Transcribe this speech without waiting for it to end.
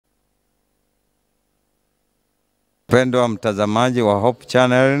Mpendwa mtazamaji wa Hope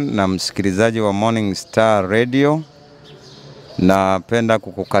Channel na msikilizaji wa Morning Star Radio, napenda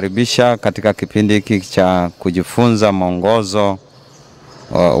kukukaribisha katika kipindi hiki cha kujifunza mwongozo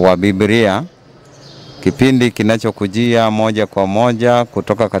wa Biblia. Kipindi kinachokujia moja kwa moja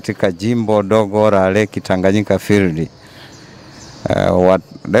kutoka katika jimbo dogo la Lake Tanganyika Field.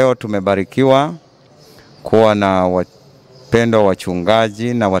 Leo tumebarikiwa kuwa na wapendwa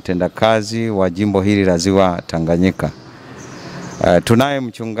wachungaji na watendakazi wa jimbo hili la Ziwa Tanganyika. Tunaye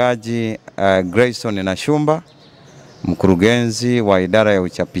mchungaji Grayson Nashumba, mkurugenzi wa idara ya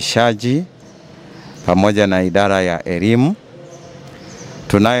uchapishaji pamoja na idara ya elimu.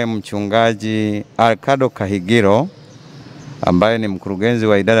 Tunaye mchungaji Alkado Kahigiro ambaye ni mkurugenzi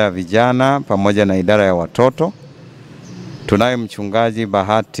wa idara ya vijana pamoja na idara ya watoto. Tunaye mchungaji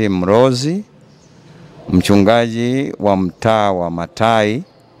Bahati Mrozi, mchungaji wa mtaa wa Matai.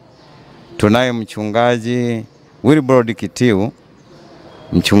 Tunaye mchungaji Wilbrod Kitiu,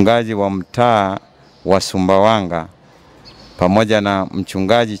 mchungaji wa mtaa wa Sumbawanga, pamoja na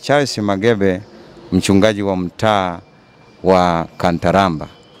mchungaji Charles Magebe, mchungaji wa mtaa wa Kantaramba.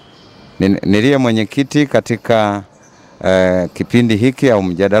 Niliye mwenyekiti katika kipindi hiki au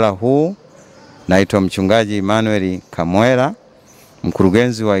mjadala huu. Naitwa mchungaji Emmanuel Kamwera,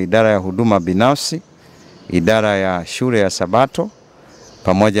 mkurugenzi wa idara ya huduma binafsi, idara ya shule ya Sabato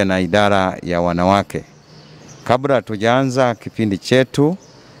pamoja na idara ya wanawake. Kabla tujaanza kipindi chetu,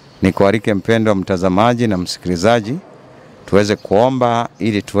 nikualike mpendwa mtazamaji na msikilizaji tuweze kuomba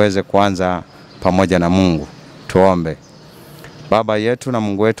ili tuweze kuanza pamoja na Mungu. Tuombe. Baba yetu na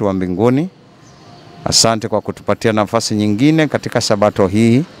Mungu wetu wa mbinguni, asante kwa kutupatia nafasi nyingine katika Sabato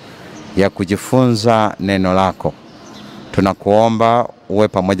hii ya kujifunza neno lako. Tunakuomba uwe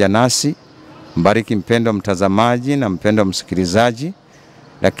pamoja nasi, mbariki mpendwa mtazamaji na mpendwa msikilizaji,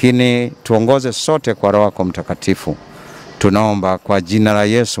 lakini tuongoze sote kwa Roho yako Mtakatifu. Tunaomba kwa jina la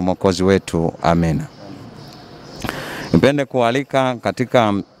Yesu Mwokozi wetu, amena. Nipende kualika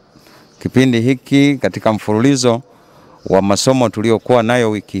katika kipindi hiki katika mfululizo wa masomo tuliokuwa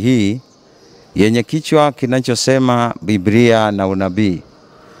nayo wiki hii yenye kichwa kinachosema Biblia na unabii.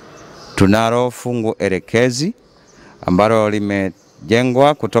 Tunalo fungu elekezi ambalo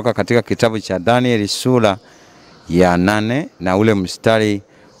limejengwa kutoka katika kitabu cha Danieli sura ya 8 na ule mstari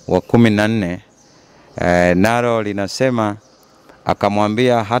wa 14. Nalo linasema,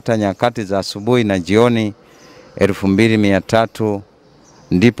 akamwambia hata nyakati za asubuhi na jioni 2300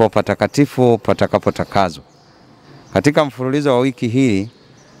 ndipo patakatifu patakapotakazwa. Katika mfululizo wa wiki hii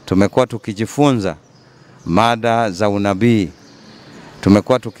tumekuwa tukijifunza mada za unabii.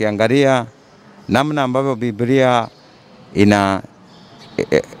 Tumekuwa tukiangalia namna ambavyo Biblia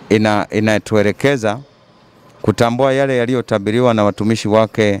inatuelekeza kutambua yale yaliyotabiriwa na watumishi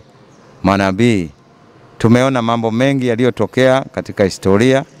wake manabii. Tumeona mambo mengi yaliyotokea katika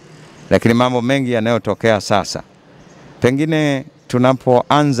historia, lakini mambo mengi yanayotokea sasa. Pengine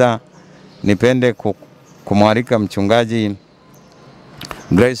tunapoanza, nipende kumwalika mchungaji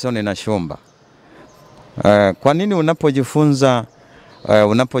Grayson Nashumba. Kwa nini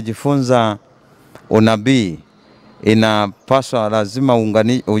unapojifunza unabii inapaswa lazima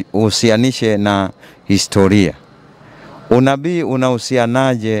uhusianishe na historia? Unabii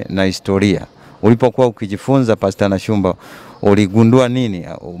unahusianaje na historia? Ulipokuwa ukijifunza, Pastor Nashumba, uligundua nini?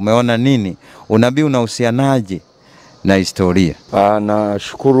 Umeona nini? Unabii unahusianaje na historia?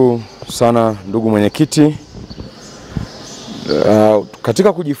 Nashukuru sana ndugu mwenyekiti.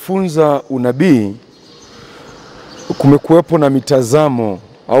 Katika kujifunza unabii kumekuwepo na mitazamo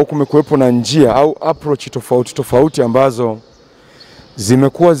au kumekuwepo na njia au approach tofauti ambazo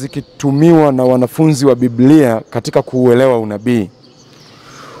zimekuwa zikitumiwa na wanafunzi wa Biblia katika kuuelewa unabii.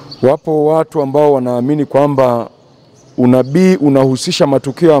 Wapo watu ambao wanaamini kwamba unabii unahusisha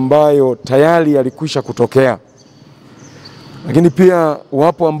matukio ambayo tayari yalikwisha kutokea. Lakini pia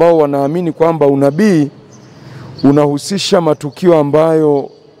wapo ambao wanaamini kwamba unabii unahusisha matukio ambayo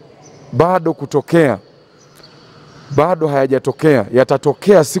bado kutokea, bado hayajatokea,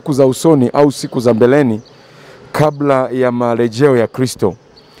 yatatokea siku za usoni au siku za mbeleni kabla ya marejeo ya Kristo.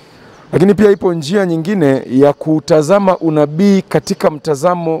 Lakini pia ipo njia nyingine ya kutazama unabii katika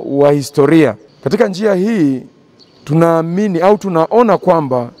mtazamo wa historia. Katika njia hii tunaamini au tunaona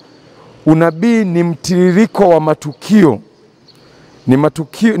kwamba unabii ni mtiririko wa matukio.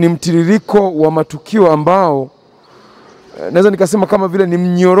 Ni mtiririko wa matukio ambao naweza nikasema kama vile ni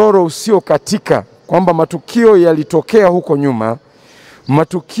mnyororo usio katika, kwamba matukio yalitokea huko nyuma,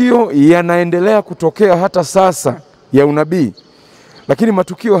 matukio yanaendelea kutokea hata sasa ya unabii, lakini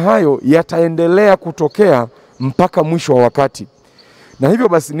matukio hayo yataendelea kutokea mpaka mwisho wa wakati. Na hivyo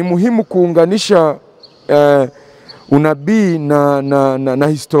basi ni muhimu kuunganisha unabii na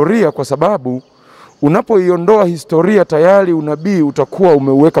historia, kwa sababu unapoiondoa historia tayari unabii utakuwa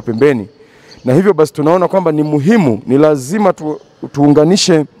umeuweka pembeni. Na hivyo basi tunaona kwamba ni muhimu, ni lazima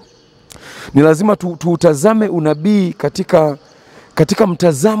tuunganishe, ni lazima tuutazame unabii katika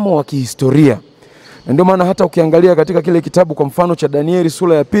mtazamo wa kihistoria. Na ndio maana hata ukiangalia katika kile kitabu kwa mfano cha Danieli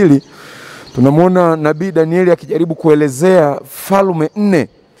sura ya 2, tunamwona nabii Danieli akijaribu kuelezea falme 4,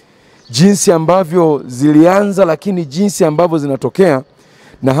 jinsi ambavyo zilianza, lakini jinsi ambavyo zinatokea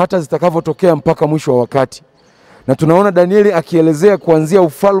na hata zitakavyotokea mpaka mwisho wa wakati. Na tunaona Danieli akielezea kuanzia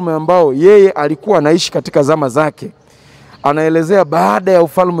ufalme ambao yeye alikuwa anaishi katika zama zake. Anaelezea baada ya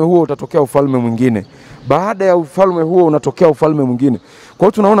ufalme huo utatokea ufalme mwingine. Baada ya ufalme huo unatokea ufalme mwingine. Kwa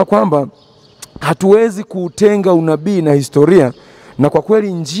hiyo tunaona kwamba hatuwezi kuutenga unabii na historia, na kwa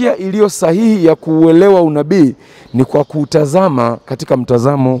kweli njia iliyo sahihi ya kuuelewa unabii ni kwa kuutazama katika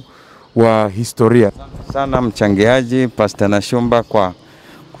mtazamo wa historia. Sana mchangiaji Pastor Nashumba kwa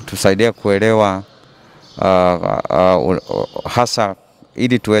kutusaidia kuelewa hasa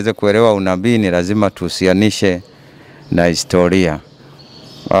ili tuweze kuelewa unabii ni lazima tuhusianishe na historia.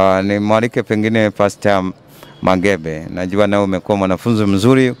 Ni mwalike pengine Pastor Magebe, najua nawe umekuwa mwanafunzi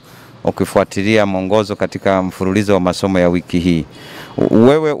mzuri ukifuatilia mwongozo katika mfululizo wa masomo ya wiki hii.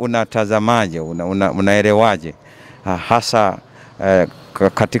 Wewe unatazamaje, unaelewaje hasa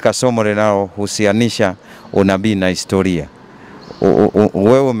katika somo linalohusianisha unabii na historia?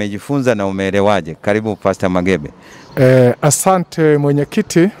 Wewe umejifunza na umeelewaje? Karibu Pastor Magebe. Asante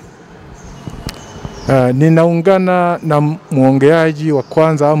mwenyekiti. Ninaungana na mwongeaji wa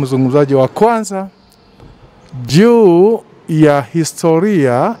kwanza au mzungumzaji wa kwanza juu ya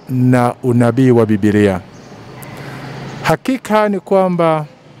historia na unabii wa Biblia. Hakika ni kwamba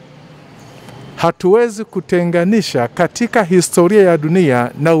hatuwezi kutenganisha katika historia ya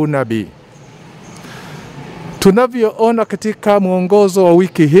dunia na unabii. Tunavyoona katika mwongozo wa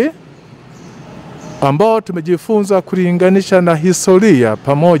wiki hii ambao tumejifunza kulinganisha na historia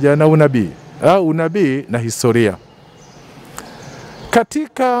pamoja na unabii, au unabii na historia.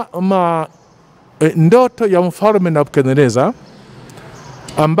 Katika ndoto ya mfalme Nebukadneza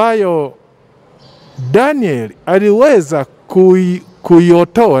ambayo Daniel aliweza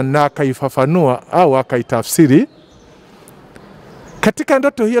kuiotoa na akaifafanua au akaitafsiri, katika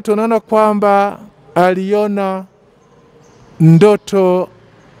ndoto hiyo tunaona kwamba aliona ndoto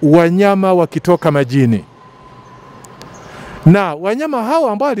wanyama wakitoka majini, na wanyama hao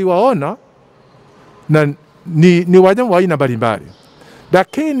ambao aliwaona ni wanyama wa aina mbalimbali.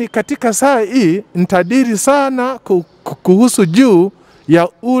 Lakini katika saa hii nitadiri sana kuhusu juu ya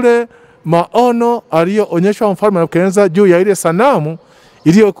ule maono aliyoonyeshwa mfalme Nebukadneza juu ya ile sanamu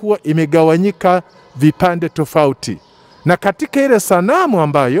iliyokuwa imegawanyika vipande tofauti. Na katika ile sanamu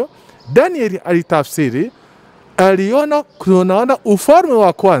ambayo Danieli alitafsiri, tunaona ufalme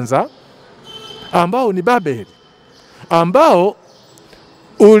wa kwanza ambao ni Babeli, ambao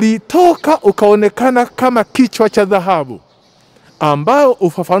ulitoka ukaonekana kama kichwa cha dhahabu, ambao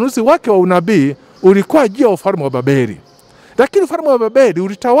ufafanuzi wake wa unabii ulikuwa juu ya ufalme wa Babeli. Lakini ufalme wa Babeli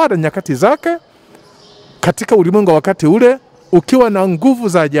ulitawala nyakati zake katika ulimwengu wakati ule ukiwa na nguvu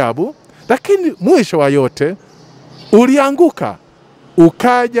za ajabu, lakini mwisho wa yote ulianguka,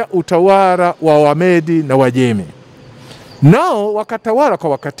 ukaja utawala wa Wamedi na Wajemi. Nao wakatawala kwa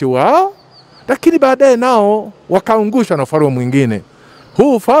wakati wao, lakini baadaye nao wakaangushwa na ufalme mwingine.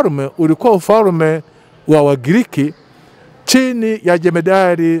 Huu ufalme ulikuwa ufalme wa Wagiriki chini ya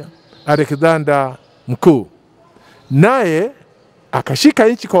jemedari Alexander Mkuu. Naye akashika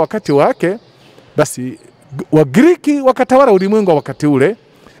nchi kwa wakati wake. Basi Wagiriki wakatawala ulimwengu wakati ule,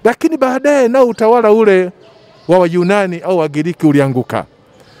 lakini baadaye nao utawala ule wa Wayunani au Wagiriki ulianguka.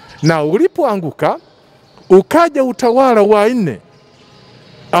 Na ulipoanguka ukaja utawala wa 4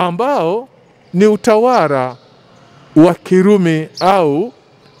 ambao ni utawala wa Kirumi au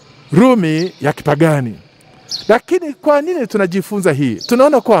Rumi ya kipagani. Lakini kwa nini tunajifunza hii?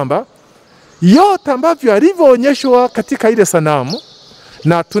 Tunaona kwamba yote ambavyo alivyoonyeshwa katika ile sanamu,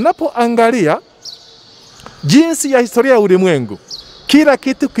 na tunapoangalia jinsi ya historia ya ulimwengu, kila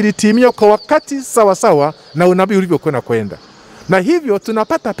kitu kilitimia kwa wakati sawa sawa na unabii ulivyokwenda kwenda. Na hivyo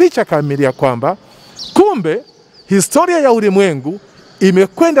tunapata picha kamili ya kwamba kumbe historia ya ulimwengu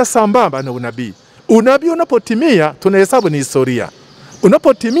imekwenda sambamba na unabii. Unabii unapotimia tunahesabu ni historia,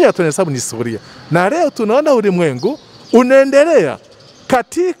 unapotimia tunahesabu ni historia. Na leo tunaona ulimwengu unaendelea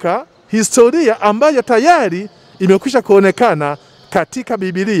katika historia ambayo tayari imekwisha kuonekana katika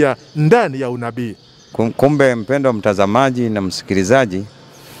Biblia ndani ya unabii. Kumbe mpendwa mtazamaji na msikilizaji,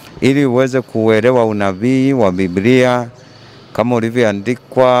 ili uweze kuelewa unabii wa Biblia kama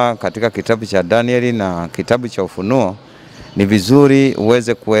ulivyoandikwa katika kitabu cha Danieli na kitabu cha Ufunuo, ni vizuri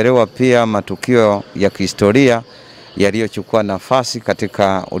uweze kuelewa pia matukio ya kihistoria yaliyochukua nafasi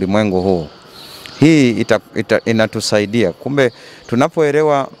katika ulimwengu huu. Hii inatusaidia. Kumbe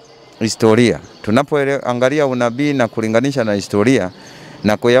tunapoelewa historia, tunapoangalia unabii na kulinganisha na historia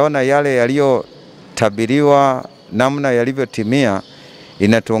na kuyaona yale yaliyotabiriwa namna yalivyotimia,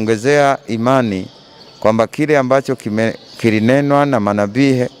 inatuongezea imani kwamba kile ambacho kilinenwa na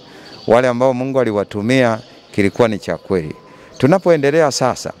manabii wale ambao Mungu aliwatumia kilikuwa ni cha kweli. Tunapoendelea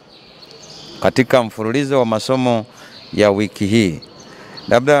sasa katika mfululizo wa masomo ya wiki hii,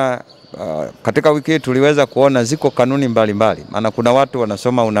 labda katika wiki hii tuliweza kuona ziko kanuni mbalimbali. Maana kuna watu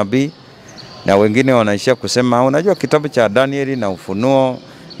wanasoma unabii na wengine wanaishia kusema unajua kitabu cha Danieli na Ufunuo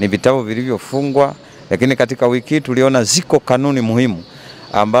ni vitabu vilivyofungwa, lakini katika wiki hii tuliona ziko kanuni muhimu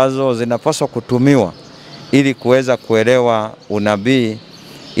ambazo zinapaswa kutumiwa ili kuweza kuelewa unabii,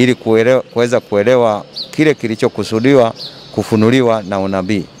 ili kuweza kuelewa kile kilichokusudiwa kufunuliwa na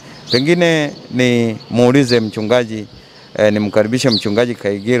unabii. Pengine ni muulize mchungaji, nimkaribishe mchungaji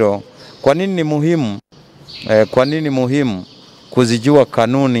Kaigiro, kwa nini ni muhimu kuzijua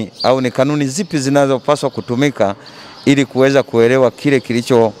kanuni, au ni kanuni zipi zinazopaswa kutumika ili kuweza kuelewa kile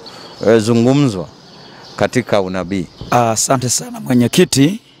kilichozungumzwa katika unabii? Asante sana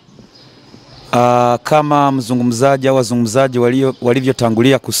mwenyekiti. Kama mzungumzaji au wazungumzaji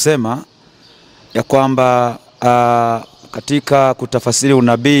walivyotangulia kusema ya kwamba katika kutafasiri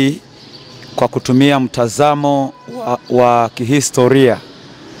unabii kwa kutumia mtazamo wa kihistoria,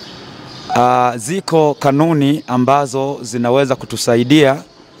 ziko kanuni ambazo zinaweza kutusaidia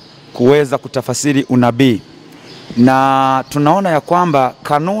kuweza kutafasiri unabii, na tunaona ya kwamba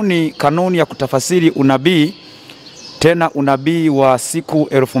kanuni ya kutafasiri unabii, tena unabii wa siku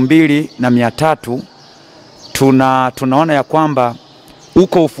 2300, tunaona ya kwamba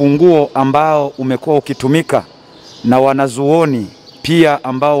uko ufunguo ambao umekuwa ukitumika na wanazuoni pia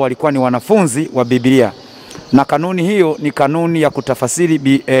ambao walikuwa ni wanafunzi wa Biblia. Na kanuni hiyo ni kanuni ya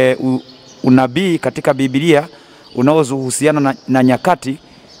kutafasiri unabii katika Biblia unaohusiana na nyakati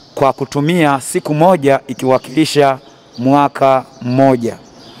kwa kutumia siku moja ikiwakilisha mwaka mmoja.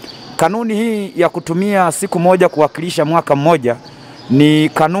 Kanuni hii ya kutumia siku moja kuwakilisha mwaka mmoja ni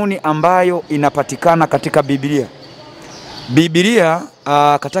kanuni ambayo inapatikana katika Biblia. Biblia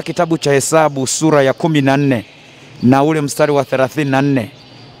katika kitabu cha Hesabu sura ya 14 na ule mstari wa 34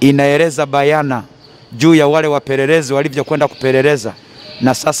 inaeleza bayana juu ya wale wapelelezi walivyokwenda kupeleleza.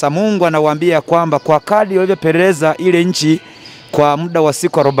 Na sasa Mungu anawaambia kwamba kwa kadri walivyopeleleza ile nchi kwa muda wa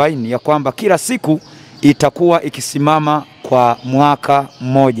siku 40, ya kwamba kila siku itakuwa ikisimama kwa mwaka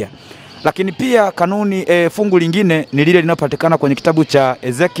mmoja. Lakini pia kanuni fungu lingine ni lile linalopatikana kwenye kitabu cha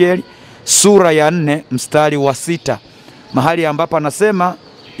Ezekiel sura ya 4 mstari wa 6, mahali ambapo anasema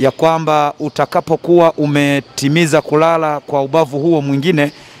ya kwamba utakapokuwa umetimiza kulala kwa ubavu huo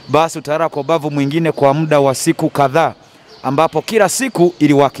mwingine, basi utalala kwa ubavu mwingine kwa muda wa siku kadhaa, ambapo kila siku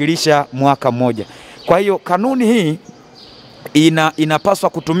iliwakilisha mwaka mmoja. Kwa hiyo kanuni hii inapaswa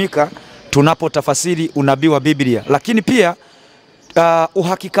kutumika tunapotafasiri unabii wa Biblia. Lakini pia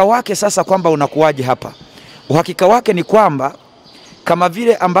uhakika wake sasa kwamba unakuwaje hapa? Uhakika wake ni kwamba kama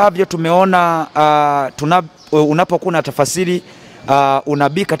vile ambavyo tumeona unapokuwa unatafasiri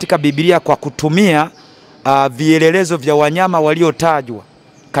unabii katika Biblia kwa kutumia vielelezo vya wanyama waliotajwa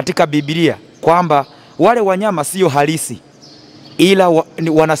katika Biblia, kwamba wale wanyama sio halisi ila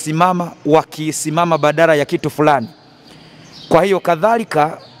wanasimama wakisimama badala ya kitu fulani. Kwa hiyo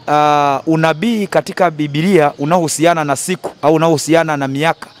kadhalika unabii katika Biblia unaohusiana na siku au unaohusiana na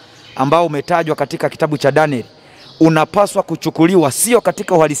miaka ambao umetajwa katika kitabu cha Danieli unapaswa kuchukuliwa sio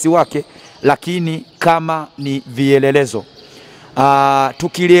katika uhalisi wake, lakini kama ni vielelezo.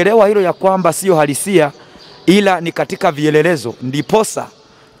 Tukilielewa hilo ya kwamba sio halisia ila ni katika vielelezo, ndiposa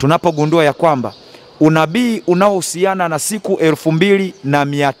tunapogundua ya kwamba unabii unaohusiana na siku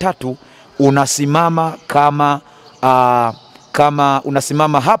 2300 unasimama kama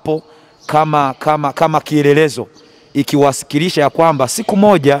unasimama hapo kama kielelezo, ikiwasikilisha ya kwamba siku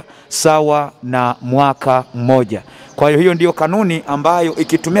moja sawa na mwaka mmoja. Kwa hiyo hiyo ndiyo kanuni ambayo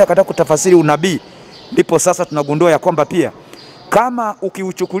ikitumia katika kutafasiri unabii, ndipo sasa tunagundua ya kwamba pia kama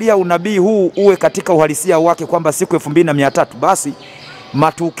ukiuchukulia unabii huu uwe katika uhalisia wake kwamba siku 2300, basi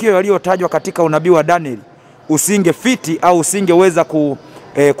matukio yaliyotajwa katika unabii wa Danieli usingefiti au usingeweza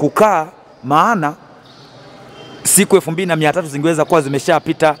kukaa, maana siku 2300 zingeweza kuwa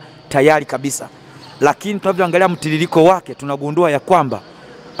zimeshapita tayari kabisa. Lakini tunavyoangalia mtiririko wake tunagundua ya kwamba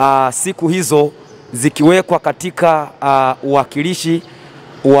siku hizo zikiwekwa katika uwakilishi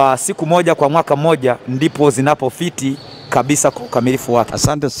wa siku moja kwa mwaka mmoja, ndipo zinapofiti kabisa kwa ukamilifu wake.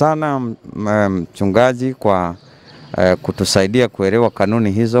 Asante sana mchungaji kwa kutusaidia kuelewa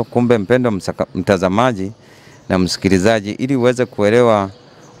kanuni hizo. Kumbe mpendwa mtazamaji na msikilizaji, ili uweze kuelewa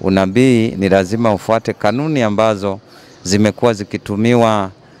unabii ni lazima ufuate kanuni ambazo zimekuwa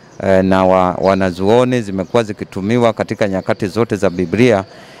zikitumiwa na wanazuoni, zimekuwa zikitumiwa katika nyakati zote za Biblia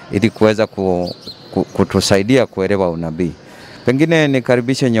ili kuweza kutusaidia kuelewa unabii. Pengine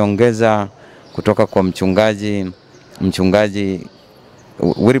nikaribishe nyongeza kutoka kwa mchungaji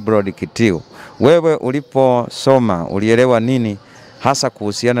Wilbrod Kitiu. Wewe uliposoma ulielewa nini hasa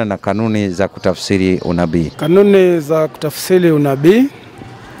kuhusiana na kanuni za kutafsiri unabii? Kanuni za kutafsiri unabii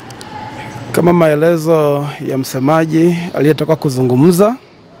kama maelezo ya msemaji aliyetoka kuzungumza,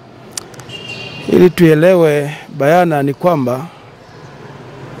 ili tuelewe bayana ni kwamba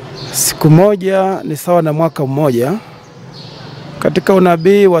siku moja ni sawa na mwaka mmoja. Katika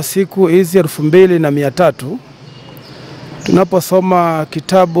unabii wa siku hizi 2300 tunaposoma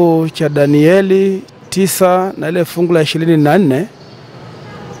kitabu cha Danieli 9 na ile fungu la 24,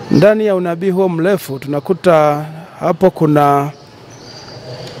 ndani ya unabii huo mrefu tunakuta hapo kuna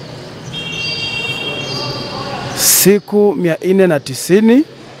siku 490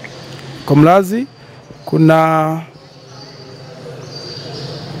 kwa mlazi, kuna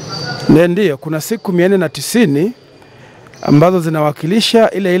siku 490 ambazo zinawakilisha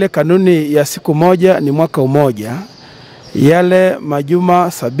ile kanuni ya siku moja ni mwaka mmoja, yale majuma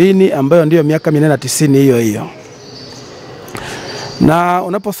 70 ambayo ndiyo miaka 490 hiyo. Na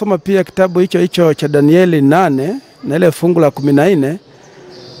unaposoma pia kitabu hicho cha Danieli 8 na ile fungu la 14,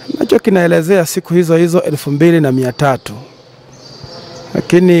 nacho kinaelezea siku hizo 2300.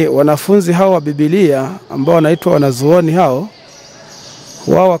 Lakini wanafunzi hao wa Biblia ambao wanaitwa wanazuoni hao,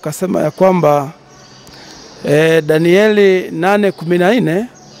 wao wakasema ya kwamba Danieli 8:14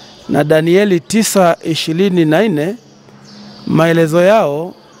 na Danieli 9:24 maelezo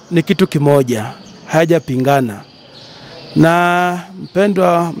yao ni kitu kimoja, hayajapingana. Na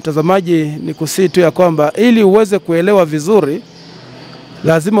mpendwa mtazamaji, ni kusii tu ya kwamba ili uweze kuelewa vizuri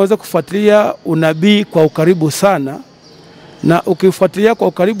lazima uweze kufuatilia unabii kwa ukaribu sana, na ukifuatilia kwa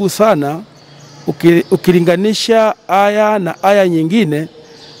ukaribu sana ukilinganisha aya na aya nyingine,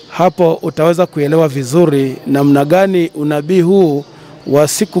 hapo utaweza kuelewa vizuri namna gani unabii huu wa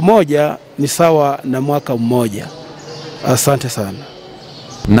siku moja ni sawa na mwaka mmoja. Asante sana.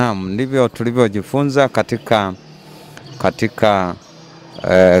 Naam, ndivyo tulivyojifunza katika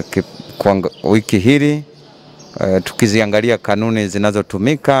wiki hili tukiziangalia kanuni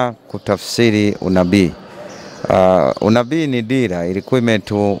zinazotumika kutafsiri unabii. Unabii ni dira, ilikuwa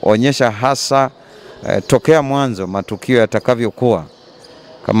imetuonyesha hasa tokea mwanzo matukio yatakavyokuwa,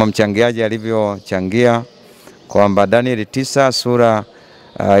 kama mchangiaji alivyochangia kwamba Danieli 9 sura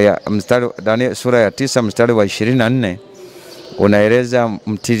ya 9 mstari wa 24 unaeleza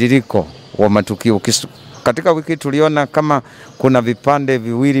mtiririko wa matukio. Katika wiki tuliona kama kuna vipande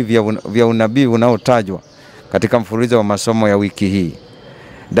viwili vya unabii unaotajwa katika mfululizo wa masomo ya wiki hii.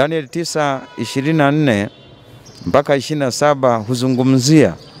 Danieli 9:24 mpaka 27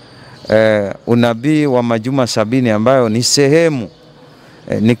 huzungumzia unabii wa majuma 70 ambayo ni sehemu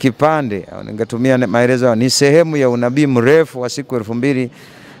ni kipande, ningetumia maelezo, ni sehemu ya unabii mrefu wa siku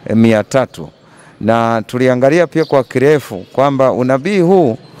 2300. Na tuliangalia pia kwa kirefu kwamba unabii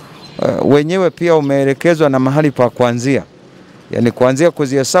huu wenyewe pia umeelekezwa na mahali pa kuanzia, yani kuanzia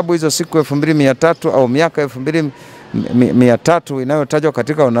kuzihesabu hizo siku 2300 au miaka 2300 inayotajwa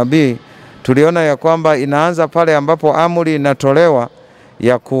katika unabii. Tuliona ya kwamba inaanza pale ambapo amri inatolewa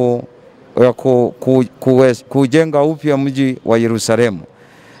ya kujenga upya mji wa Yerusalemu.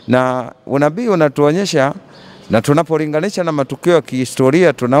 Na unabii unatuonyesha, na tunapolinganisha na matukio ya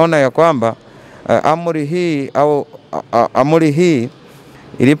kihistoria, tunaona ya kwamba amri hii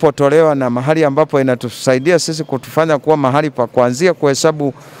ilipotolewa na mahali ambapo inatusaidia sisi kutufanya kuwa mahali pa kuanzia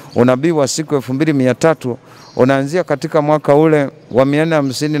kuhesabu unabii wa siku 2300, unaanzia katika mwaka ule wa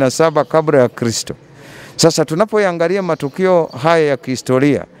 457 kabla ya Kristo. Sasa tunapoangalia matukio haya ya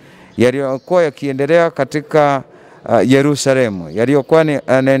kihistoria yaliyokuwa yakiendelea katika Yerusalemu, yaliyokuwa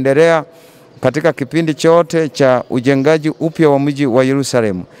yanaendelea katika kipindi chote cha ujengaji upya wa mji wa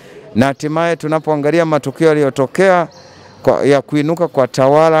Yerusalemu, na hatimaye tunapoangalia matukio yaliyotokea ya kuinuka kwa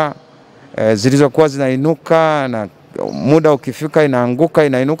tawala zilizokuwa zinainuka, na muda ukifika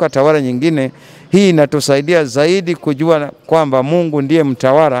inainuka tawala nyingine, hii inatusaidia zaidi kujua kwamba Mungu ndiye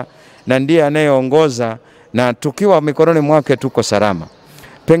mtawala na ndiye anayeongoza, na tukiwa mikononi mwake tuko salama.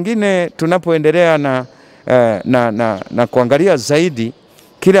 Pengine tunapoendelea na kuangalia zaidi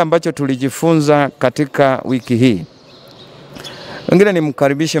kile ambacho tulijifunza katika wiki hii, wengine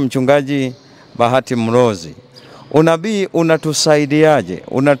nimkaribishe mchungaji Bahati Mlozi. unabii unatusaidiaje?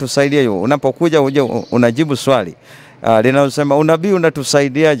 Unatusaidia unapokuja uje unajibu swali linalosema unabii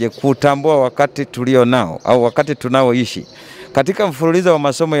unatusaidiaje kutambua wakati tulio nao au wakati tunaoishi. Katika mfululizo wa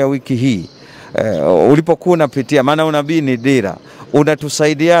masomo ya wiki hii ulipokuwa unapitia, maana unabii ni dira,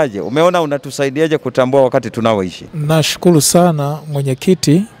 unatusaidiaje? Umeona unatusaidiaje kutambua wakati tunaoishi? Nashukuru sana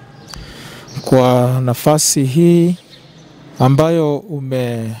mwenyekiti kwa nafasi hii ambayo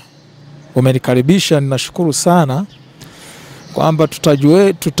umenikaribisha. Ninashukuru sana kwamba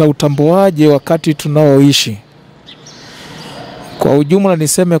tutautambuaje wakati tunaoishi. Kwa ujumla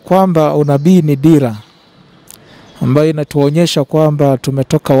niseme kwamba unabii ni dira ambayo inatuonyesha kwamba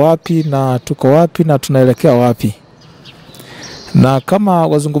tumetoka wapi na tuko wapi na tunaelekea wapi. Na kama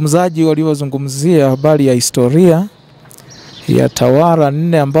wazungumzaji waliozungumzia habari ya historia ya tawala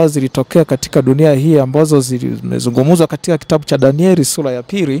 4 ambazo zilitokea katika dunia hii ambazo zimezungumzwa katika kitabu cha Danieli sura ya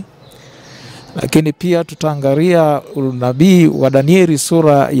 2, lakini pia tutaangalia unabii wa Danieli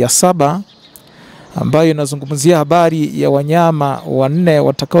sura ya 7 ambayo inazungumzia habari ya wanyama 4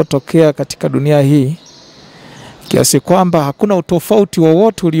 watakaotokea katika dunia hii, kiasi kwamba hakuna utofauti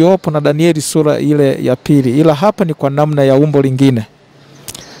wowote uliopo na Danieli sura ile ya 2, ila hapa ni kwa namna ya umbo lingine.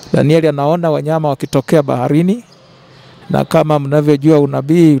 Danieli anaona wanyama wakitokea baharini, na kama mnavyojua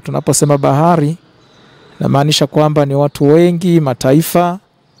unabii tunaposema bahari na maanisha kwamba ni watu wengi, mataifa,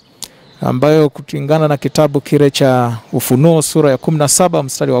 ambayo kulingana na kitabu kile cha Ufunuo sura ya 17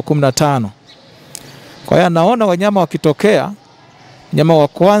 mstari wa 15. Kwa hiyo anaona wanyama wakitokea. Mnyama wa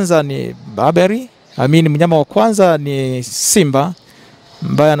kwanza ni Babeli, mnyama wa kwanza ni simba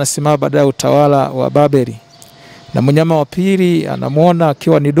ambaye anasimama baada ya utawala wa Babeli. Na mnyama wa pili anamuona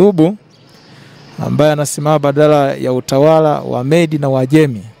akiwa ni dubu ambaye anasimama badala ya utawala wa Medi na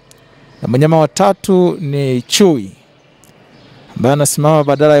Wajemi. Na mnyama wa tatu ni chui ambaye anasimama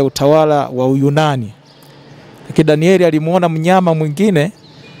badala ya utawala wa Uyunani. Lakini Danieli alimuona mnyama mwingine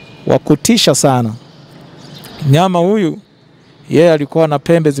wa kutisha sana. Mnyama huyu yeye alikuwa na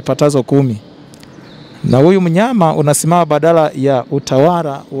pembe zipatazo 10. Na huyu mnyama unasimama badala ya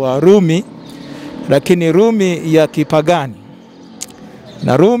utawala wa Rumi, lakini Rumi ya kipagani.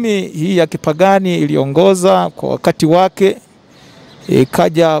 Na Rumi hii ya kipagani iliongoza kwa wakati wake,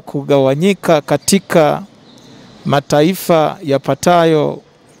 ikaja kugawanyika katika mataifa yapatayo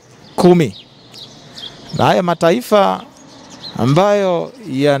 10. Na haya mataifa ambayo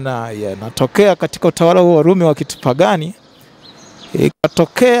yanatokea katika utawala huo wa Rumi wa kipagani,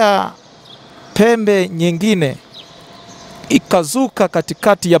 ikatokea pembe nyingine ikazuka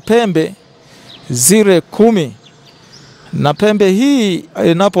katikati ya pembe zile 10. Na pembe hii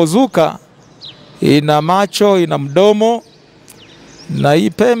inapozuka ina macho, ina mdomo, na hii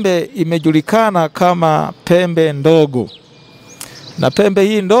pembe imejulikana kama pembe ndogo. Na pembe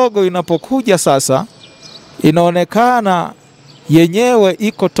hii ndogo inapokuja sasa, inaonekana yenyewe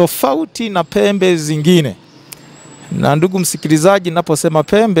iko tofauti na pembe zingine. Na ndugu msikilizaji, ninaposema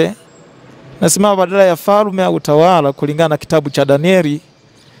pembe nasema badala ya falme au utawala kulingana na kitabu cha Danieli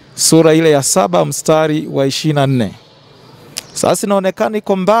sura ile ya 7 mstari wa 24. Sasa inaonekana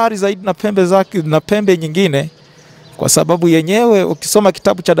iko mbali zaidi na pembe zake na pembe nyingine, kwa sababu yenyewe ukisoma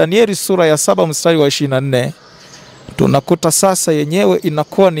kitabu cha Danieli sura ya 7 mstari wa 24, tunakuta sasa yenyewe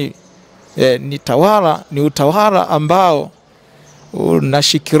inakuwa ni utawala ambao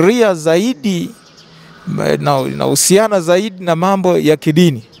unashikilia zaidi na unahusiana zaidi na mambo ya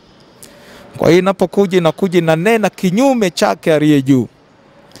kidini. Kwa hiyo inakuja na nena kinyume chake aliye juu.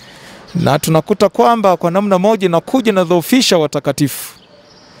 Na tunakuta kwamba kwa namna moja inakuja na dhofisha watakatifu.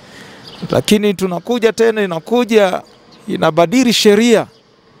 Lakini tunakuja tena inabadili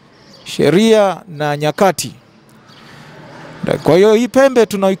sheria na nyakati. Kwa hiyo hii pembe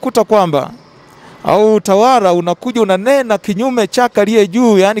tunaikuta kwamba au utawala unakuja unanena kinyume chake aliye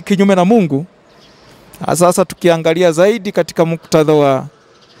juu, yani kinyume na Mungu. Sasa tukiangalia zaidi katika muktadha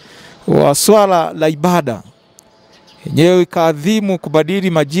wa swala la ibada, yenyewe ikaadhimu kubadili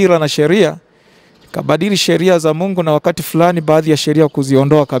majira na sheria, kabadili sheria za Mungu, na wakati fulani baadhi ya sheria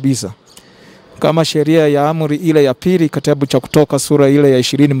kuziondoa kabisa, kama sheria ya amri ile ya 2 kitabu cha Kutoka sura ile ya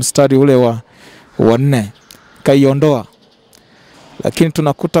 20 mstari ule wa 4 kaiondoa. Lakini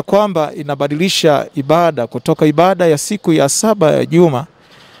tunakuta kwamba inabadilisha ibada kutoka ibada ya siku ya 7 ya juma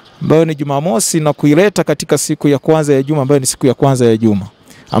ambayo ni Jumamosi na kuileta katika siku ya kwanza ya juma ambayo ni siku ya kwanza ya juma,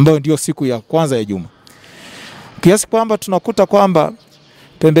 ambayo ndio siku ya kwanza ya juma. Kiasi kwamba tunakuta kwamba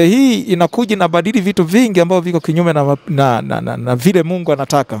pembe hii inakuja na badili vitu vingi ambavyo viko kinyume na vile Mungu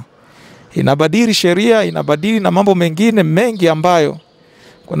anataka. Inabadili sheria, inabadili na mambo mengine mengi ambayo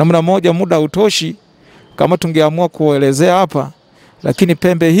kwa namna moja muda utoshi kama tungeamua kuelezea hapa. Lakini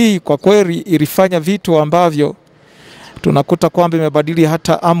pembe hii kwa kweli ilifanya vitu ambavyo tunakuta kwamba imebadili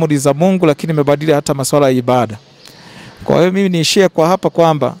hata amri za Mungu, lakini imebadili hata masuala ya ibada. Kwa hiyo mimi niishie kwa hapa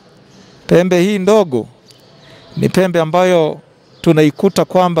kwamba pembe hii ndogo ni pembe ambayo tunaikuta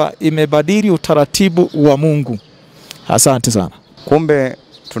kwamba imebadili utaratibu wa Mungu. Asante sana. Kumbe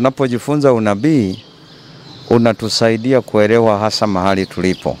tunapojifunza unabii unatusaidia kuelewa hasa mahali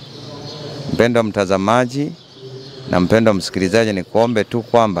tulipo. Mpendwa mtazamaji na mpendwa msikilizaji, ni kuombe tu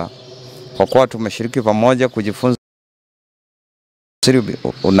kwamba kwa kuwa tumeshiriki pamoja kujifunza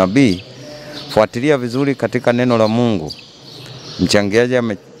unabii, fuatilia vizuri katika neno la Mungu. Mchangiaji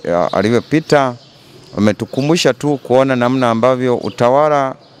aliyopita ametukumbusha tu kuona namna ambavyo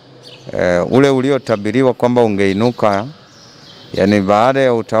utawala ule uliotabiriwa kwamba ungeinuka, yani baada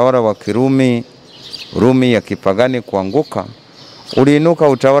ya utawala wa Rumi ya kipagani kuanguka, uliinuka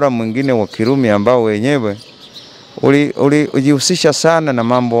utawala mwingine wa Kirumi ambao wenyewe ulijihusisha sana na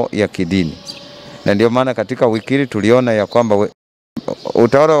mambo ya kidini. Na ndio maana katika wiki hii tuliona ya kwamba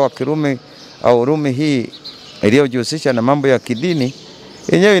utawala wa Kirumi au Rumi hii iliyojihusisha na mambo ya kidini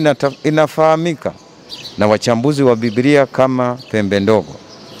yenyewe inafahamika na wachambuzi wa Biblia kama pembe ndogo.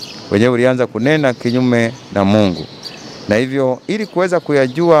 Wenyewe ulianza kunena kinyume na Mungu. Na hivyo ili kuweza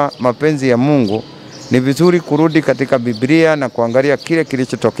kuyajua mapenzi ya Mungu ni vizuri kurudi katika Biblia na kuangalia kile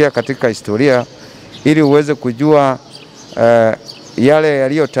kilichotokea katika historia ili uweze kujua yale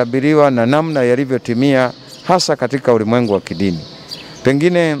yaliyotabiriwa na namna yalivyotimia hasa katika ulimwengu wa kidini.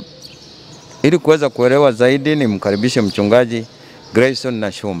 Pengine ili kuweza kuelewa zaidi ni mkaribishe mchungaji Grayson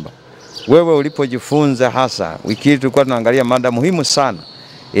na Shumba. Wewe ulipojifunza hasa wiki hii tulikuwa tunaangalia mada muhimu sana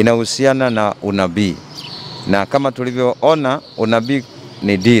inahusiana na unabii. Na kama tulivyoona unabii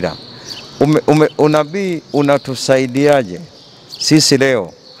ni dira. Unabii unatusaidiaje sisi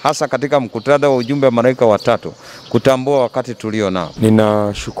leo hasa katika mkutano wa ujumbe wa malaika watatu kutambua wakati tulio nao?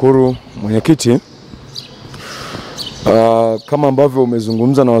 Ninashukuru mwenyekiti. Kama ambavyo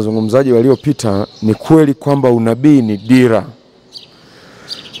umezungumza na wazungumzaji waliopita, ni kweli kwamba unabii ni dira.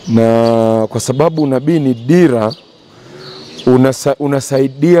 Na kwa sababu unabii ni dira,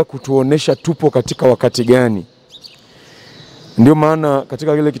 unasaidia kutuonesha tupo katika wakati gani. Ndio maana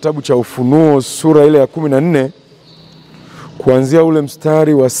katika kile kitabu cha Ufunuo sura ile ya 14 kuanzia ule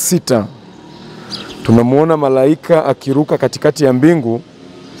mstari wa 6 tunamuona malaika akiruka katikati ya mbingu,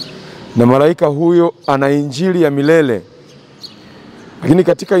 na malaika huyo ana injili ya milele. Lakini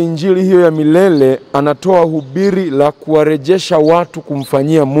katika injili hiyo ya milele anatoa hubiri la kuwarejesha watu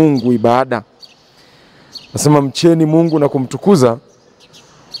kumfanyia Mungu ibada. Nasema mcheni Mungu na kumtukuza,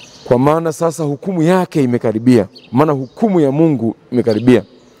 kwa maana sasa hukumu yake imekaribia. Maana hukumu ya Mungu imekaribia.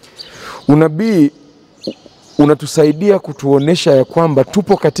 Unabii unatusaidia kutuonesha ya kwamba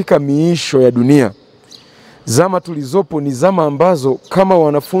tupo katika miisho ya dunia. Zama tulizopo ni zama ambazo kama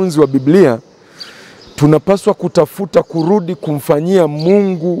wanafunzi wa Biblia tunapaswa kutafuta kurudi kumfanyia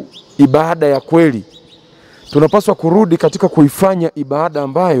Mungu ibada ya kweli. Tunapaswa kurudi katika kuifanya ibada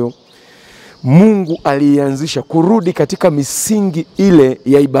ambayo Mungu alianzisha, kurudi katika misingi ile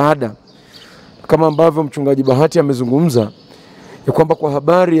ya ibada. Kama ambavyo mchungaji Bahati amezungumza ya kwamba kwa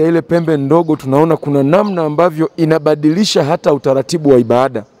habari ya ile pembe ndogo tunaona kuna namna ambavyo inabadilisha hata utaratibu wa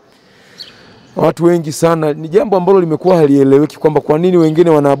ibada. Watu wengi sana, ni jambo ambalo limekuwa halieleweki kwamba kwa nini wengine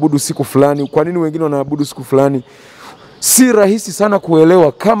wanaabudu siku fulani, kwa nini wengine wanaabudu siku fulani. Si rahisi sana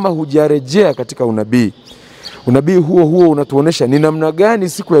kuelewa kama hujarejea katika unabii. Unabii huo unatuonesha ni namna gani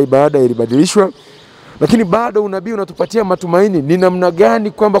siku ya ibada ilibadilishwa, lakini bado unabii unatupatia matumaini ni namna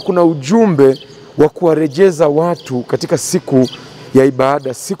gani kwamba kuna ujumbe wa kuwarejeza watu katika siku ya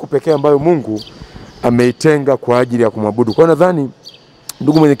ibada, siku pekee ambayo Mungu ameitenga kwa ajili ya kumwabudu. Kwa nadhani,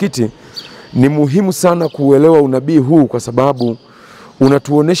 ndugu mwenyekiti, ni muhimu sana kuelewa unabii huu kwa sababu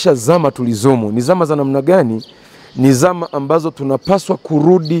unatuonesha zama tulizomo. Ni zama za namna gani? Ni zama ambazo tunapaswa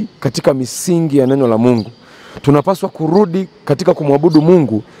kurudi katika misingi ya neno la Mungu. Tunapaswa kurudi katika kumwabudu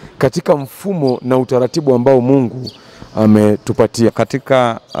Mungu katika mfumo na utaratibu ambao Mungu ametupatia.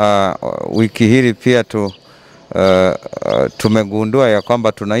 Katika wiki hili pia tumegundua ya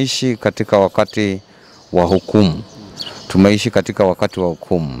kwamba tunaishi katika wakati wa hukumu. Tumeishi katika wakati wa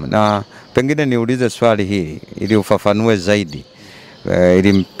hukumu. Na pengine niulize swali hili ili ufafanue zaidi,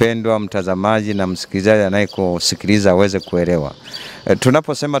 ili mpendwa mtazamaji na msikilizaji anayekusikiliza aweze kuelewa.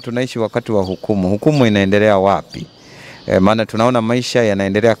 Tunaposema tunaishi wakati wa hukumu, hukumu inaendelea wapi? Maana tunaona maisha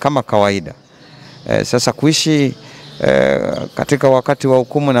yanaendelea kama kawaida. Sasa kuishi katika wakati wa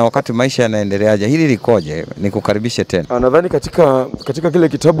hukumu na wakati maisha yanaendeleaje, hili likoje? Nikukaribishe tena. Nadhani katika kile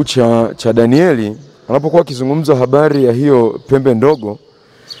kitabu cha Danieli anapokuwa akizungumza habari ya hiyo pembe ndogo,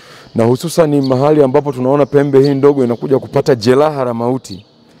 na hususan ni mahali ambapo tunaona pembe hii ndogo inakuja kupata jeraha la mauti.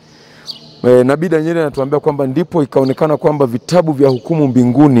 Nabii Danieli anatuambia kwamba ndipo ikaonekana kwamba vitabu vya hukumu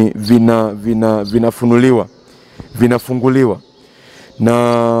mbinguni vinafunuliwa, vinafunguliwa.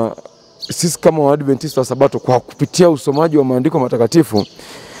 Na sisi kama Waadventista wa Sabato, kwa kupitia usomaji wa maandiko matakatifu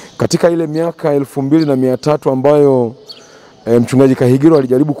katika ile miaka 2300 ambayo mchungaji Kahigiro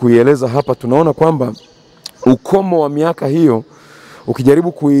alijaribu kuieleza hapa, tunaona kwamba ukomo wa miaka hiyo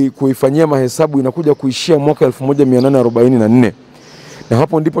ukijaribu kuifanyia mahesabu inakuja kuishia mwaka 1844. Na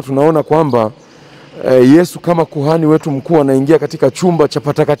hapo ndipo tunaona kwamba Yesu kama kuhani wetu mkuu anaingia katika chumba cha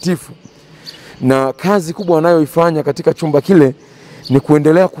patakatifu, na kazi kubwa anayoifanya katika chumba kile ni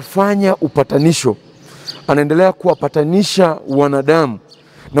kuendelea kufanya upatanisho. Anaendelea kuwapatanisha wanadamu,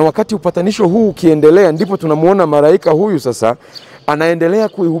 na wakati upatanisho huu ukiendelea, ndipo tunamuona malaika huyu sasa anaendelea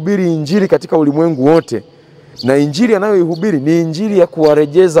kuihubiri injili katika ulimwengu wote. Na injili anayoihubiri ni injili ya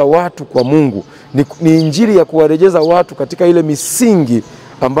kuwarejeza watu kwa Mungu, ni injili ya kuwarejeza watu katika ile misingi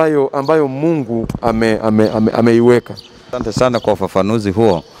ambayo Mungu ameiweka. Asante sana kwa ufafanuzi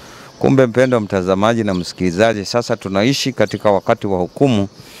huo. Kumbe mpendwa mtazamaji na msikilizaji, sasa tunaishi katika wakati wa hukumu,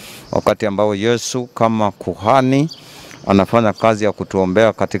 wakati ambao Yesu kama kuhani anafanya kazi ya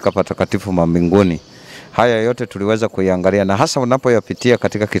kutuombea katika patakatifu mbinguni. Haya yote tuliweza kuiangalia, na hasa unapoyapitia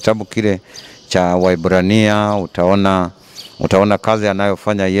katika kitabu kile cha Waebrania utaona kazi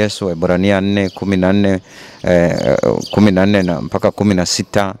anayofanya Yesu. Waebrania 4:14 na mpaka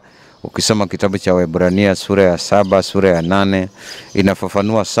 16. Ukisoma kitabu cha Waebrania sura ya 7, sura ya 8,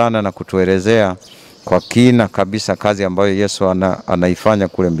 inafafanua sana na kutuelezea kwa kina kabisa kazi ambayo Yesu anaifanya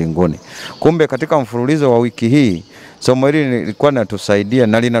kule mbinguni. Kumbe katika mfululizo wa wiki hii, somo hili lilikuwa linatusaidia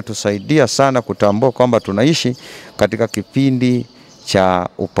na linatusaidia sana kutambua kwamba tunaishi katika kipindi cha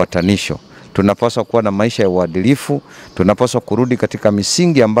upatanisho. Tunapaswa kuwa na maisha ya uadilifu, tunapaswa kurudi katika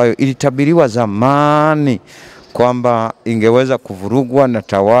misingi ambayo ilitabiriwa zamani kwamba ingeweza kuvurugwa na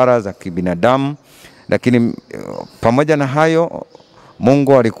tawala za kibinadamu. Lakini pamoja na hayo,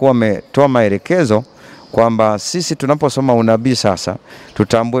 Mungu alikuwa ametoa maelekezo kwamba sisi tunaposoma unabii sasa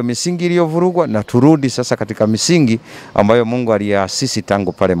tutambue misingi iliyovurugwa na turudi sasa katika misingi ambayo Mungu aliasisi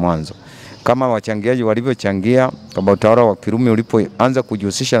tangu pale mwanzo. Kama wachangiaji walivyochangia kwamba utawala wa Kirumi ulipoanza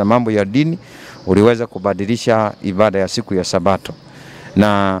kujihusisha na mambo ya dini, uliweza kubadilisha ibada ya siku ya Sabato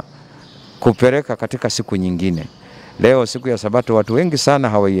na kupeleka katika siku nyingine. Leo siku ya Sabato watu wengi sana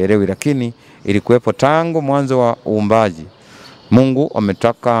hawaielewi, lakini ilikuwepo tangu mwanzo wa uumbaji. Mungu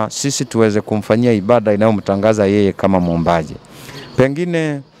ametaka sisi tuweze kumfanyia ibada inayomtangaza yeye kama muumbaji.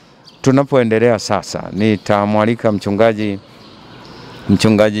 Pengine tunapoendelea sasa, nitamwalika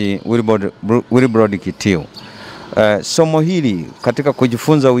mchungaji Wilbrod Kitiu. Somo hili katika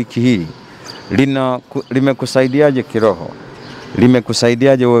kujifunza wiki hili limekusaidiaje kiroho?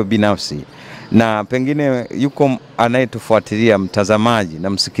 Limekusaidiaje wewe binafsi? Na pengine yuko anayetufuatilia, mtazamaji na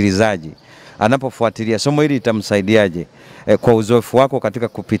msikilizaji, anapofuatilia somo hili litamsaidiaje? Kwa uzoefu wako katika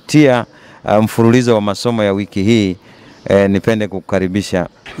kupitia mfululizo wa masomo ya wiki hii, nipende kukukaribisha.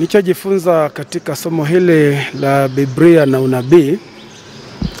 Nilichojifunza katika somo hili la Biblia na unabii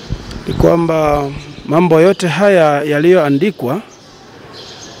ni kwamba mambo yote haya yaliyoandikwa,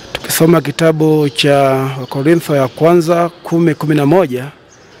 tukisoma kitabu cha Wakorintho ya kwanza 10:11,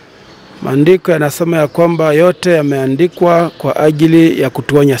 maandiko yanasema ya kwamba yote yameandikwa kwa ajili ya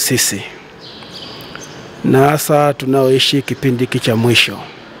kutuonya sisi, na hasa tunaoishi kipindi cha mwisho.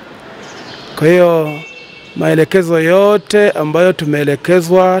 Kwa hiyo maelekezo yote ambayo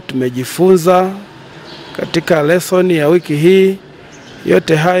tumeelekezwa, tumejifunza katika lesson ya wiki hii,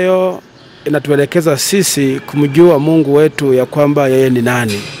 yote hayo inatuelekeza sisi kumjua Mungu wetu ya kwamba yeye ni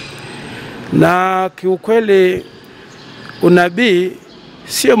nani. Na kiukweli unabii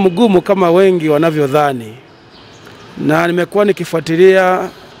sio mgumu kama wengi wanavyodhani. Na nimekuwa nikifuatilia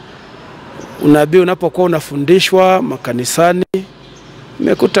unabii unapokuwa unafundishwa makanisani,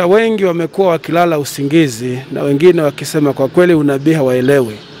 nimekuta wengi wamekuwa wakilala usingizi na wengine wakisema kwa kweli unabii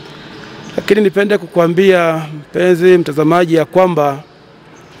hawaelewi. Lakini nipende kukuambia mpenzi mtazamaji ya kwamba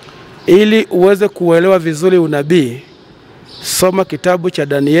ili uweze kuelewa vizuri unabii, soma kitabu cha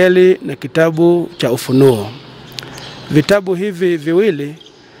Danieli na kitabu cha Ufunuo. Vitabu hivi viwili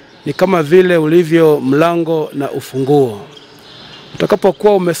ni kama vile ulivyo mlango na ufunguo.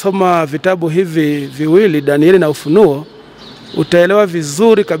 Utakapokuwa umesoma vitabu hivi viwili, Danieli na Ufunuo, utaelewa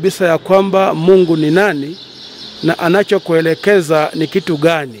vizuri kabisa ya kwamba Mungu ni nani na anachokuelekeza ni kitu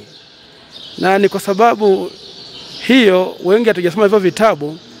gani. Na ni kwa sababu hiyo wengi hatujasoma hivyo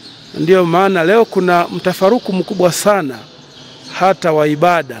vitabu, ndio maana leo kuna mtafaruku mkubwa sana hata wa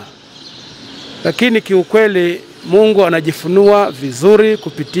ibada. Lakini kiukweli Mungu anajifunua vizuri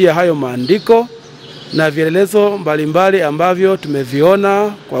kupitia hayo maandiko, na vielelezo mbalimbali ambavyo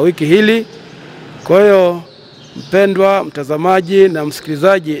tumeviona kwa wiki hili. Kwa hiyo mpendwa mtazamaji na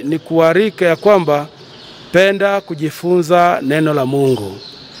msikilizaji, ni kuarika ya kwamba penda kujifunza neno la Mungu.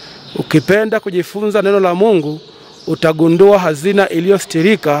 Ukipenda kujifunza neno la Mungu, utagundua hazina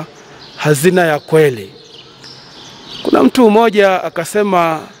iliyostirika, hazina ya kweli. Kuna mtu mmoja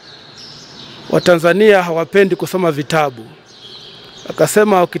akasema Watanzania hawapendi kusoma vitabu.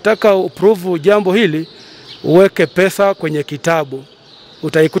 Akasema ukitaka uprove jambo hili, uweke pesa kwenye kitabu,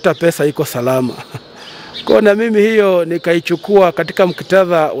 utaikuta pesa iko salama. Kwa na mimi hiyo nikaichukua katika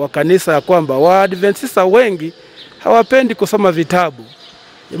muktadha wa kanisa ya kwamba Waadventista wengi hawapendi kusoma vitabu.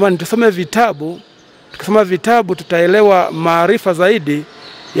 Jamani, tusome vitabu. Tukisoma vitabu tutaelewa maarifa zaidi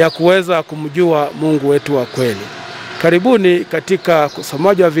ya kuweza kumjua Mungu wetu wa kweli. Karibuni katika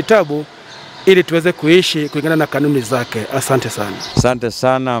usomaji wa vitabu ili tuweze kuishi kulingana na kanuni zake. Asante sana. Asante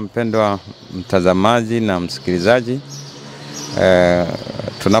sana mpendwa mtazamaji na msikilizaji.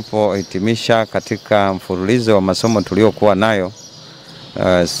 Tunapohitimisha katika mfululizo wa masomo tuliokuwa nayo,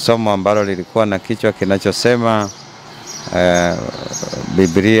 somo ambalo lilikuwa na kichwa kinachosema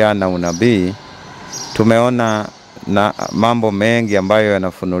Biblia na unabii, tumeona na mambo mengi ambayo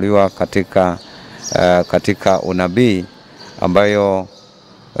yanafunuliwa katika unabii ambayo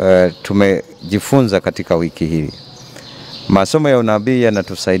tumejifunza katika wiki hii. Masomo ya unabii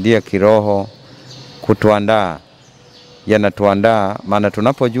yanatusaidia kiroho, kutuandaa, yanatuandaa, maana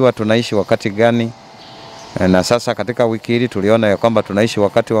tunapojua tunaishi wakati gani. Na sasa katika wiki hii tuliona ya kwamba tunaishi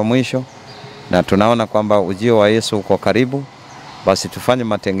wakati wa mwisho, na tunaona kwamba ujio wa Yesu uko karibu. Basi tufanye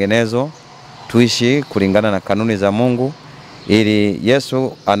matengenezo, tuishi kulingana na kanuni za Mungu, ili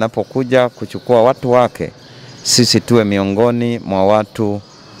Yesu anapokuja kuchukua watu wake, sisi tuwe miongoni mwa watu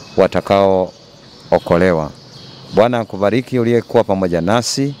watakao okolewa. Bwana akubariki uliyekuwa pamoja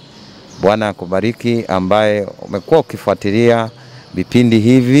nasi. Bwana akubariki ambaye umekuwa ukifuatilia vipindi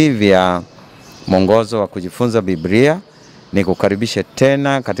hivi vya mwongozo wa kujifunza Biblia. Nikukaribishe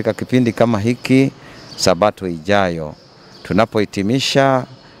tena katika kipindi kama hiki Sabato ijayo, tunapohitimisha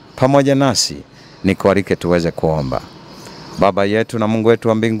pamoja nasi. Nikualike tuweze kuomba. Baba yetu na Mungu wetu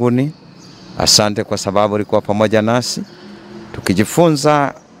wa mbinguni, asante kwa sababu ulikuwa pamoja nasi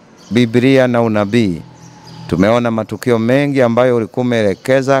tukijifunza Biblia na unabii. Tumeona matukio mengi ambayo ulikuwa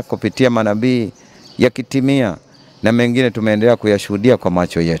umeelekeza kupitia manabii yakitimia, na mengine tumeendelea kuyashuhudia kwa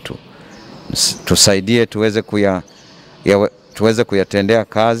macho yetu. Tusaidie tuweze kuyatendea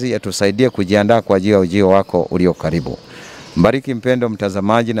kazi, tusaidie kujiandaa kwa ajili ya ujio wako ulio karibu. Mbariki mpendo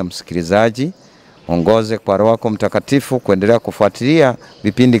mtazamaji na msikilizaji, ongoze kwa Roho yako Mtakatifu kuendelea kufuatilia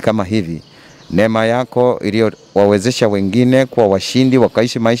vipindi kama hivi. Neema yako iliyowawezesha wengine kuwa washindi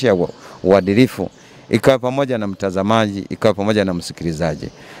wakaishi maisha ya uadilifu ikawa pamoja na mtazamaji, ikawa pamoja na msikilizaji.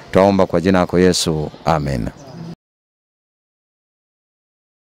 Tuomba kwa jina lako Yesu, amen.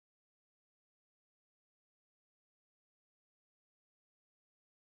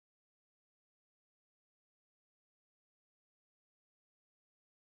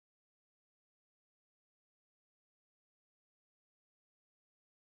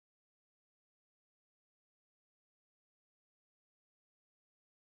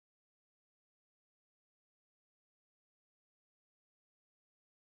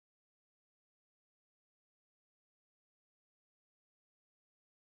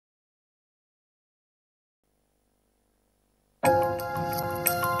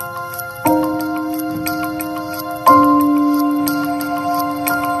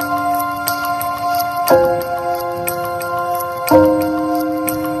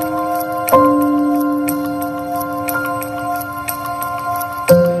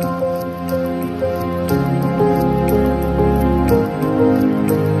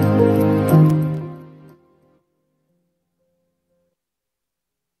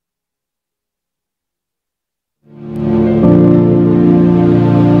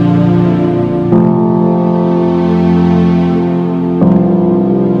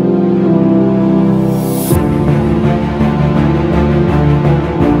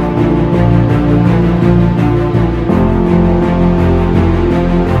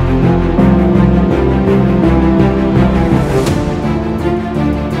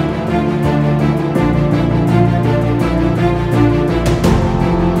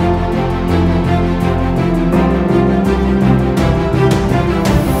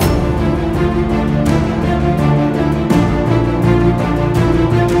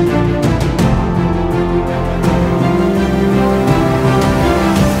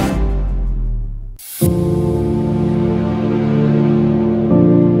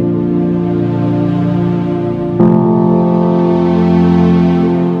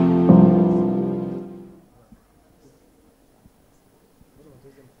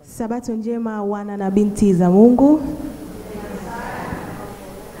 Sabato njema wana na binti za Mungu.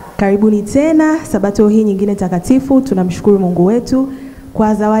 Karibuni tena Sabato hii nyingine takatifu. Tunamshukuru Mungu wetu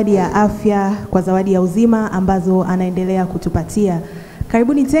kwa zawadi ya afya, kwa zawadi ya uzima ambazo anaendelea kutupatia.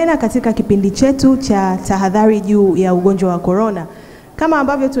 Karibuni tena katika kipindi chetu cha tahadhari juu ya ugonjwa wa corona. Kama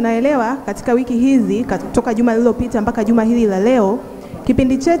ambavyo tunaelewa katika wiki hizi kutoka juma lililopita mpaka juma hili la leo,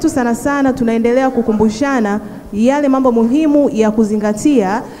 kipindi chetu sana sana tunaendelea kukumbushana yale mambo muhimu ya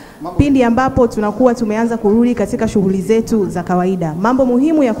kuzingatia pindi ambapo tunakuwa tumeanza kurudi katika shughuli zetu za kawaida. Mambo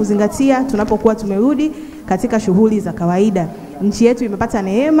muhimu ya kuzingatia tunapokuwa tumerudi katika shughuli za kawaida. Nchi yetu imepata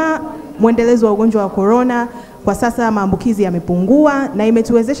neema, mwendelezo wa ugonjwa wa corona, kwa sasa maambukizi yamepungua na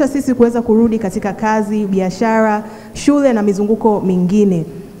imetuwezesha sisi kuweza kurudi katika kazi, biashara, shule na mizunguko mingine.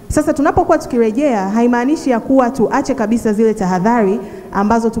 Sasa tunapokuwa tukirejea, haimaanishi ya kuwa tuache kabisa zile tahadhari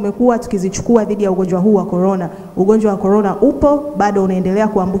ambazo tumekuwa tukizichukua dhidi ya ugonjwa huu wa corona. Ugonjwa wa corona upo, bado unaendelea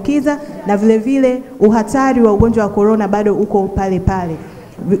kuambukiza, na vile vile uhatari wa ugonjwa wa corona bado uko pale pale.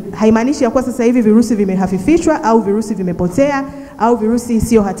 Haimaanishi ya kuwa sasa hivi virusi vimehafifishwa au virusi vimepotea au virusi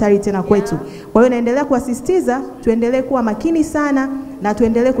sio hatari tena kwetu. Kwa hiyo naendelea kuasisitiza tuendelee kuwa makini sana na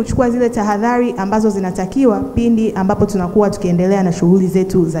tuendelee kuchukua zile tahadhari ambazo zinatakiwa pindi ambapo tunakuwa tukiendelea na shughuli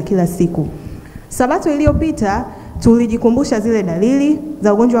zetu za kila siku. Sabato iliyopita tulijikumbusha zile dalili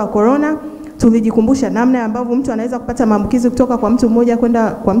za ugonjwa wa corona, tulijikumbusha namna ambavyo mtu anaweza kupata maambukizi kutoka kwa mtu mmoja kwenda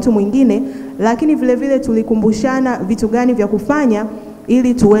kwa mtu mwingine, lakini vile vile tulikumbushana vitu gani vya kufanya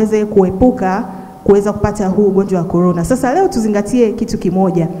ili tuweze kuepuka kuweza kupata huu ugonjwa wa corona. Sasa leo tuzingatie kitu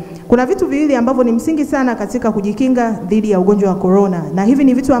kimoja. Kuna vitu viwili ambavyo ni msingi sana katika kujikinga dhidi ya ugonjwa wa corona, na hivi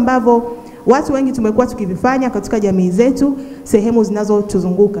ni vitu ambavyo watu wengi tumekuwa tukivifanya katika jamii zetu, sehemu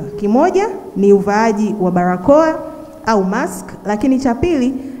zinazotuzunguka. Kimoja ni uvaaji wa barakoa au mask, lakini cha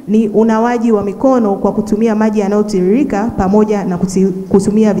pili ni unawaji wa mikono kwa kutumia maji yanayotiririka pamoja na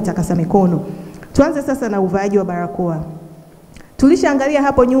kutumia vitakasa mikono. Tuanze sasa na uvaaji wa barakoa. Tulishaangalia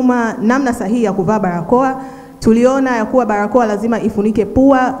hapo nyuma namna sahihi ya kuvaa barakoa. Tuliona ya kuwa barakoa lazima ifunike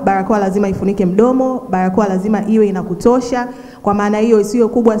pua, barakoa lazima ifunike mdomo, barakoa lazima iwe inakutosha. Kwa maana hiyo isiwe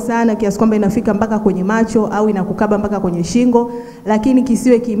kubwa sana kiasi kwamba inafika mpaka kwenye macho au inakukaba mpaka kwenye shingo, lakini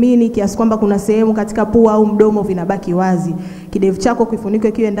kisiwe kimini kiasi kwamba kuna sehemu katika pua au mdomo vinabaki wazi. Kidevu chako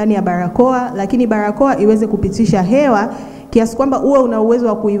kifunike kiwe ndani ya barakoa, lakini barakoa iweze kupitisha hewa kiasi kwamba uwe una uwezo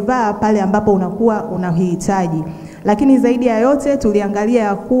wa kuivaa pale ambapo unakuwa unahitaji. Lakini zaidi ya yote tuliangalia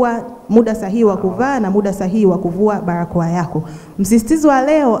ya kuwa muda sahihi wa kuvaa na muda sahihi wa kuvua barakoa yako. Msisitizo wa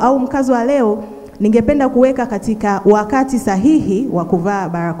leo au mkazo wa leo ningependa kuweka katika wakati sahihi wa kuvaa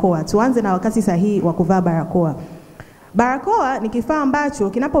barakoa. Tuanze na wakati sahihi wa kuvaa barakoa. Barakoa ni kifaa ambacho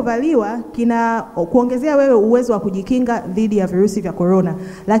kinapovaliwa kina kuongezea wewe uwezo wa kujikinga dhidi ya virusi vya corona.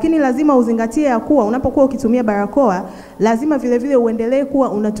 Lakini lazima uzingatie ya kuwa unapokuwa ukitumia barakoa, lazima vile vile uendelee kuwa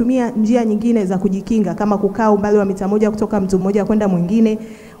unatumia njia nyingine za kujikinga, kama kukaa umbali wa mita 1 kutoka mtu mmoja kwenda mwingine,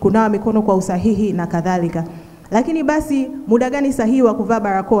 kunawa mikono kwa usahihi na kadhalika. Lakini basi muda gani sahihi wa kuvaa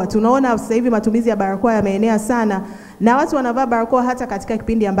barakoa? Tunaona sasa hivi matumizi ya barakoa yameenea sana na watu wanavaa barakoa hata katika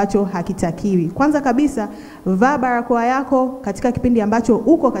kipindi ambacho hakitakiwi. Kwanza kabisa, vaa barakoa yako katika kipindi ambacho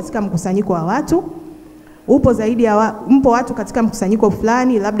uko katika mkusanyiko wa watu. Upo zaidi ya mpo watu katika mkusanyiko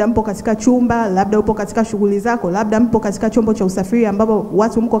fulani, labda mpo katika chumba, labda upo katika shughuli zako, labda mpo katika chombo cha usafiri ambapo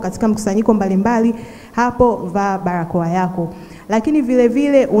watu mko katika mkusanyiko mbalimbali, hapo vaa barakoa yako. Lakini vile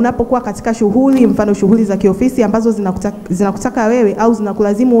vile unapokuwa katika shughuli, mfano shughuli za kiofisi ambazo zinakutaka wewe au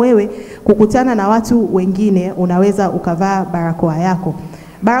zinakulazimu wewe kukutana na watu wengine, unaweza ukavaa barakoa yako.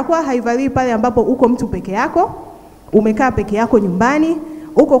 Barakoa haivaliwi pale ambapo uko mtu peke yako, umekaa peke yako nyumbani,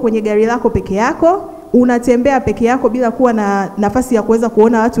 uko kwenye gari lako peke yako, unatembea peke yako bila kuwa na nafasi ya kuweza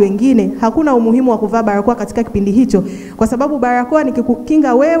kuona watu wengine. Hakuna umuhimu wa kuvaa barakoa katika kipindi hicho, kwa sababu barakoa ni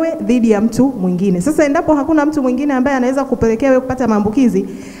kukukinga wewe dhidi ya mtu mwingine. Sasa endapo hakuna mtu mwingine ambaye anaweza kupelekea wewe kupata maambukizi,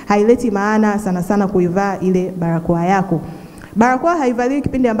 haileti maana sana sana kuivaa ile barakoa yako. Barakoa haivaliwi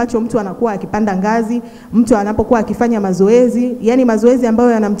kipindi ambacho mtu anakuwa akipanda ngazi, mtu anapokuwa akifanya mazoezi, yani mazoezi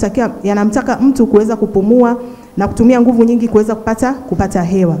ambayo yanamtaka mtu kuweza kupumua na kutumia nguvu nyingi kuweza kupata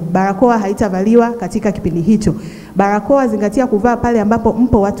hewa. Barakoa haitavaliwa katika kipindi hicho. Barakoa zingatia kuvaa pale ambapo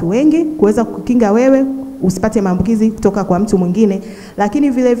mpo watu wengi, kuweza kukinga wewe usipate maambukizi kutoka kwa mtu mwingine, lakini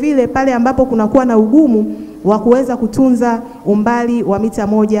vile vile pale ambapo kunakuwa na ugumu wa kuweza kutunza umbali wa mita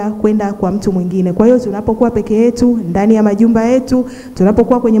 1 kwenda kwa mtu mwingine. Kwa hiyo tunapokuwa peke yetu ndani ya majumba yetu,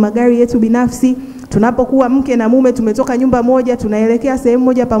 tunapokuwa kwenye magari yetu binafsi, tunapokuwa mke na mume tumetoka nyumba moja tunaelekea sehemu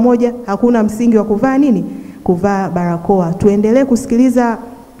moja pamoja, hakuna msingi wa kuvaa nini? Kuvaa barakoa. Tuendelee kusikiliza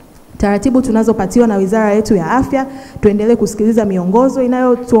taratibu tunazopatiwa na wizara yetu ya afya, tuendelee kusikiliza miongozo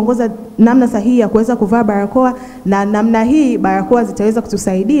inayotuongoza namna sahihi ya kuweza kuvaa barakoa, na namna hii barakoa zitaweza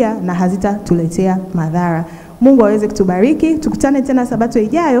kutusaidia na hazitatuletea madhara. Mungu aweze kutubariki. Tukutane tena Sabato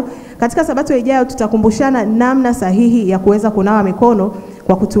ijayo. Katika Sabato ijayo tutakumbushana namna sahihi ya kuweza kunawa mikono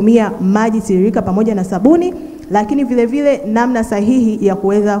kwa kutumia maji tiririka pamoja na sabuni, lakini vile vile namna sahihi ya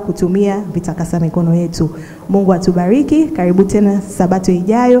kuweza kutumia vitakasa mikono yetu. Mungu atubariki. Karibu tena Sabato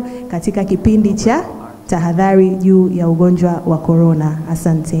ijayo katika kipindi cha tahadhari juu ya ugonjwa wa corona.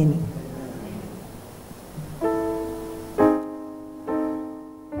 Asanteni.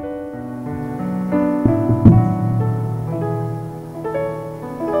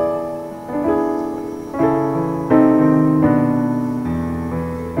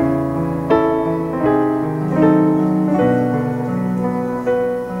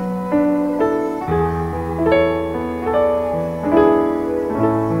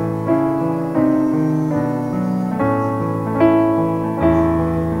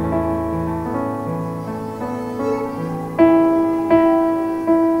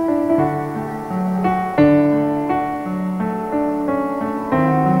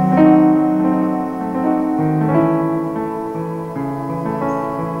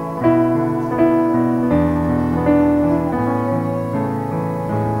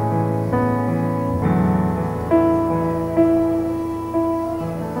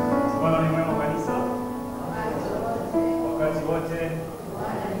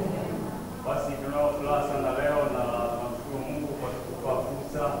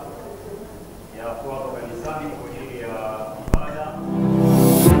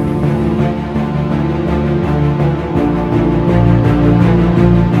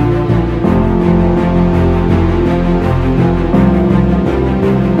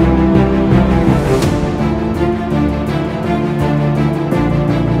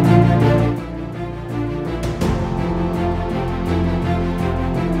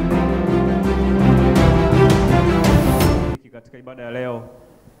 Ibada ya leo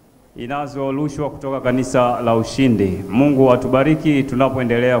inazorushwa kutoka kanisa la Ushindi. Mungu atubariki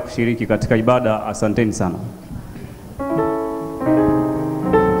tunapoendelea kushiriki katika ibada. Asanteni sana.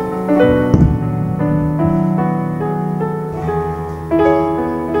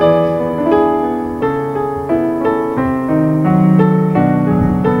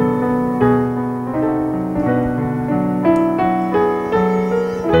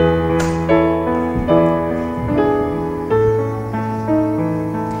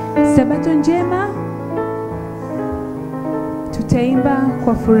 Sabato njema, tutaimba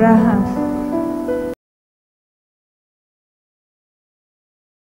kwa furaha.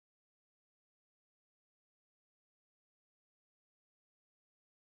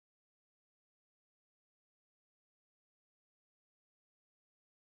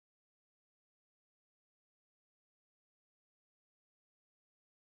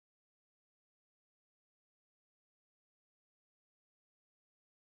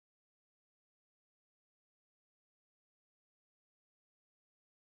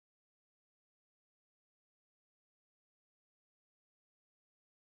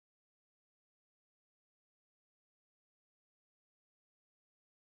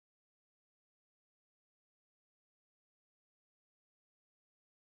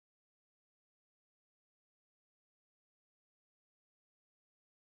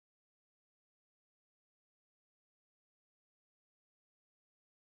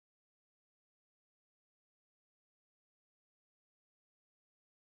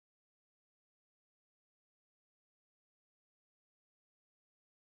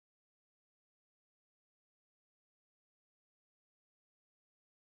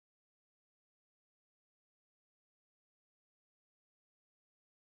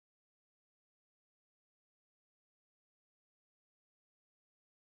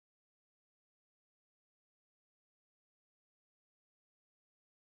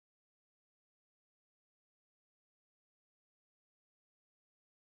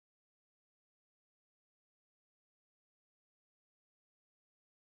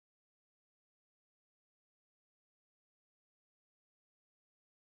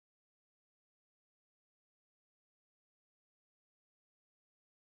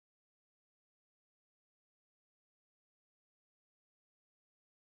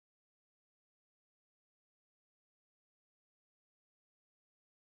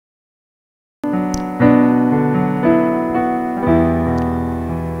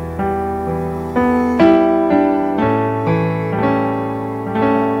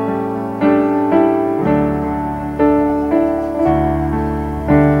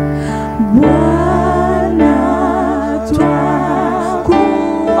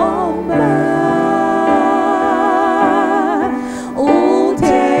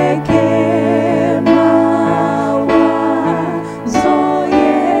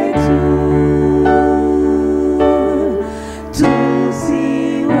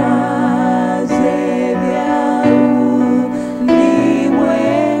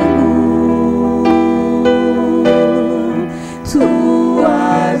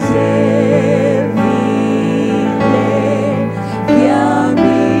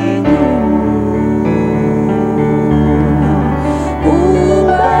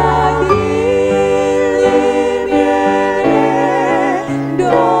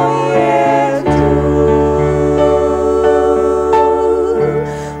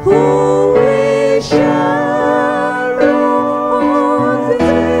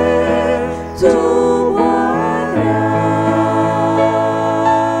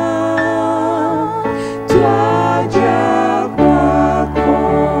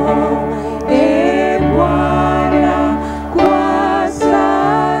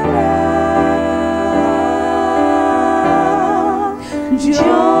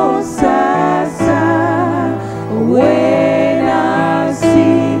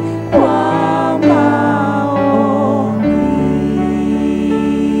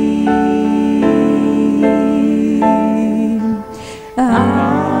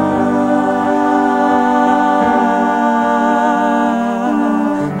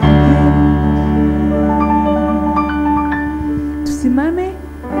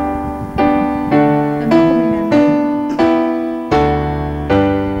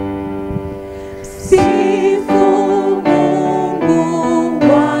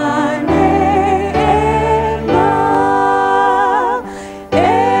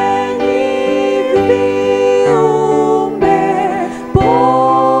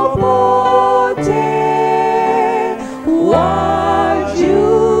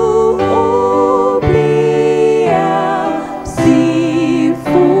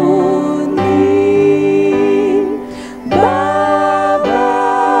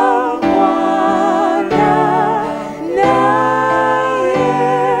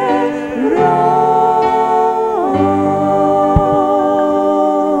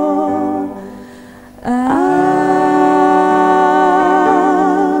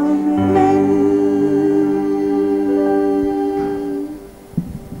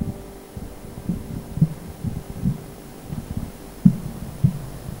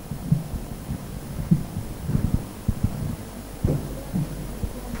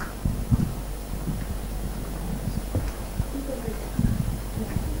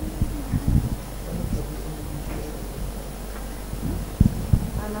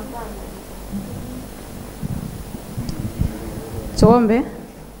 Tuombe.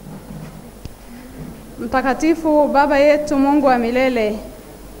 Mtakatifu Baba yetu, Mungu wa milele,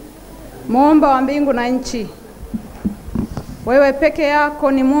 Muumba wa mbingu na nchi, wewe peke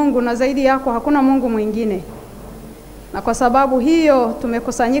yako ni Mungu na zaidi yako hakuna Mungu mwingine. Na kwa sababu hiyo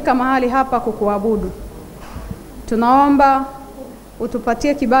tumekusanyika mahali hapa kukuabudu. Tunaomba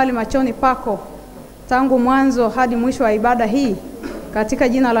utupatie kibali machoni pako tangu mwanzo hadi mwisho wa ibada hii, katika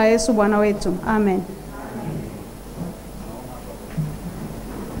jina la Yesu Bwana wetu. Amen.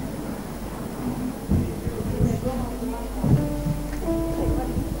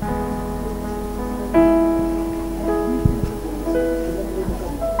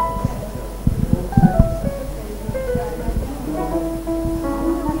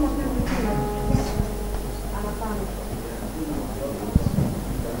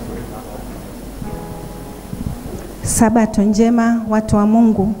 Sabato njema, watu wa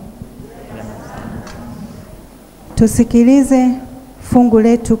Mungu. Tusikilize fungu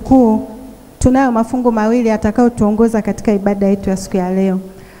letu kuu. Tunayo mafungu mawili atakao tuongoza katika ibada yetu ya siku ya leo.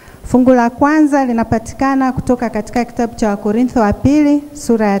 Fungu la kwanza linapatikana kutoka katika kitabu cha Wakorintho wa pili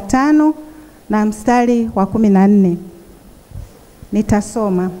sura ya 5 na mstari wa 14.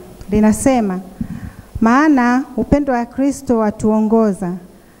 Nitasoma. Linasema, maana upendo wa Kristo watuongoza,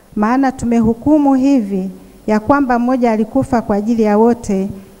 maana tumehukumu hivi ya kwamba mmoja alikufa kwa ajili ya wote,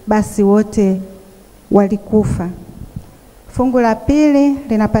 basi wote walikufa. Fungu la pili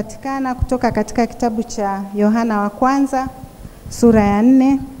linapatikana kutoka katika kitabu cha Yohana wa kwanza sura ya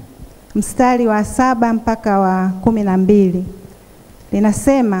 4 mstari wa 7 mpaka wa 12.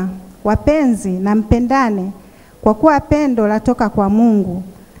 Linasema, wapenzi na mpendane, kwa kuwa pendo latoka kwa Mungu,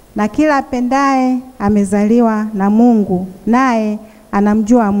 na kila apendaye amezaliwa na Mungu, naye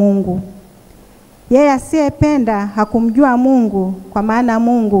anamjua Mungu. Yeye asiyependa hakumjua Mungu, kwa maana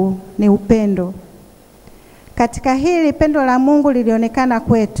Mungu ni upendo. Katika hili pendo la Mungu lilionekana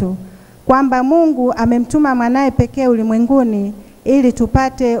kwetu, kwamba Mungu amemtuma mwanae pekee ulimwenguni ili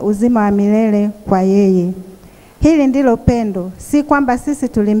tupate uzima wa milele kwa yeye. Hili ndilo pendo, si kwamba sisi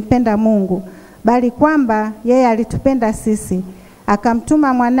tulimpenda Mungu, bali kwamba yeye alitupenda sisi,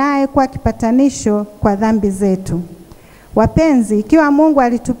 akamtuma mwanae kwa kipatanisho kwa dhambi zetu. Wapenzi, ikiwa Mungu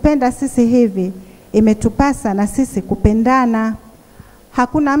alitupenda sisi hivi, imetupasa na sisi kupendana.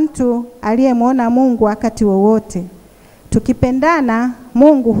 Hakuna mtu aliyemwona Mungu wakati wowote. Tukipendana,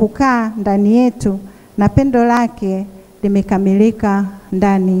 Mungu hukaa ndani yetu na pendo lake limekamilika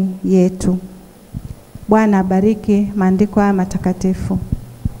ndani yetu. Bwana abariki maandiko haya matakatifu.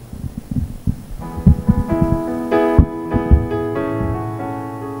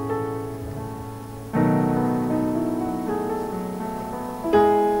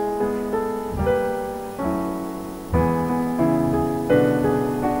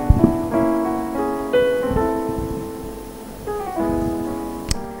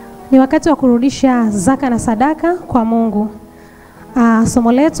 Ni wakati wa kurudisha zaka na sadaka kwa Mungu.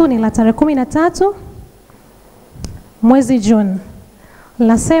 Somo letu ni la tarehe 13 mwezi Juni.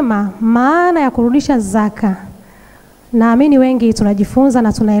 Linasema maana ya kurudisha zaka. Naamini wengi tunajifunza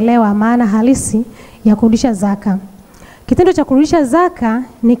na tunaelewa maana halisi ya kurudisha zaka. Kitendo cha kurudisha zaka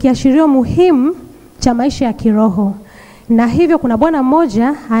ni kiashirio muhimu cha maisha ya kiroho. Na hivyo kuna bwana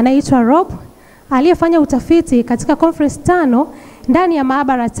mmoja anaitwa Rob aliyefanya utafiti katika conference 5 ndani ya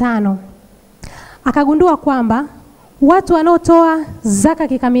maabara 5. Akagundua kwamba watu wanaotoa zaka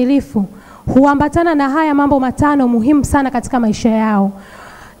kikamilifu huambatana na haya mambo 5 muhimu sana katika maisha yao.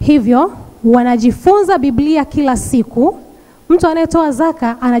 Hivyo wanajifunza Biblia kila siku. Mtu anayetoa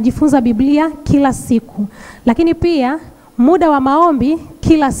zaka anajifunza Biblia kila siku. Lakini pia muda wa maombi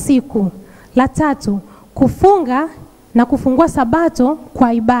kila siku. La 3, kufunga na kufungua Sabato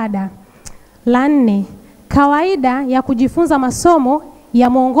kwa ibada. La 4, kawaida ya kujifunza masomo ya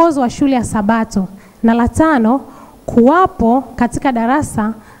mwongozo wa shule ya Sabato. Na la 5, kuwapo katika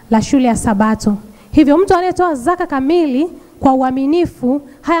darasa la shule ya Sabato. Hivyo mtu anayetoa zaka kamili kwa uaminifu,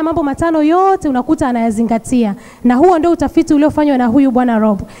 haya mambo 5 yote unakuta anayazingatia. Na huo ndio utafiti uliofanywa na huyu bwana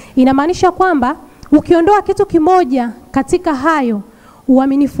Rob. Inamaanisha kwamba ukiondoa kitu kimoja katika hayo,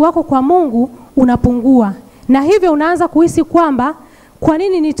 uaminifu wako kwa Mungu unapungua. Na hivyo unaanza kuhisi kwamba kwa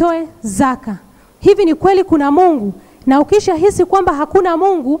nini nitoe zaka? Hivi ni kweli kuna Mungu? Na ukisha hisi kwamba hakuna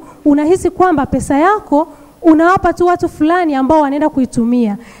Mungu, unahisi kwamba pesa yako unawapa tu watu fulani ambao wanaenda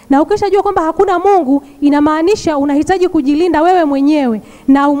kuitumia. Na ukishajua kwamba hakuna Mungu, inamaanisha unahitaji kujilinda wewe mwenyewe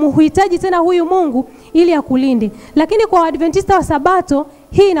na umuhitaji tena huyu Mungu ili akulinde. Lakini kwa Waadventista wa Sabato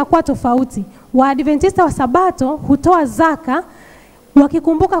hii inakuwa tofauti. Waadventista wa Sabato hutoa zaka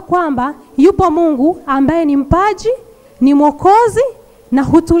wakikumbuka kwamba yupo Mungu ambaye ni mpaji, ni mwokozi na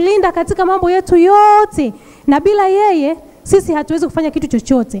hutulinda katika mambo yetu yote. Na bila yeye sisi hatuwezi kufanya kitu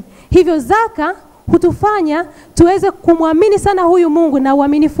chochote. Hivyo zaka hutufanya tuweze kumwamini sana huyu Mungu na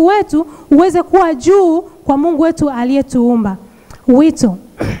uaminifu wetu uweze kuwa juu kwa Mungu wetu aliyetuumba. Wito.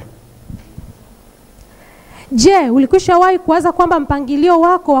 Je, ulikwishawahi kuwaza kwamba mpangilio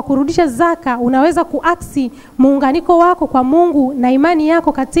wako wa kurudisha zaka unaweza kuaksi muunganiko wako kwa Mungu na imani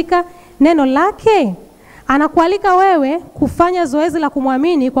yako katika neno lake? Anakualika wewe kufanya zoezi la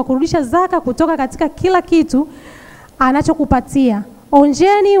kumwamini kwa kurudisha zaka kutoka katika kila kitu anachokupatia.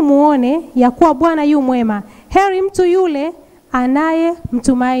 Onjeni muone ya kuwa Bwana yu mwema. Heri mtu yule anaye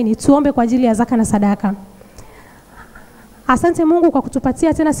mtumaini. Tuombe kwa ajili ya zaka na sadaka. Asante Mungu kwa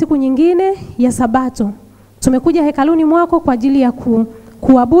kutupatia tena siku nyingine ya Sabato. Tumekuja hekaluni mwako kwa ajili ya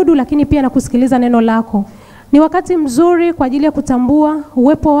kuabudu, lakini pia na kusikiliza neno lako. Ni wakati mzuri kwa ajili ya kutambua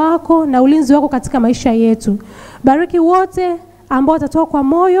uwepo wako na ulinzi wako katika maisha yetu. Bariki wote ambao watatoa kwa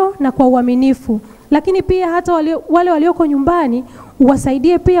moyo na kwa uaminifu, lakini pia hata wale walioko nyumbani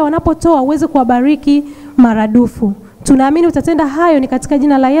uwasaidie pia wanapotoa uweze kuwabariki maradufu. Tunaamini utatenda hayo, ni katika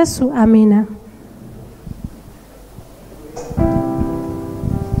jina la Yesu, amina.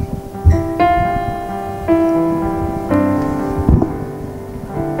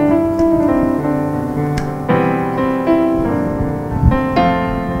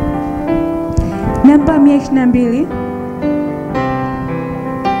 Namba 122.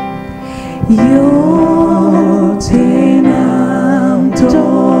 Yote na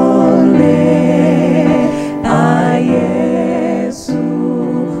mtole a Yesu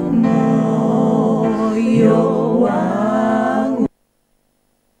moyo wangu.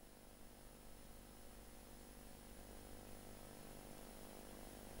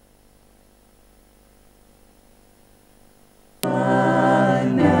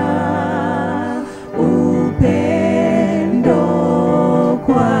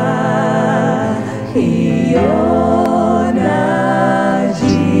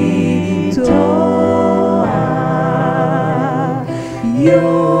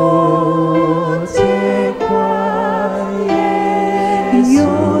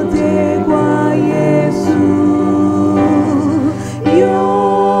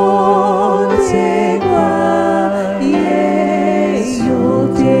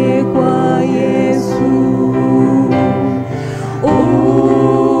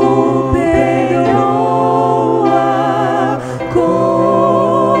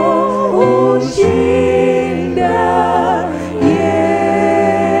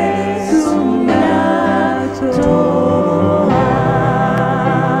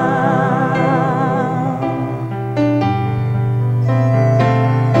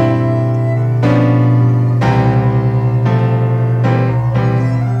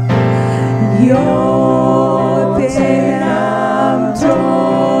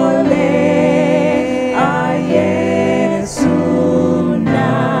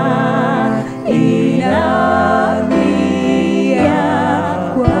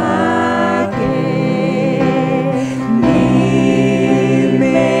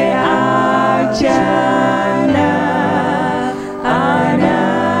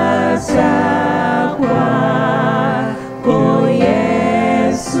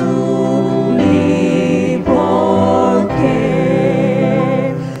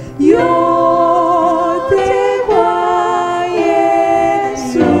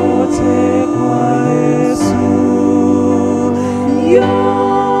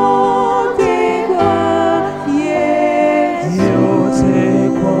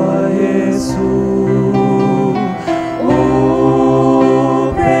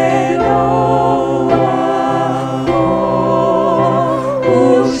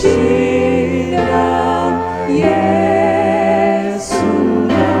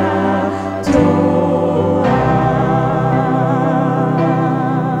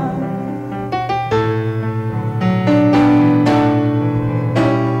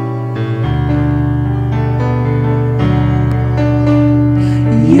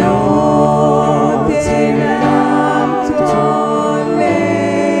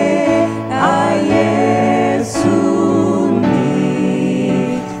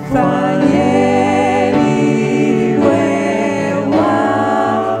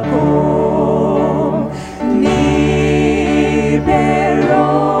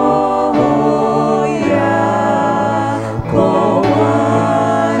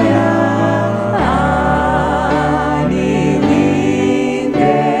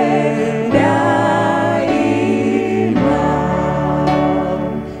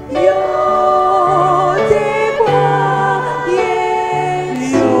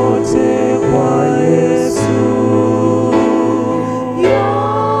 yote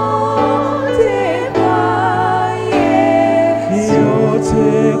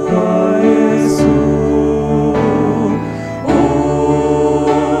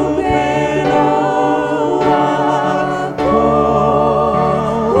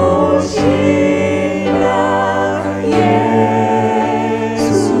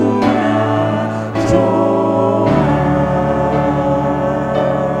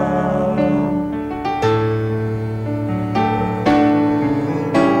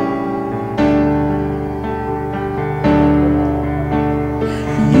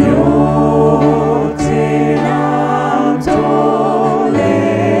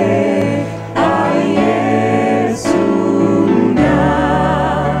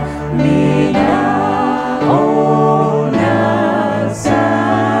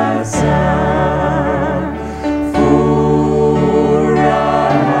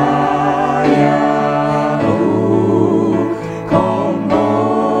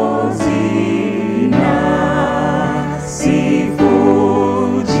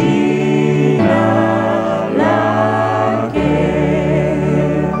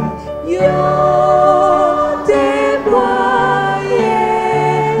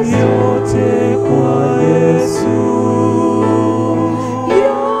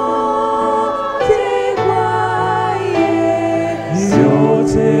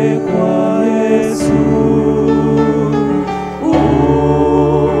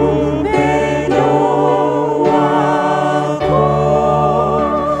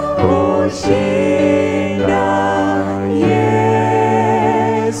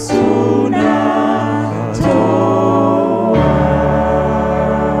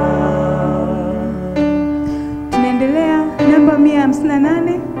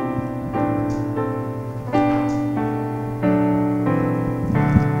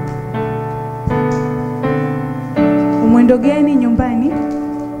tendo gani nyumbani?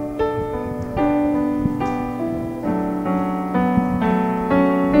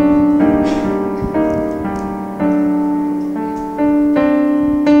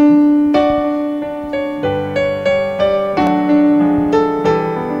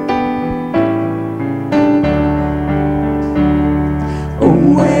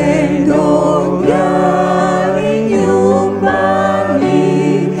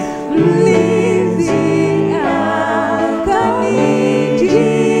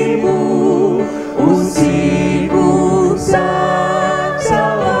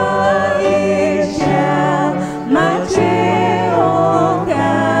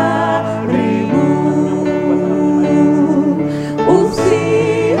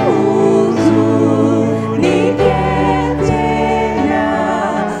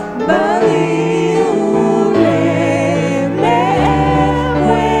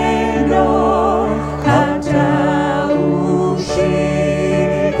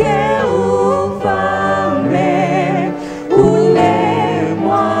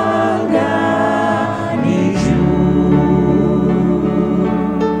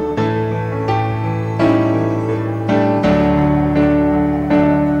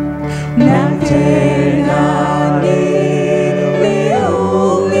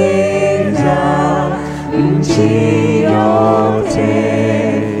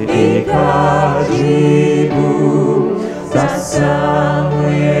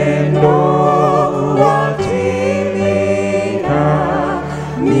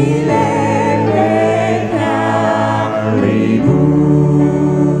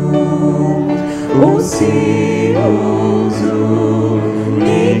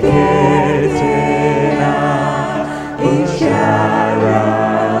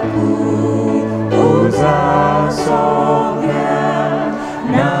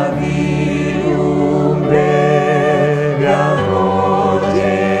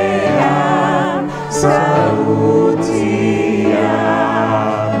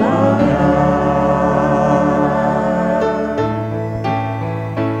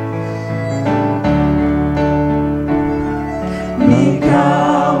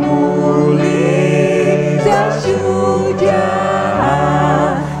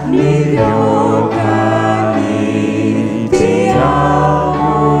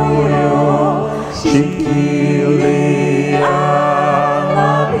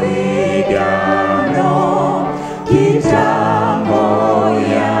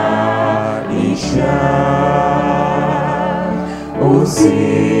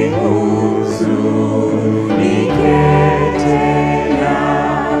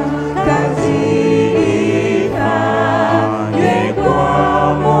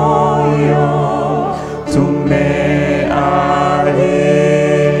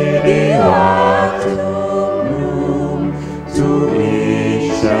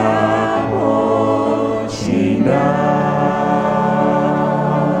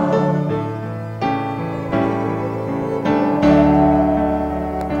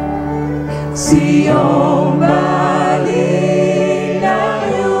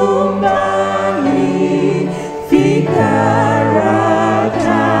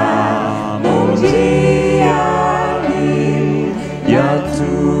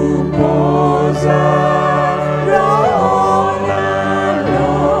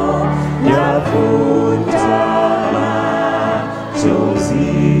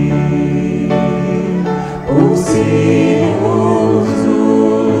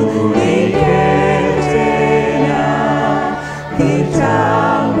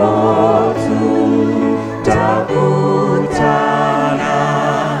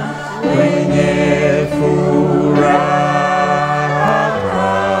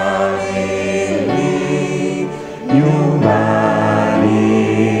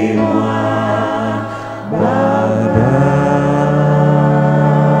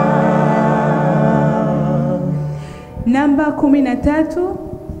 Namba 13.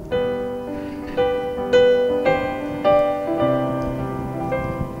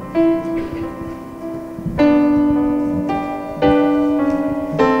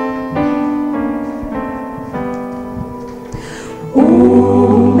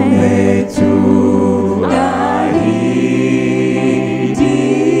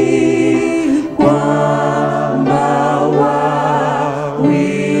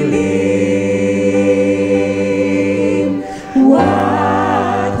 Wawili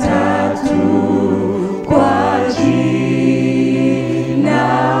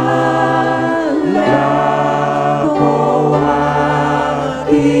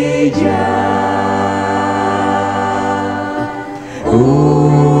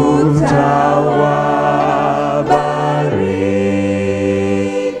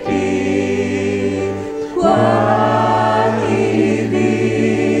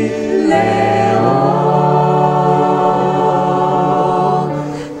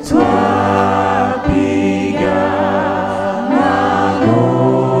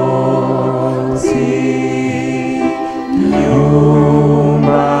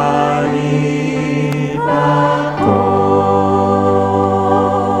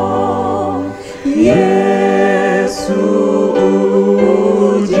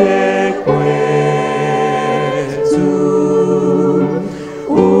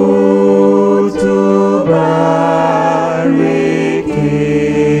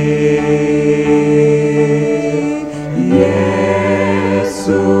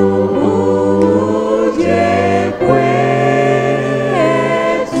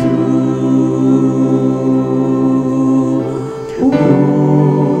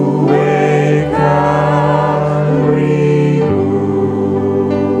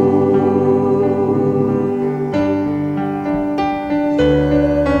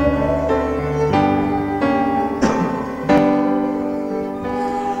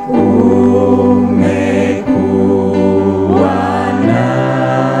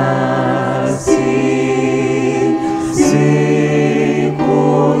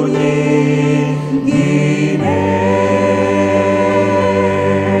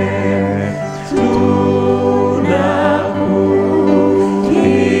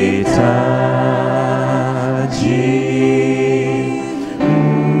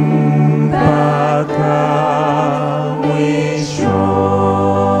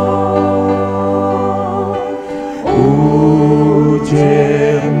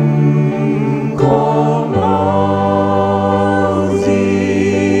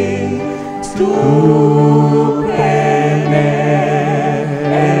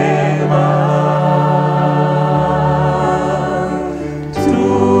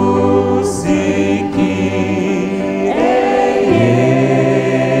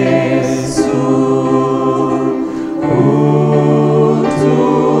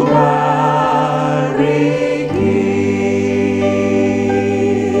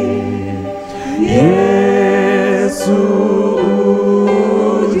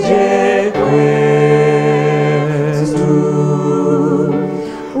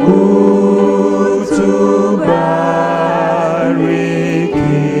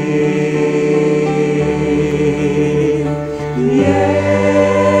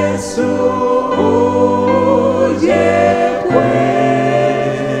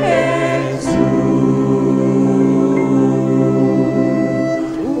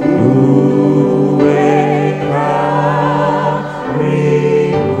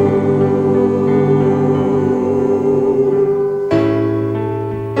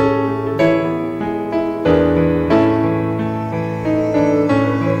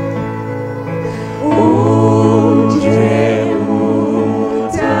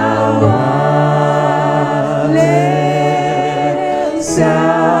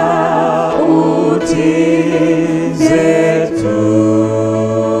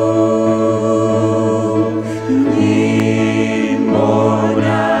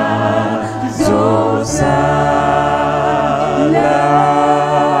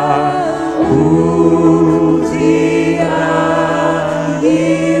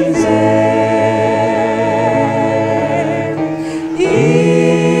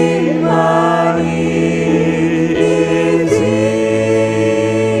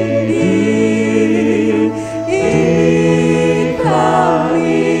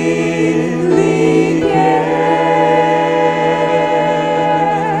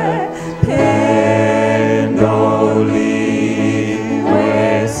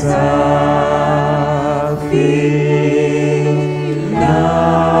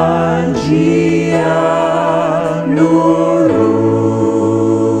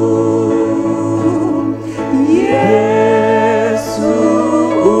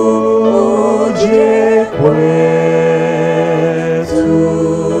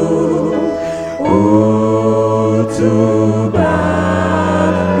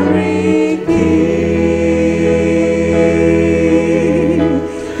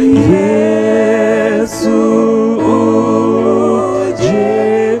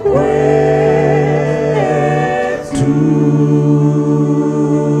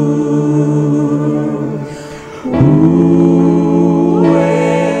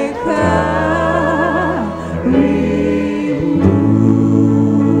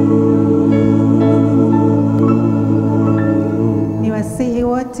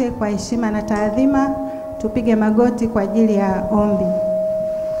Kwa heshima na taadhima tupige magoti kwa ajili ya ombi.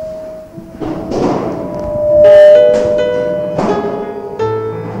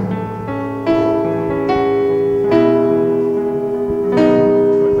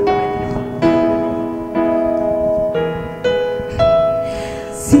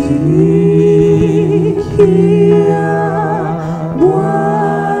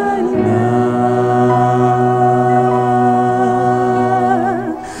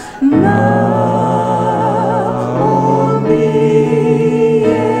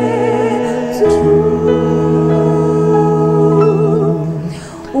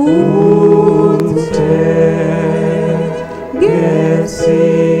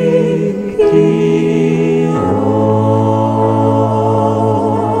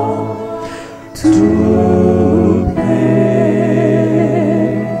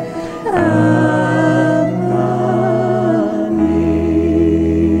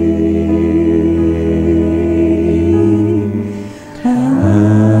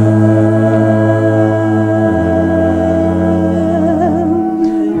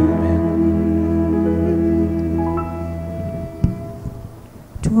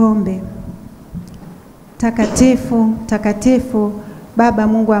 Tuombe. Takatifu, takatifu, Baba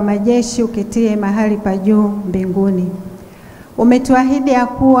Mungu wa majeshi, uketie mahali pa juu mbinguni. Umetuahidi ya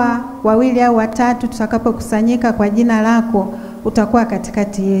kuwa wawili au watatu tutakapokusanyika kwa jina lako utakuwa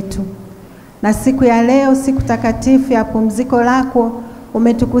katikati yetu. Na siku ya leo, siku takatifu ya pumziko lako,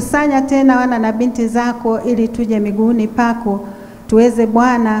 umetukusanya tena wana na binti zako ili tuje miguuni pako tuweze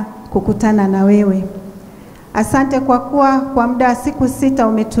Bwana kukutana na wewe. Asante kwa kuwa kwa muda wa siku 6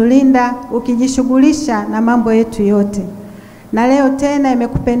 umetulinda ukijishughulisha na mambo yetu yote. Na leo tena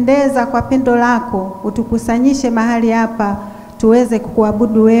imekupendeza kwa pendo lako utukusanyishe mahali hapa tuweze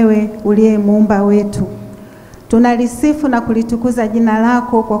kukuabudu wewe uliye muumba wetu. Tunalisifu na kulitukuza jina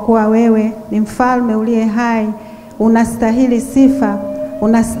lako kwa kuwa wewe ni mfalme uliye hai, unastahili sifa,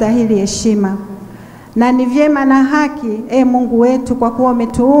 unastahili heshima. Na ni vyema na haki, Mungu wetu, kwa kuwa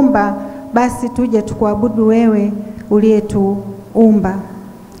umetuumba, basi tuje tukuabudu wewe uliyetuumba.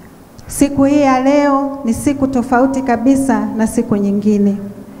 Siku hii ya leo ni siku tofauti kabisa na siku nyingine.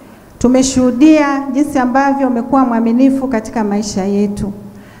 Tumeshuhudia jinsi ambavyo umekuwa mwaminifu katika maisha yetu.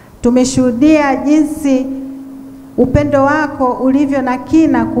 Tumeshuhudia jinsi upendo wako ulivyo na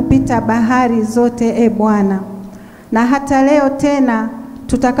kina kupita bahari zote, Bwana. Na hata leo tena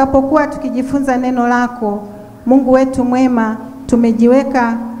tutakapokuwa tukijifunza neno lako, Mungu wetu mwema,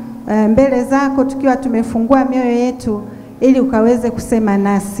 tumejiweka mbele zako tukiwa tumefungua mioyo yetu ili ukaweze kusema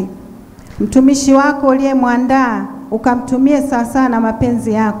nasi. Mtumishi wako uliyemwandaa ukamtumie sawasawa na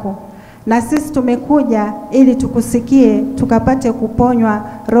mapenzi yako. Na sisi tumekuja ili tukusikie, tukapate kuponywa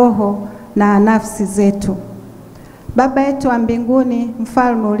roho na nafsi zetu. Baba yetu wa mbinguni,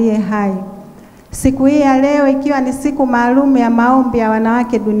 mfalme uliye hai, siku hii ya leo ikiwa ni siku maalum ya maombi ya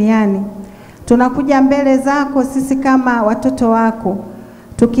wanawake duniani, tunakuja mbele zako sisi kama watoto wako,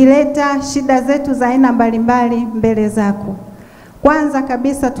 tukileta shida zetu za aina mbalimbali mbele zako. Kwanza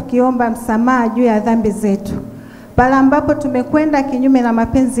kabisa tukiomba msamaha juu ya dhambi zetu. Pale ambapo tumekwenda kinyume na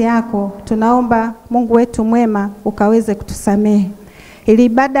mapenzi yako, tunaomba Mungu wetu mwema ukaweze kutusamehe, ili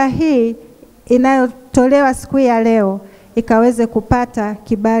ibada hii inayotolewa siku ya leo ikaweze kupata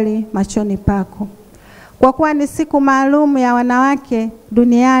kibali machoni pako. Kwa kuwa ni siku maalum ya wanawake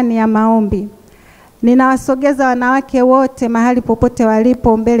duniani ya maombi, ninawasogeza wanawake wote mahali popote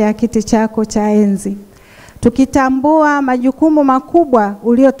walipo mbele ya kiti chako cha enzi, tukitambua majukumu makubwa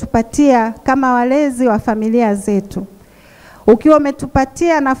uliotupatia kama walezi wa familia zetu. Ukiwa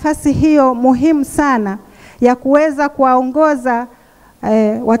umetupatia nafasi hiyo muhimu sana ya kuweza kuwaongoza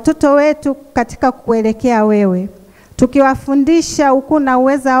watoto wetu katika kuelekea wewe, tukiwafundisha ukuu na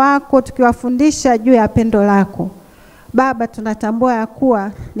uweza wako, tukiwafundisha juu ya pendo lako. Baba, tunatambua ya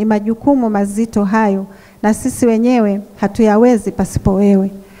kuwa ni majukumu mazito hayo, na sisi wenyewe hatuyawezi pasipo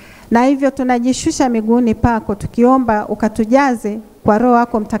wewe. Na hivyo tunajishusha miguuni pako, tukiomba ukatujaze kwa Roho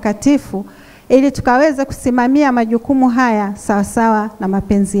wako Mtakatifu, ili tukaweze kusimamia majukumu haya sawasawa na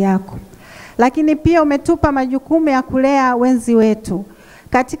mapenzi yako. Lakini pia umetupa majukumu ya kulea wenzi wetu.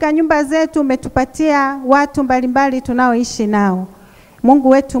 Katika nyumba zetu umetupatia watu mbalimbali tunaoishi nao. Mungu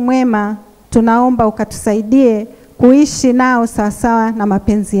wetu mwema, tunaomba ukatusaidie kuishi nao sawasawa na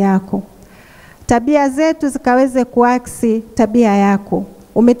mapenzi yako. Tabia zetu zikaweze kuaksi tabia yako.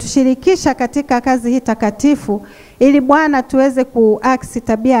 Umetushirikisha katika kazi hii takatifu, ili Bwana tuweze kuaksi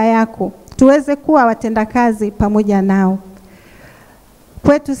tabia yako, tuweze kuwa watendakazi pamoja nao.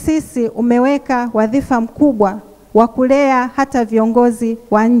 Kwetu sisi umeweka wadhifa mkubwa wa kulea hata viongozi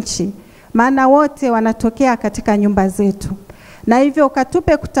wa nchi, maana wote wanatokea katika nyumba zetu. Na hivyo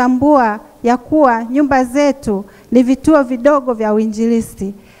ukatupe kutambua ya kuwa nyumba zetu ni vituo vidogo vya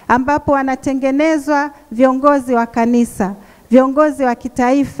uinjilisti, ambapo wanatengenezwa viongozi wa kanisa, viongozi wa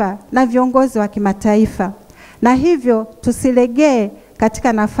kitaifa na viongozi wa kimataifa. Na hivyo tusilegee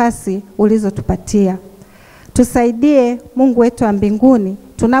katika nafasi ulizotupatia. Tusaidie Mungu wetu wa mbinguni,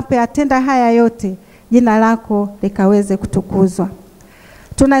 tunapoyatenda haya yote, jina lako likaweze kutukuzwa.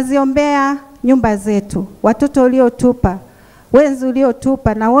 Tunaziombea nyumba zetu, watoto uliotupa, wenzi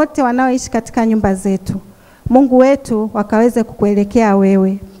uliotupa, na wote wanaoishi katika nyumba zetu. Mungu wetu wakaweze kukuelekea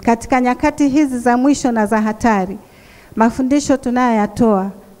wewe katika nyakati hizi za mwisho na za hatari. Mafundisho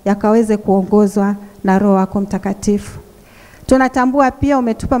tunayoyatoa yakaweze kuongozwa na Roho wako Mtakatifu. Tunatambua pia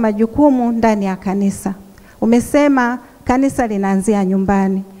umetupa majukumu ndani ya kanisa. Umesema kanisa linaanzia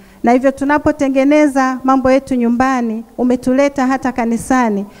nyumbani, na hivyo tunapotengeneza mambo yetu nyumbani, umetuleta hata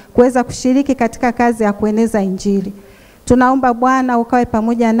kanisani kuweza kushiriki katika kazi ya kueneza Injili. Tunaomba Bwana ukawe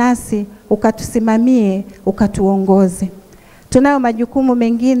pamoja nasi, ukatusimamie, ukatuongoze. Tunayo majukumu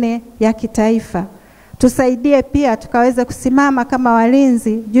mengine ya kitaifa. Tusaidie pia tukaweze kusimama kama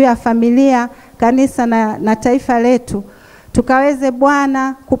walinzi juu ya familia, kanisa na taifa letu. Tukaweze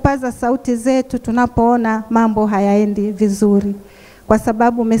Bwana kupaza sauti zetu tunapoona mambo hayaendi vizuri, kwa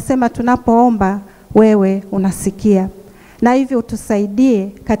sababu umesema tunapoomba wewe unasikia. Na hivyo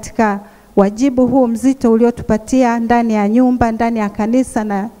utusaidie katika wajibu huu mzito uliotupatia ndani ya nyumba, ndani ya kanisa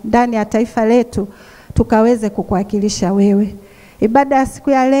na ndani ya taifa letu, tukaweze kukuwakilisha wewe. Ibada ya siku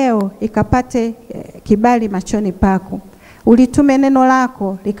ya leo ikapate kibali machoni pako. Ulitume neno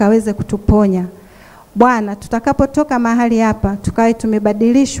lako likaweze kutuponya. Bwana, tutakapotoka mahali hapa tukawe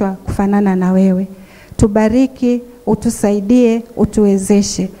tumebadilishwa kufanana na wewe. Tubariki, utusaidie,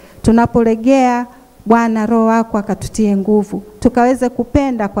 utuwezeshe. Tunapolegea Bwana, Roho wako akatutie nguvu, tukaweze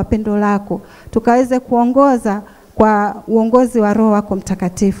kupenda kwa pendo lako, tukaweze kuongoza kwa uongozi wa Roho wako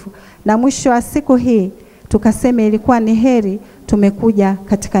Mtakatifu. Na mwisho wa siku hii tukaseme ilikuwa ni heri tumekuja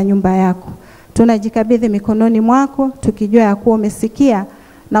katika nyumba yako. Tunajikabidhi mikononi mwako, tukijua ya kuwa umesikia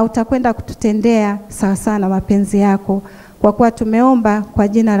na utakwenda kututendea sawa sawa na mapenzi yako, kwa kuwa tumeomba kwa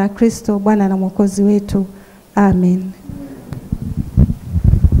jina la Kristo Bwana na Mwokozi wetu. Amen.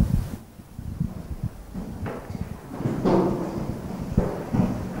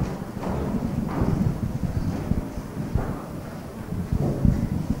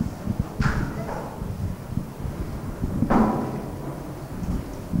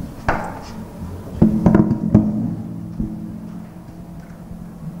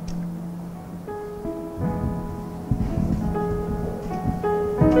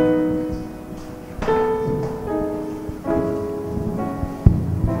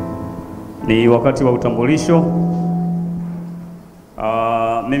 Ni wakati wa utambulisho.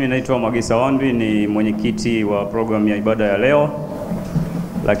 Mimi naitwa Magisa Wandwi, ni mwenyekiti wa programu ya ibada ya leo,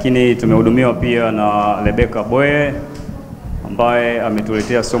 lakini tumehudumiwa pia na Rebeka Boye ambaye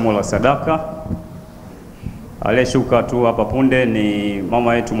ametuletea somo la sadaka. Aliyeshuka tu hapa punde ni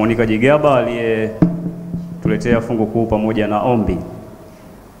mama yetu Monica Jigaba aliyetuletea fungu kuu pamoja na ombi.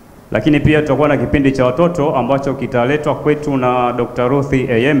 Lakini pia tutakuwa na kipindi cha watoto ambacho kitaletwa kwetu na Dr. Ruthi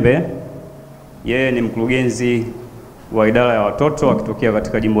Eyembe. Yeye ni mkurugenzi wa idara ya watoto akitokea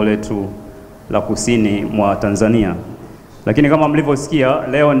katika jimbo letu la kusini mwa Tanzania. Lakini kama mlivyosikia,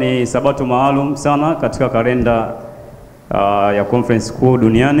 leo ni Sabato maalum sana katika kalenda ya conference kuu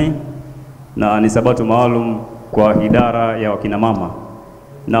duniani, na ni Sabato maalum kwa idara ya wakina mama,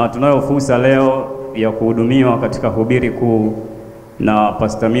 na tunayo fursa leo ya kuhudumiwa katika hubiri kuu na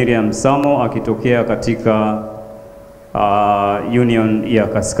Pastor Miriam Samo akitokea katika Union ya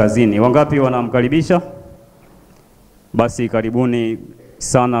Kaskazini. Wangapi wanamkaribisha? Basi karibuni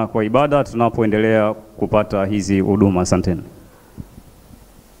sana kwa ibada tunapoendelea kupata hizi huduma. Asanteni.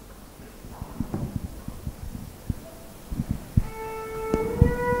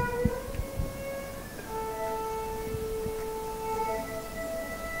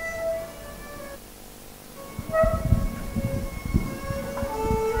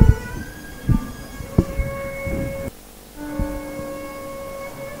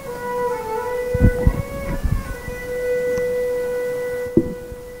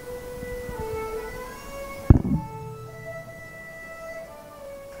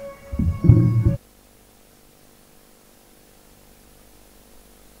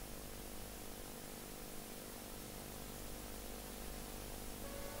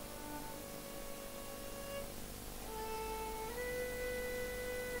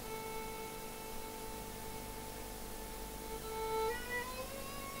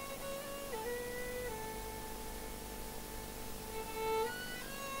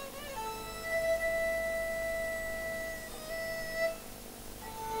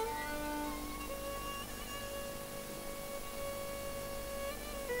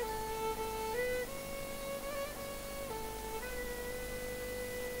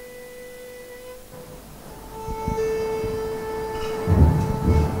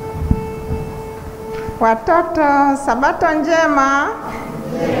 Watoto, Sabato njema.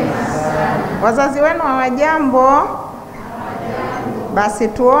 Wazazi wenu hawajambo? Basi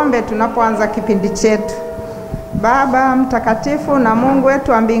tuombe tunapoanza kipindi chetu. Baba mtakatifu na Mungu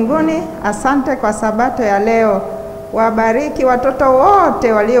wetu wa mbinguni, asante kwa Sabato ya leo. Wabariki watoto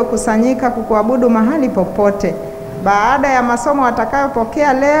wote waliokusanyika kukuabudu mahali popote. Baada ya masomo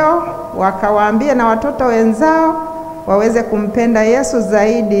watakayopokea leo, wakawaambie na watoto wenzao waweze kumpenda Yesu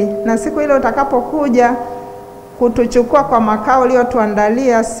zaidi, na siku ile utakapokuja kutuchukua kwa makao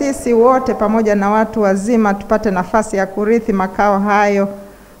uliotuandalia sisi wote pamoja na watu wazima, tupate nafasi ya kurithi makao hayo,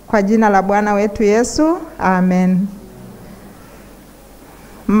 kwa jina la Bwana wetu Yesu, amen.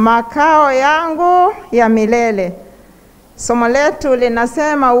 Makao yangu ya milele. Somo letu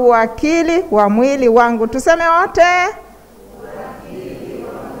linasema uwakili wa mwili wangu. Tuseme wote.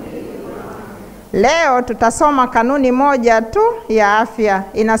 Leo tutasoma kanuni moja tu ya afya.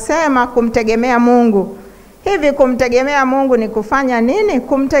 Inasema kumtegemea Mungu. Hivi kumtegemea Mungu ni kufanya nini?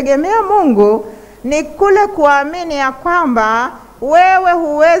 Kumtegemea Mungu ni kule kuamini ya kwamba wewe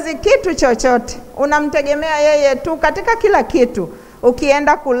huwezi kitu chochote. Unamtegemea yeye tu katika kila kitu.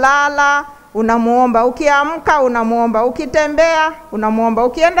 Ukienda kulala unamuomba, ukiamka unamuomba, ukitembea unamuomba,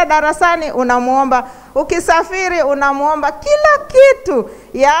 ukienda darasani unamuomba, ukisafiri unamuomba, kila kitu.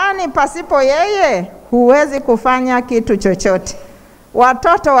 Yaani pasipo yeye huwezi kufanya kitu chochote.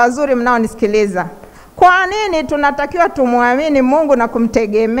 Watoto wazuri mnaonisikiliza, kwa nini tunatakiwa tumuamini Mungu na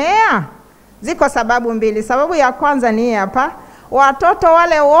kumtegemea? Ziko sababu mbili. Sababu ya kwanza ni hapa. Watoto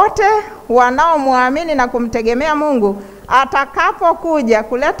wale wote wanaomuamini na kumtegemea Mungu, atakapokuja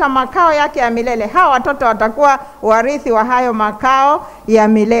kuleta makao yake ya milele, hawa watoto watakuwa warithi wa hayo makao ya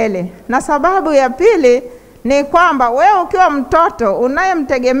milele. Na sababu ya pili ni kwamba wewe ukiwa mtoto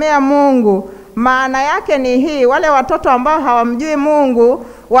unayemtegemea Mungu, maana yake ni hii: wale watoto ambao hawamjui Mungu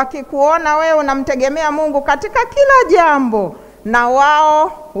wakikuona wewe unamtegemea Mungu katika kila jambo, na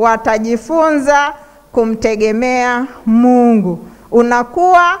wao watajifunza kumtegemea Mungu.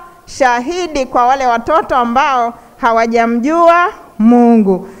 Unakuwa shahidi kwa wale watoto ambao hawajamjua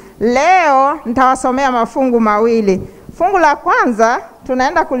Mungu. Leo nitawasomea mafungu mawili. Fungu la kwanza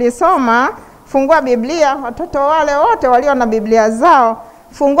tunaenda kulisoma. Fungua Biblia, watoto wale wote walio na Biblia zao,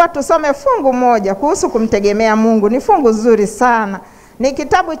 fungua tusome fungu moja kuhusu kumtegemea Mungu. Ni fungu zuri sana. Ni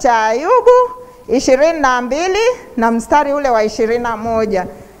kitabu cha Ayubu 22 na mstari ule wa 21.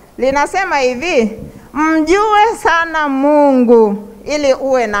 Linasema hivi: mjue sana Mungu ili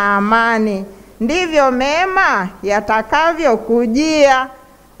uwe na amani, ndivyo mema yatakavyo kujia.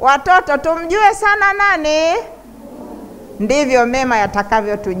 Watoto, tumjue sana nani? Ndivyo mema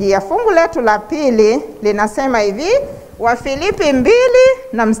yatakavyo tujia. Fungu letu la pili linasema hivi, Wafilipi 2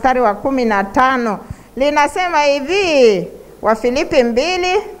 na mstari wa 15. Linasema hivi: Wafilipi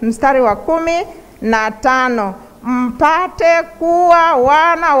 2 mstari wa 15, mpate kuwa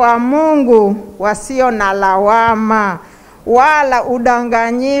wana wa Mungu wasio na lawama wala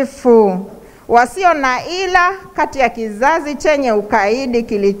udanganyifu, wasio na ila kati ya kizazi chenye ukaidi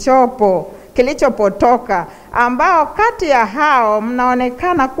kilichopotoka, ambao kati ya hao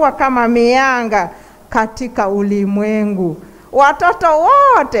mnaonekana kuwa kama mianga katika ulimwengu. Watoto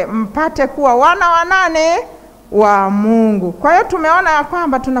wote mpate kuwa wana wa nani? Wa Mungu. Kwa hiyo tumeona ya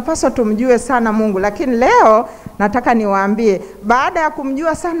kwamba tunapaswa tumjue sana Mungu, lakini leo nataka niwaambie, baada ya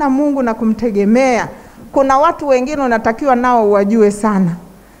kumjua sana Mungu na kumtegemea, kuna watu wengine unatakiwa nao uwajue sana.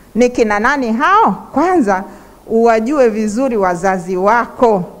 Ni kina nani hao? Kwanza uwajue vizuri wazazi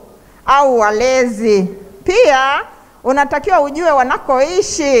wako au walezi. Pia unatakiwa ujue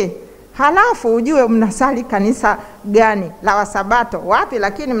wanakoishi. Halafu ujue mnasali kanisa gani la Wasabato wapi,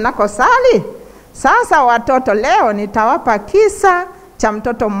 lakini mnakosali. Sasa watoto, leo nitawapa kisa cha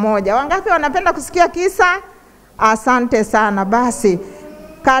mtoto mmoja. Wangapi wanapenda kusikia kisa? Asante sana. Basi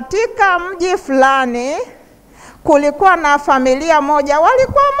katika mji fulani kulikuwa na familia moja,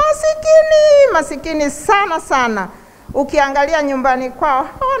 walikuwa masikini sana sana. Ukiangalia nyumbani kwao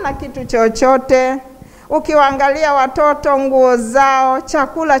hawana kitu chochote. Ukiwaangalia watoto, nguo zao,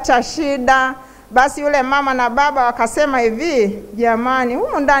 chakula cha shida. Basi yule mama na baba wakasema hivi, jamani,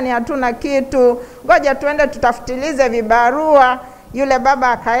 humu ndani hatuna kitu, ngoja tuende tutafutilize vibarua. Yule baba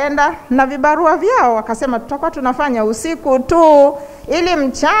akaenda na vibarua vyao, wakasema tutakuwa tunafanya usiku tu, ili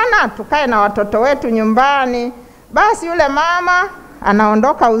mchana tukae na watoto wetu nyumbani. Basi yule mama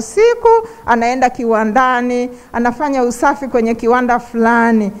anaondoka usiku, anaenda kiwandani, anafanya usafi kwenye kiwanda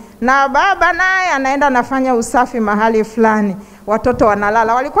fulani, na baba naye anaenda anafanya usafi mahali fulani. Watoto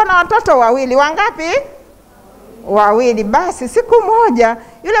wanalala. Walikuwa na watoto wawili. Wangapi? Wawili. Basi siku moja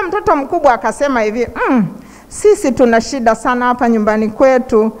yule mtoto mkubwa akasema hivi, sisi tuna shida sana hapa nyumbani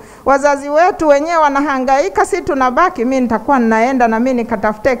kwetu, wazazi wetu wenyewe wanahangaika, sisi tunabaki, mimi nitakuwa ninaenda na mimi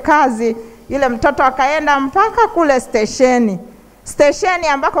nikatafute kazi. Yule mtoto akaenda mpaka kule stesheni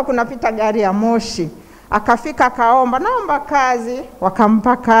ambako kunapita gari ya moshi. Akafika akaomba, naomba kazi.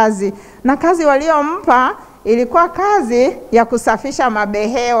 Wakampa kazi, na kazi waliompa ilikuwa kazi ya kusafisha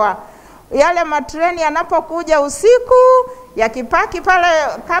mabehewa. Yale matreni yanapokuja usiku, yakipaki pale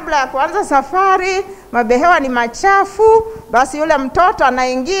kabla ya kuanza safari, mabehewa ni machafu. Basi yule mtoto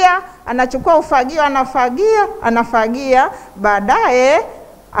anaingia, anachukua ufagio, anafagia, baadaye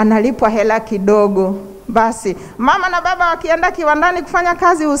analipwa hela kidogo. Basi mama na baba wakienda kiwandani kufanya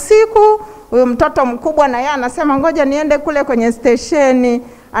kazi usiku, huyo mtoto mkubwa na yeye anasema ngoja niende kule kwenye stesheni.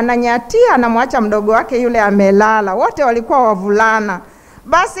 Ananyatia, anamwacha mdogo wake yule amelala. Wote walikuwa wavulana.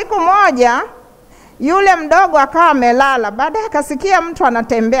 Basi siku moja yule mdogo akawa amelala. Baadaye akasikia mtu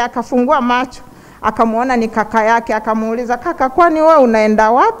anatembea, akafungua macho, akamuona ni kaka yake. Akamuuliza, kaka, kwani wewe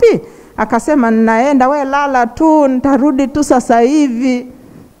unaenda wapi? Akasema, ninaenda, wewe lala tu, nitarudi tu sasa hivi.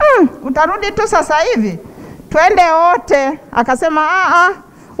 Utarudi tu sasa hivi? Twende wote. Akasema,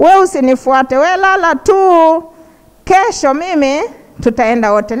 wewe usinifuate, wewe lala tu, kesho mimi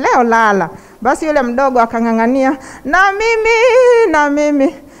tutaenda wote, leo lala. Basi yule mdogo akangangania, na mimi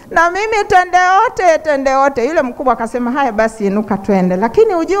twende wote. Yule mkubwa akasema, haya basi inuka twende.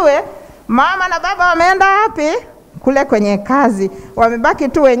 Lakini ujue mama na baba wameenda wapi? Kule kwenye kazi. Wamebaki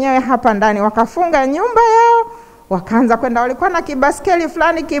tu wenyewe hapa ndani. Wakafunga nyumba yao, wakaanza kwenda. Walikuwa na kibaskeli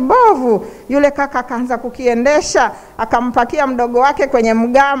fulani kibovu. Yule kaka akaanza kukiendesha, akampakia mdogo wake kwenye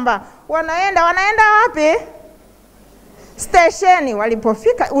mgamba. Wanaenda wapi? Stesheni.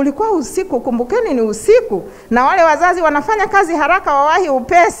 Walipofika ulikuwa usiku, kumbukeni ni usiku, na wale wazazi wanafanya kazi haraka, wawahi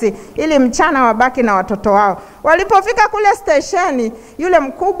upesi ili mchana wabaki na watoto wao. Walipofika kule stesheni, yule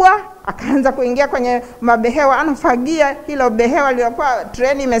mkubwa akaanza kuingia kwenye mabehewa, anafagia hilo behewa lilikuwa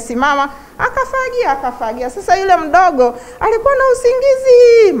treni imesimama, akafagia. Sasa yule mdogo alikuwa na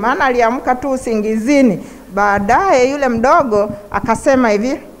usingizi, maana aliamka tu usingizini. Baadaye yule mdogo akasema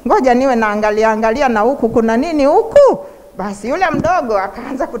hivi, ngoja niwe naangalia na huku kuna nini huku. Basi yule mdogo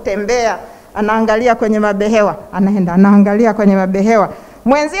akaanza kutembea, anaangalia kwenye mabehewa, anaangalia kwenye mabehewa.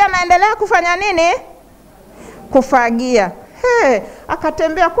 Mwenzie anaendelea kufanya nini? Kufagia.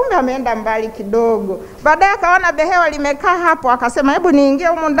 Akatembea, kumbe ameenda mbali kidogo. Baadaye akaona behewa limekaa hapo, akasema hebu niingie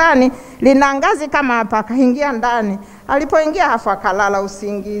humu ndani, lina ngazi kama hapa. Akaingia ndani. Alipoingia hapo akalala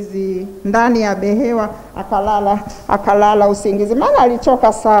usingizi ndani ya behewa, akalala usingizi, maana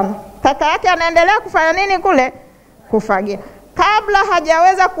alichoka sana. Kaka yake anaendelea kufanya nini kule? Kufagia. Kabla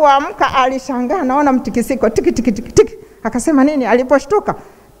hajaweza kuamka alishangaa, naona mtikisiko tiki tiki tiki tiki. Akasema nini? Aliposhtuka,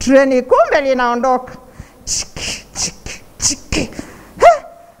 treni kumbe linaondoka. Chiki chiki chiki.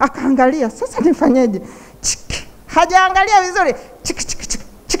 Akaangalia, sasa nifanyeje? Chiki. hajaangalia vizuri, chiki chiki chiki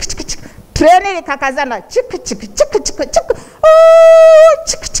chiki chiki chiki, treni likakazana, chiki chiki chiki chiki chiki,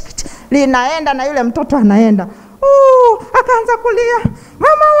 chiki chiki chiki, linaenda na yule mtoto anaenda. Akaanza kulia,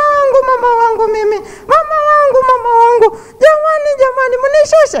 mama wangu mimi, mama wangu, jamani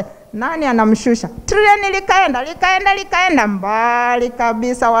mnishushe. Nani anamshusha? Treni likaenda mbali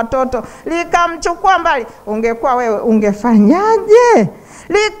kabisa watoto, likamchukua mbali. Ungekuwa wewe ungefanyaje?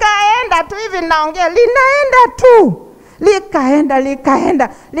 Likaenda tu hivi naongea, linaenda tu. Likaenda,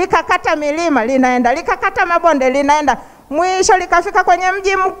 likakata milima, linaenda, likakata mabonde, linaenda. Mwisho likafika kwenye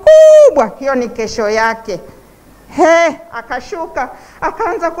mji mkubwa. Hiyo ni kesho yake. Akashuka,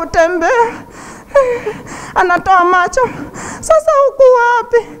 akaanza kutembea. Anatoa macho. Sasa huku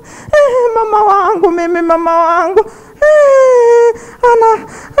wapi? Mama wangu mimi, mama wangu.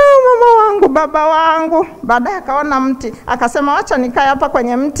 Mama wangu, baba wangu. Baadaye akaona mti, akasema acha nikae hapa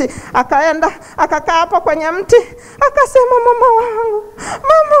kwenye mti. Akaenda, akakaa hapa kwenye mti. Akasema mama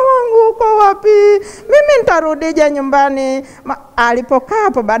wangu uko wapi? Mimi nitarudije nyumbani? Alipokaa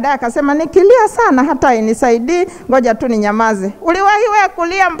hapo baadaye akasema nikilia sana hata inisaidii, ngoja tu ninyamaze. Uliwahi wewe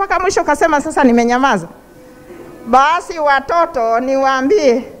kulia mpaka mwisho akasema sasa nimenyamaza? Basi watoto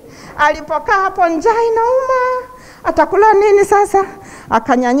niwaambie, alipokaa hapo njaa inauma, atakula nini sasa?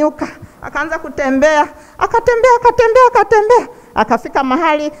 Akanyanyuka, akaanza kutembea, akatembea. Akafika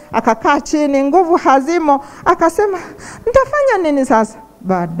mahali, akakaa chini, nguvu hazimo, akasema nitafanya nini sasa?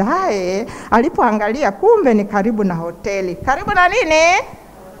 Baadaye alipoangalia kumbe ni karibu na hoteli. Karibu na nini?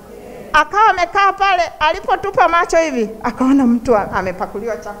 Akawa amekaa pale, alipotupa macho hivi, akaona mtu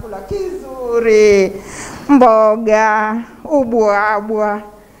amepakuliwa chakula kizuri, mboga, ubwabwa,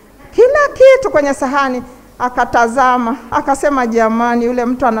 kila kitu kwenye sahani. Akatazama, akasema jamani, yule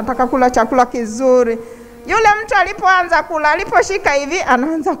mtu anataka kula chakula kizuri. Yule mtu alipoanza kula, aliposhika hivi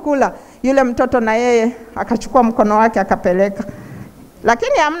anaanza kula, yule mtoto na yeye akachukua mkono wake akapeleka.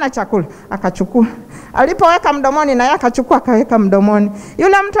 Lakini hamna chakula, akachukua. Alipoweka mdomoni na yeye akachukua akaweka mdomoni.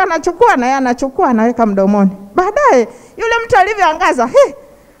 Yule mtu anachukua na yeye anachukua anaweka mdomoni. Baadaye yule mtu alivyoangaza,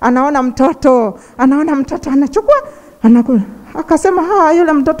 anaona mtoto anachukua, anakula. Akasema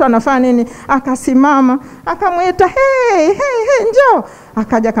yule mtoto anafanya nini? Akasimama, akamuita, hey, njoo.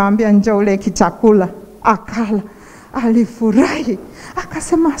 Akaja akamwambia njoo ule kichakula. Akala. Alifurahi.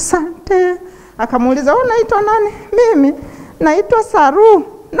 Akasema asante. Akamuuliza unaitwa nani? Mimi naitwa Saru.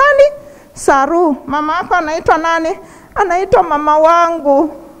 Nani? Saru. Mama yako anaitwa nani? Anaitwa mama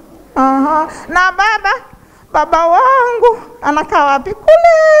wangu. Na baba wangu anakaa wapi?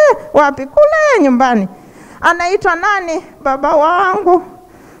 Kule nyumbani. Anaitwa nani? Baba wangu.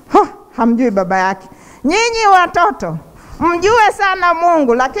 Hamjui baba yake. Nyinyi watoto mjue sana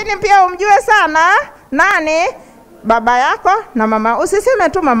Mungu, lakini pia umjue sana nani? Baba yako na mama. Usiseme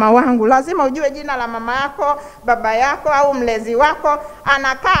tu mama wangu, lazima ujue jina la mama yako, baba yako au mlezi wako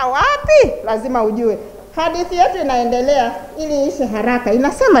anakaa wapi, lazima ujue. Hadithi yetu inaendelea ili ishe haraka.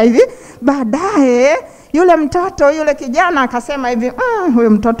 Inasema hivi, baadaye yule kijana akasema hivi, huyu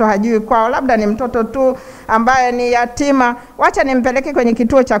mtoto hajui kwao, labda ni mtoto tu ambaye ni yatima. Wacha nimpeleke kwenye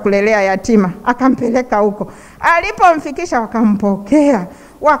kituo cha kulelea yatima. Akampeleka huko. Alipomfikisha wakampokea,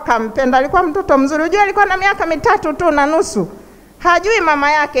 wakampenda. Alikuwa mtoto mzuri. Unajua alikuwa na miaka 3.5. Hajui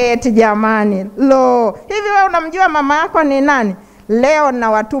mama yake eti jamani. Hivi wewe unamjua mama yako ni nani? Leo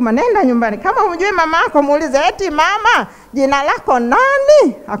na watuma, nenda nyumbani. Kama umjui mama yako muulize, eti mama, jina lako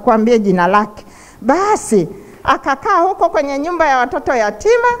nani? Akwambie jina lake. Basi akakaa huko kwenye nyumba ya watoto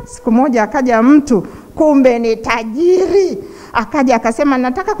yatima. Siku moja akaja mtu, kumbe ni tajiri. Akaja akasema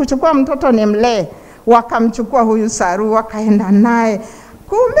nataka kuchukua mtoto nimlee. Wakamchukua huyu Saru, wakaenda naye.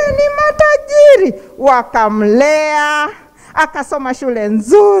 Kumbe ni matajiri. Wakamlea, akasoma shule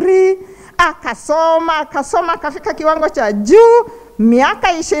nzuri, akasoma akafika kiwango cha juu.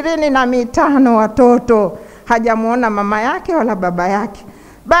 Miaka 25 watoto, hajamuona mama yake wala baba yake.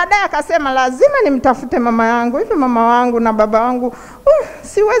 Baadaye akasema lazima nimtafute mama yangu. Hivi mama wangu na baba wangu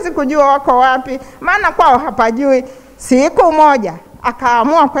siwezi kujua wako wapi, maana kwao hapajui. Siku moja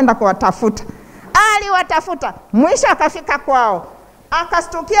akaamua kwenda kuwatafuta. Aliwatafuta, mwisho akafika kwao.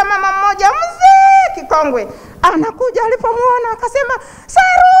 Akastukia mama mmoja mzee kikongwe anakuja. Alipomuona akasema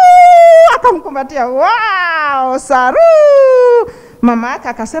Saru, akamkumbatia. Wow, Saru. Mama yake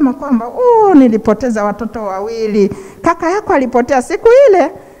akasema kwamba nilipoteza watoto wawili. Kaka yako alipotea siku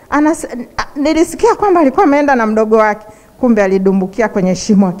ile. Nilisikia kwamba alikuwa ameenda na mdogo wake. Kumbe alidumbukia kwenye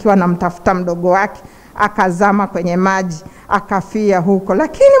shimo akiwa anamtafuta mdogo wake. Akazama kwenye maji, akafia huko.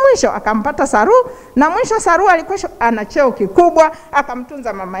 Lakini mwisho akampata Saru, na mwisho Saru alikuwa ana cheo kikubwa,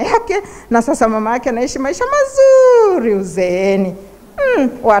 akamtunza mama yake, na sasa mama yake anaishi maisha mazuri uzeeni.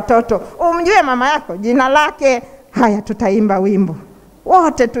 Watoto, umjue mama yako, jina lake, Haya, tutaimba wimbo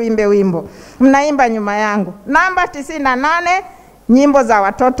wote, tuimbe wimbo. Mnaimba nyuma yangu, namba 98, nyimbo za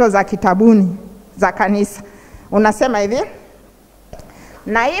watoto za kitabuni za kanisa. Unasema hivi,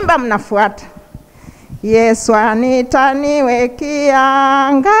 naimba mnafuata. Yesu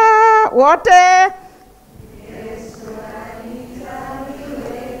anitaniwekianga, wote. Yesu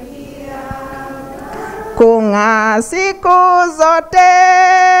anitaniwekianga, kung'aa siku zote,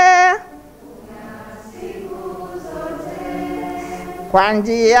 kwa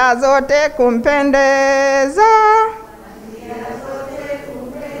njia zote kumpendeza,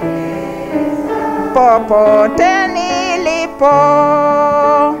 popote nilipo,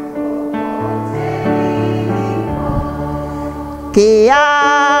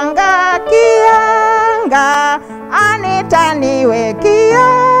 kianga kianga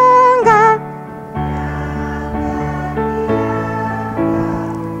anitaniwekianga,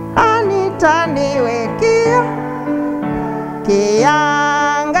 anitaniwekia,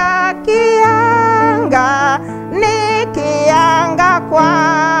 kianga kianga ni kianga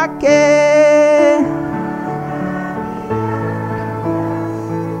kwake.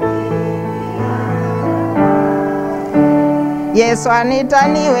 Yesu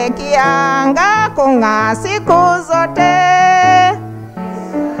anitaniwekianga, kung'aa siku zote,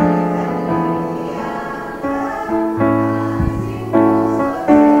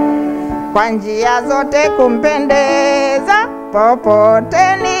 kwa njia zote kumpendeza,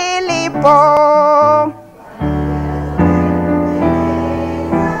 popote nilipo,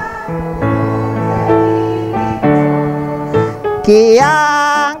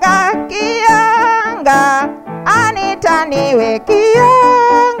 kianga kianga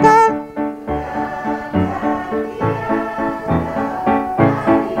anitaniwekianga,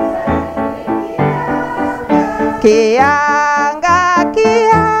 kianga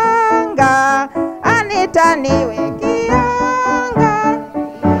kianga anitaniwekianga,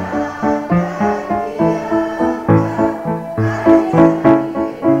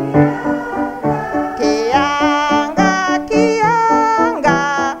 kianga kianga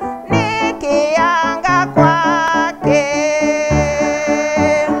ni kianga kwake.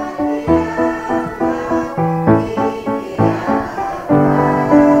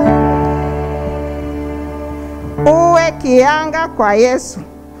 Uwe kianga kwa Yesu.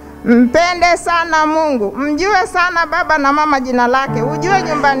 Mpende sana Mungu, mjue sana baba na mama jina lake, ujue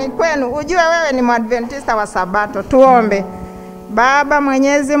nyumbani kwenu, ujue wewe ni Mwadventista wa Sabato. Tuombe. Baba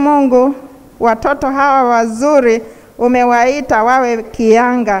Mwenyezi Mungu, watoto hawa wazuri umewaita wawe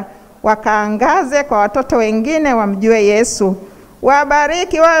kianga, wakaangaze kwa watoto wengine wamjue Yesu.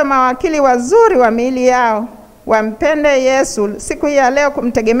 Wabariki, wawe mawakili wazuri wa miili yao, wampende Yesu. Siku hii ya leo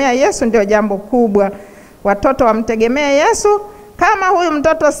kumtegemea Yesu ndio jambo kubwa. Watoto wamtegemee Yesu. Kama huyu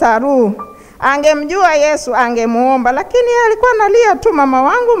mtoto Saru angemjua Yesu angemuomba, lakini yeye alikuwa analia tu,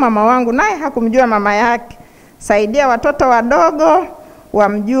 mama wangu, naye hakumjua mama yake. Saidia watoto wadogo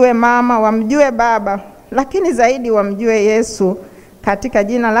wamjue mama, wamjue baba, lakini zaidi wamjue Yesu, katika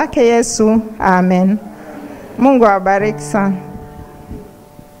jina lake Yesu, amen. Mungu awabariki sana.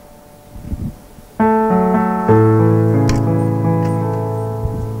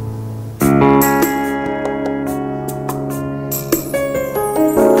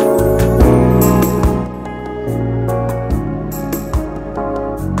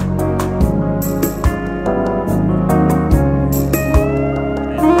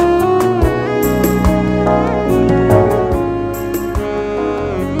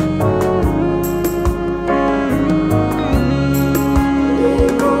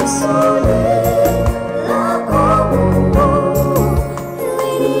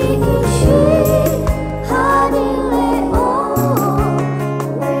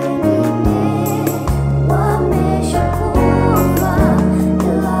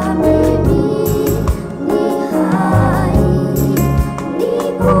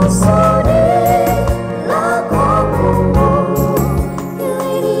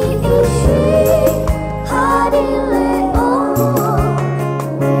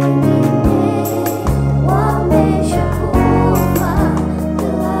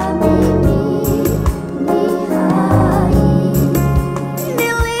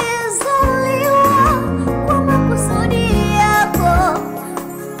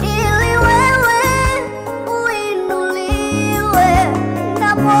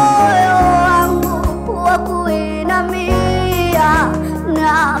 moyo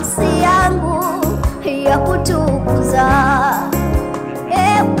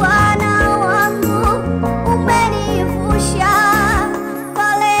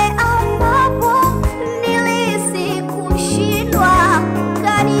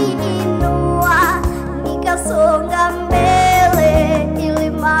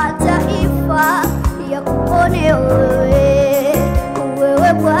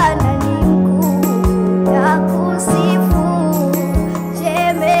Bwana ni mkuu, nakusifu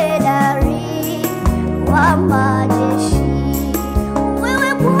jemedari wa majeshi.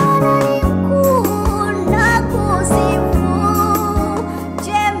 Wewe Bwana ni mkuu, nakusifu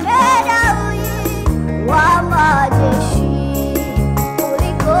jemedari wa majeshi.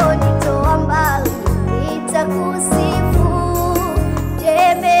 Ulikonitoa mbali nitakusifu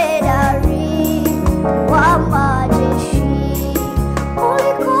jemedari wa majeshi.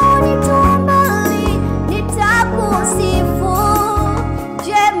 Ulikonitoa mbali nitakusifu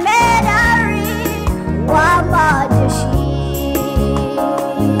jemedari wa majeshi.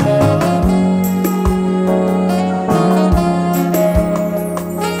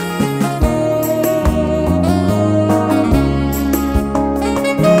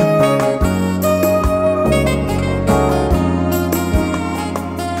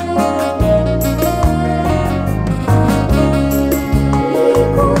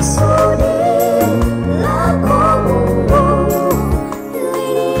 Kusudi lako Mungu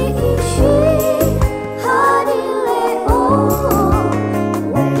liniishi hadi leo.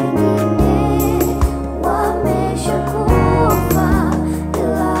 Wengine wameshakufa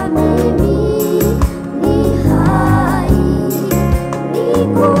ila mimi ni hai. Ni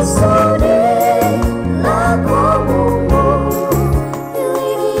kusudi lako Mungu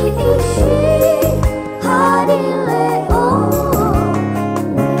liniishi hadi leo.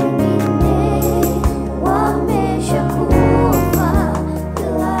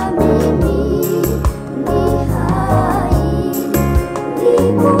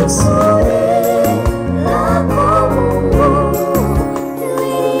 Kusudi lako Mungu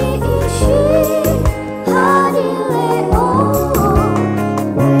liniishi hadi leo.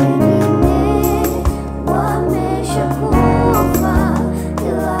 Wengine wameshakufa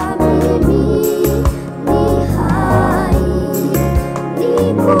ila mimi ni hai. Ni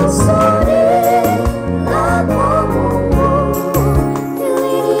kusudi lako Mungu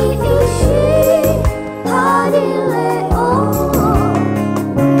liniishi hadi leo.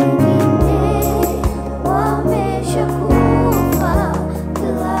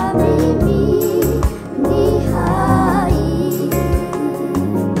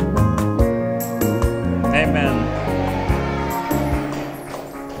 Amen.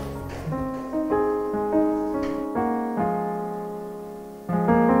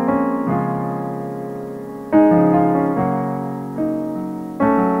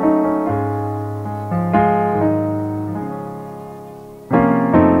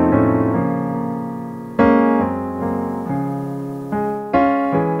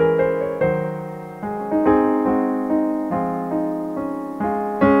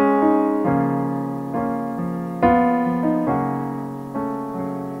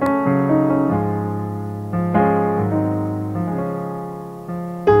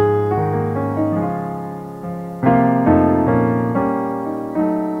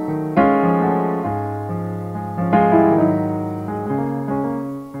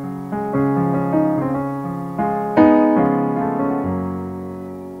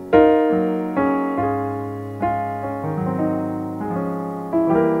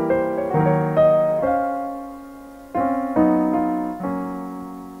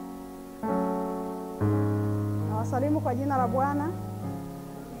 Nawasalimu kwa jina la Bwana.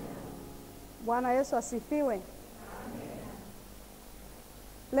 Bwana Yesu asifiwe.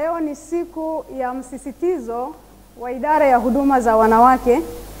 Leo ni siku ya msisitizo wa idara ya huduma za wanawake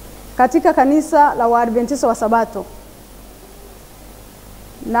katika kanisa la Waadventista wa Sabato.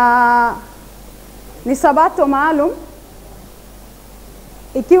 Na ni Sabato maalum,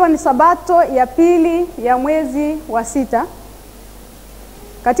 ikiwa ni Sabato ya pili ya mwezi wa 6.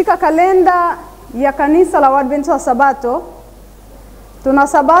 Katika kalenda ya kanisa la Waadventista wa Sabato tuna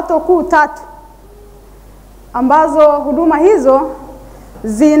Sabato kuu 3 ambazo huduma hizo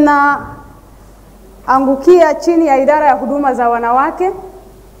zinaangukia chini ya idara ya huduma za wanawake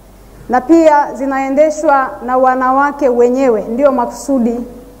na pia zinaendeshwa na wanawake wenyewe. Ndio makusudi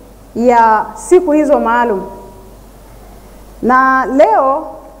ya siku hizo maalum. Na leo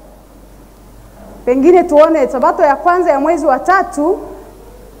pengine tuone Sabato ya kwanza ya mwezi wa 3,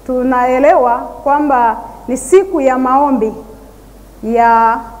 tunaelewa kwamba ni siku ya maombi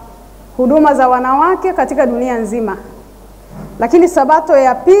ya huduma za wanawake katika dunia nzima. Lakini Sabato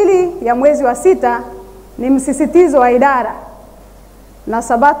ya pili ya mwezi wa 6 ni msisitizo wa idara. Na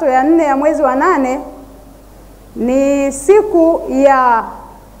Sabato ya 4 ya mwezi wa 8 ni siku ya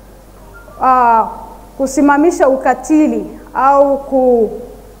kusimamisha ukatili au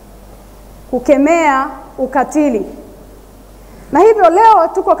kukemea ukatili. Na hivyo leo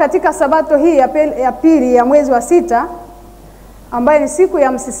tuko katika Sabato hii ya pili ya mwezi wa 6 ambayo ni siku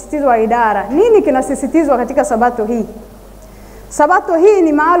ya msisitizo wa idara. Nini kinasisitizwa katika Sabato hii? Sabato hii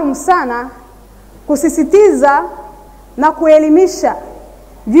ni maalum sana kusisitiza na kuelimisha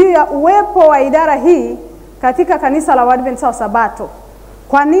juu ya uwepo wa idara hii katika kanisa la Waadventista wa Sabato.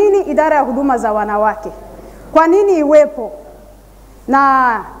 Kwa nini idara ya huduma za wanawake? Kwa nini iwepo?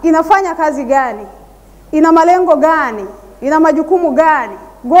 Na inafanya kazi gani? Ina malengo gani? Ina majukumu gani?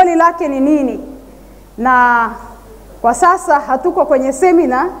 Goli lake ni nini? Na kwa sasa hatuko kwenye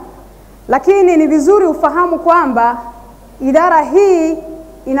semina, lakini ni vizuri ufahamu kwamba idara hii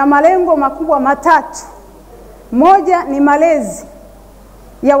ina malengo makubwa matatu. Moja ni malezi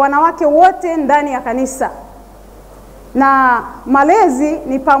ya wanawake wote ndani ya kanisa. Na malezi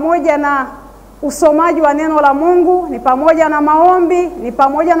ni pamoja na usomaji wa neno la Mungu, ni pamoja na maombi, ni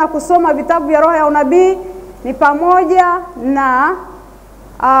pamoja na kusoma vitabu vya roho ya unabii, ni pamoja na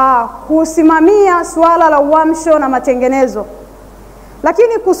kusimamia suala la uamsho na matengenezo.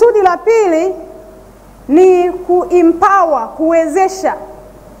 Lakini kusudi la pili ni kuempower,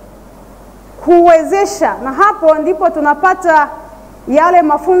 kuwezesha, na hapo ndipo tunapata yale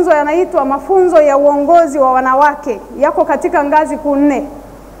mafunzo yanaitwa mafunzo ya uongozi wa wanawake, yako katika ngazi 4.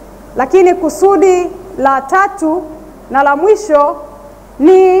 Lakini kusudi la tatu na la mwisho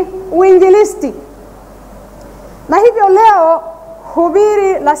ni uinjilisti. Na hivyo leo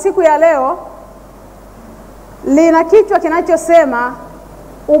hubiri la siku ya leo lina kichwa kinachosema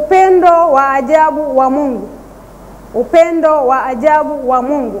upendo wa ajabu wa Mungu. Upendo wa ajabu wa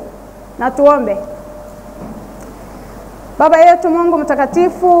Mungu. Na tuombe. Baba yetu Mungu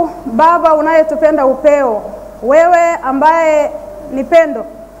mtakatifu, Baba unayetupenda upeo, wewe ambaye ni pendo,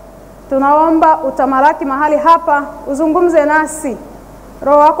 tunaomba utamalaki mahali hapa, uzungumze nasi.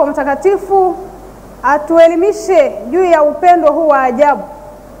 Roho wako mtakatifu atuelimishe juu ya upendo huu wa ajabu,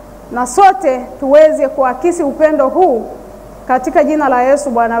 na sote tuweze kuakisi upendo huu katika jina la Yesu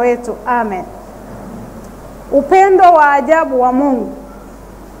Bwana wetu. Amen. Upendo wa ajabu wa Mungu.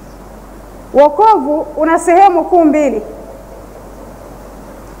 Wokovu una sehemu kuu mbili.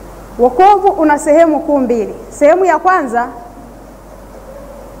 Wokovu una sehemu kuu mbili. Sehemu ya kwanza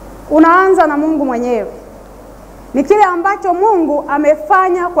unaanza na Mungu mwenyewe. Ni kile ambacho Mungu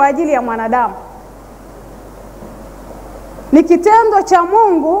amefanya kwa ajili ya mwanadamu. Ni kitendo cha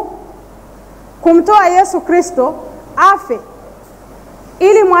Mungu kumtoa Yesu Kristo afe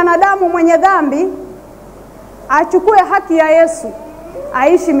ili mwanadamu mwenye dhambi achukue haki ya Yesu,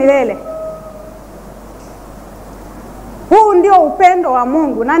 aishi milele. Huu ndio upendo wa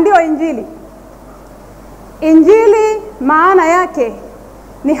Mungu na ndio Injili. Injili maana yake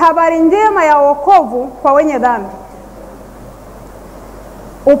ni habari njema ya wokovu kwa wenye dhambi.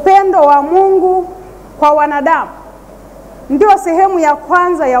 Upendo wa Mungu kwa wanadamu ndio sehemu ya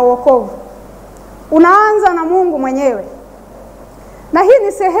kwanza ya wokovu. Unaanza na Mungu mwenyewe. Na hii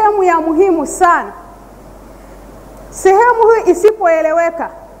ni sehemu ya muhimu sana. Sehemu hii isipoeleweka,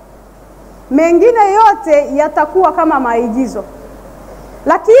 mengine yote yatakuwa kama maigizo.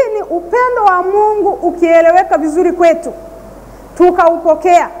 Lakini upendo wa Mungu ukieleweka vizuri kwetu,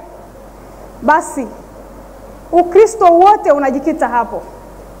 tukaupokea, basi Ukristo wote unajikita hapo.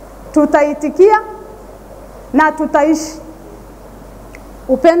 Tutaitikia na tutaishi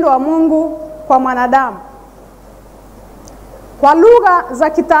upendo wa Mungu kwa mwanadamu. Kwa lugha za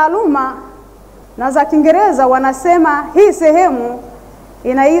kitaaluma na za Kiingereza wanasema hii sehemu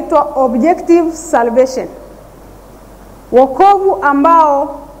inaitwa objective salvation. Wokovu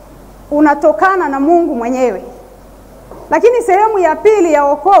ambao unatokana na Mungu mwenyewe. Lakini sehemu ya pili ya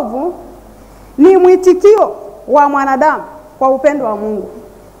wokovu ni mwitikio wa mwanadamu kwa upendo wa Mungu.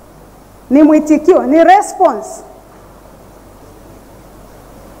 Ni mwitikio, ni response,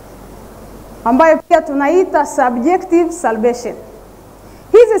 ambayo pia tunaita subjective salvation.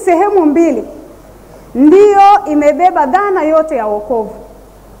 Hizi sehemu mbili ndiyo imebeba dhana yote ya wokovu.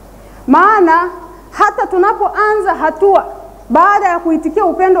 Maana hata tunapoanza hatua baada ya kuitikia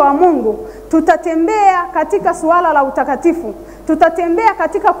upendo wa Mungu, tutatembea katika suala la utakatifu, tutatembea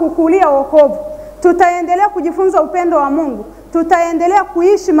katika kukulia wokovu, tutaendelea kujifunza upendo wa Mungu, tutaendelea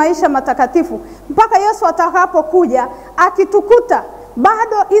kuishi maisha matakatifu mpaka Yesu atakapokuja akitukuta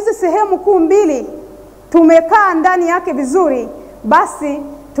bado hizi sehemu kuu mbili tumekaa ndani yake vizuri, basi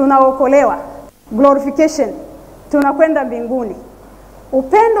tunaokolewa, glorification, tunakwenda mbinguni.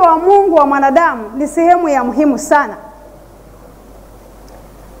 Upendo wa Mungu wa mwanadamu ni sehemu ya muhimu sana.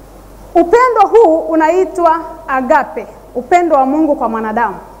 Upendo huu unaitwa agape, upendo wa Mungu kwa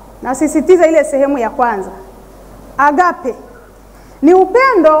mwanadamu. Nasisitiza ile sehemu ya kwanza. Agape ni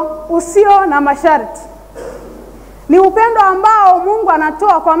upendo usio na masharti. Ni upendo ambao Mungu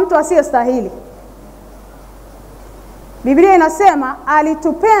anatoa kwa mtu asiyestahili. Biblia inasema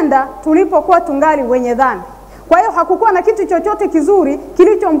alitupenda tulipokuwa tungali wenye dhambi. Kwa hiyo hakukuwa na kitu chochote kizuri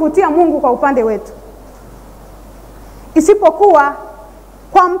kilichomvutia Mungu kwa upande wetu, isipokuwa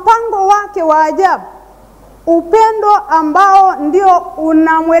kwa mpango wake wa ajabu, upendo ambao ndio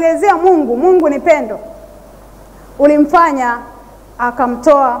unamwelezea Mungu. Mungu ni pendo, ulimfanya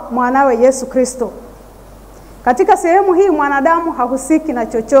akamtoa mwanawe Yesu Kristo. Katika sehemu hii mwanadamu hahusiki na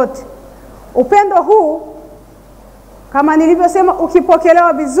chochote. Upendo huu, kama nilivyosema,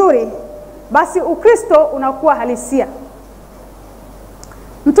 ukipokelewa vizuri, basi Ukristo unakuwa halisia.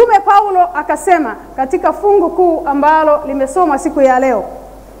 Mtume Paulo akasema katika fungu kuu ambalo limesoma siku ya leo,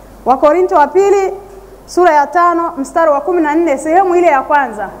 Wakorinto wa pili sura ya 5 mstari wa 14, sehemu ile ya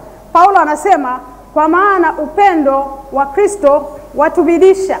kwanza, Paulo anasema, kwa maana upendo wa Kristo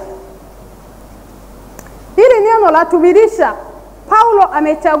watubidisha. Hili neno la tubidisha Paulo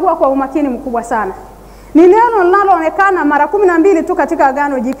amechagua kwa umakini mkubwa sana. Ni neno linaloonekana mara 12 tu katika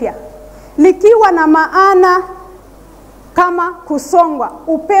Agano Jipya, likiwa na maana kama kusongwa.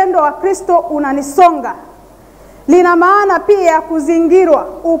 Upendo wa Kristo unanisonga. Lina maana pia kuzingirwa.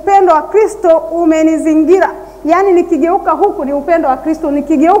 Upendo wa Kristo umenizingira. Yaani nikigeuka huku ni upendo wa Kristo,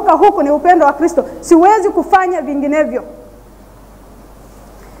 nikigeuka huku ni upendo wa Kristo. Siwezi kufanya vinginevyo.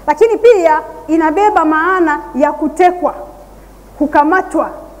 Lakini pia inabeba maana ya kutekwa, kukamatwa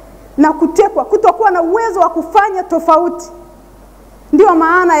na kutekwa, kutokuwa na uwezo wa kufanya tofauti. Ndio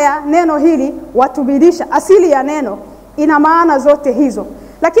maana ya neno hili watubidisha. Asili ya neno ina maana zote hizo.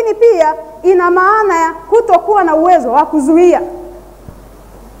 Lakini pia ina maana ya kutokuwa na uwezo wa kuzuia,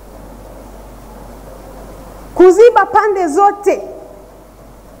 kuziba pande zote.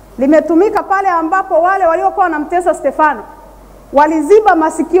 Limetumika pale ambapo wale waliokuwa wanamtesa Stefano waliziba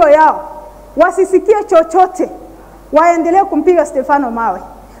masikio yao wasisikie chochote, waendelee kumpiga Stefano mawe.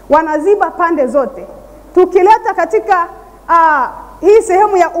 Wanaziba pande zote. Tukileta katika hii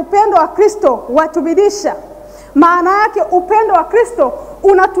sehemu ya upendo wa Kristo watubidisha, maana yake upendo wa Kristo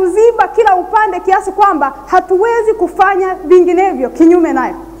unatuziba kila upande kiasi kwamba hatuwezi kufanya vinginevyo kinyume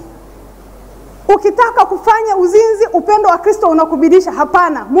nayo. Ukitaka kufanya uzinzi, upendo wa Kristo unakubidisha,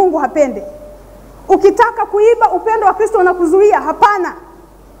 hapana, Mungu hapende. Ukitaka kuiba, upendo wa Kristo unakuzuia, hapana,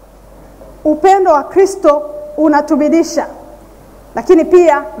 upendo wa Kristo unatubidisha. Lakini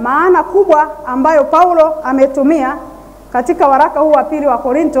pia maana kubwa ambayo Paulo ametumia katika waraka huu wa pili wa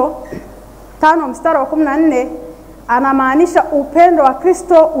Korinto 5 mstari wa 14, anamaanisha upendo wa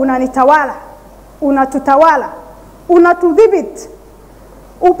Kristo unanitawala, unatutawala, unatudhibiti.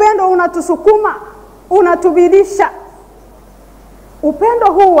 Upendo unatusukuma, unatubidisha. Upendo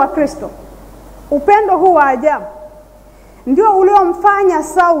huu wa Kristo, upendo huu wa ajabu, ndio uliomfanya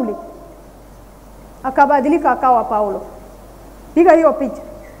Sauli akabadilika akawa Paulo. Piga hiyo picha.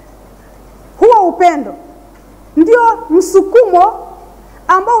 Huo upendo ndio msukumo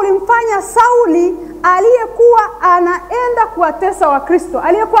ambao ulimfanya Sauli, aliyekuwa anaenda kuwatesa wa Kristo,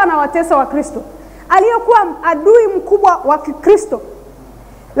 aliyekuwa anawatesa wa Kristo, aliyekuwa adui mkubwa wa Kristo,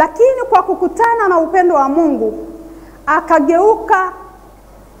 lakini kwa kukutana na upendo wa Mungu akageuka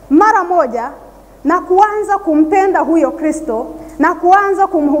mara moja na kuanza kumpenda huyo Kristo na kuanza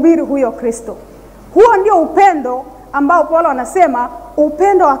kumhubiri huyo Kristo. Huo ndio upendo ambao Paulo anasema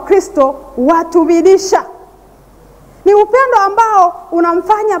upendo wa Kristo watubidisha. Ni upendo ambao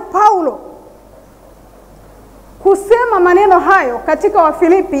unamfanya Paulo kusema maneno hayo katika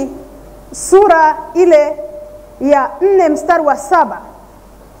Wafilipi sura ile ya 4 mstari wa 7.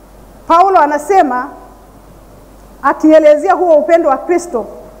 Paulo anasema, akielezea huo upendo wa Kristo,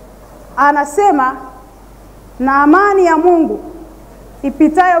 anasema, na amani ya Mungu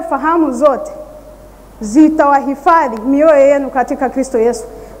ipitayo fahamu zote zitawahifadhi mioyo yenu katika Kristo Yesu.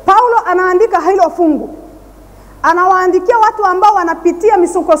 Paulo anaandika hilo fungu, anawaandikia watu ambao wanapitia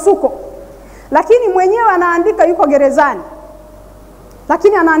misukosuko, lakini mwenyewe anaandika yuko gerezani,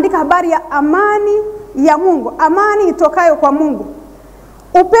 lakini anaandika habari ya amani ya Mungu, amani itokayo kwa Mungu.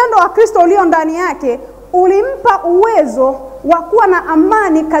 Upendo wa Kristo ulio ndani yake ulimpa uwezo wa kuwa na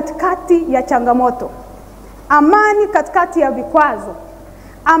amani katikati ya changamoto, amani katikati ya vikwazo,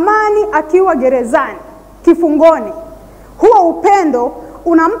 amani akiwa gerezani, kifungoni. Huo upendo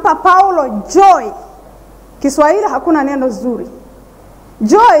unampa Paulo joy. Kiswahili hakuna neno zuri.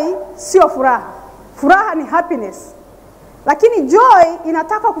 Joy sio furaha. Furaha ni happiness. Lakini joy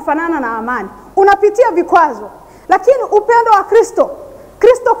inataka kufanana na amani. Unapitia vikwazo, lakini upendo wa Kristo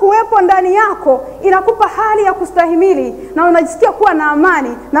kuwepo ndani yako inakupa hali ya kustahimili na unajisikia kuwa na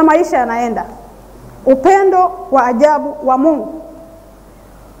amani na maisha yanaenda. Upendo wa ajabu wa Mungu.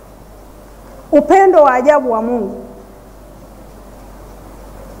 Upendo wa ajabu wa Mungu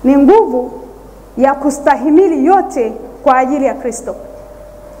ni nguvu ya kustahimili yote kwa ajili ya Kristo.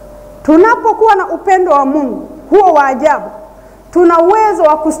 Tunapokuwa na upendo wa Mungu huo wa ajabu, tuna uwezo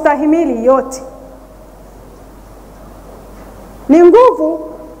wa kustahimili yote. Ni nguvu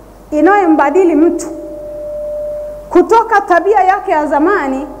inayombadili mtu kutoka tabia yake ya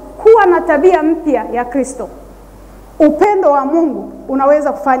zamani kuwa na tabia mpya ya Kristo. Upendo wa Mungu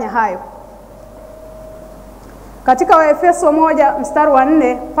unaweza kufanya hayo. Katika Waefeso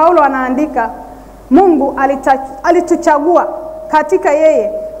 1:4 Paulo anaandika, Mungu alituchagua katika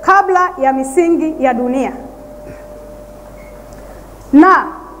yeye kabla ya misingi ya dunia, na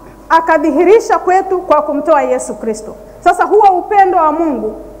akadhihirisha kwetu kwa kumtoa Yesu Kristo. Sasa huo upendo wa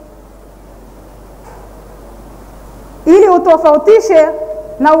Mungu, ili utofautishe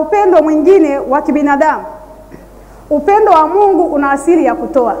na upendo mwingine wa kibinadamu, upendo wa Mungu una asili ya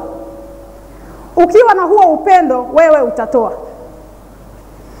kutoa. Ukiwa na huo upendo, wewe utatoa.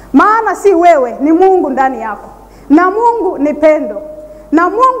 Maana si wewe, ni Mungu ndani yako. Na Mungu ni pendo. Na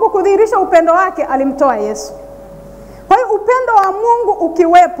Mungu kudhihirisha upendo wake alimtoa Yesu. Kwa hiyo upendo wa Mungu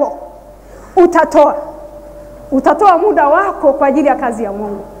ukiwepo, utatoa. Utatoa muda wako kwa ajili ya kazi ya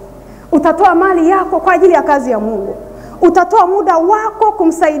Mungu. Utatoa mali yako kwa ajili ya kazi ya Mungu. Utatoa muda wako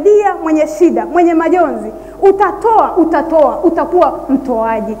kumsaidia mwenye shida, mwenye majonzi. Utakuwa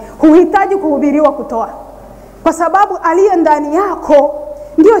mtoaji. Huhitaji kuhubiriwa kutoa, kwa sababu aliye ndani yako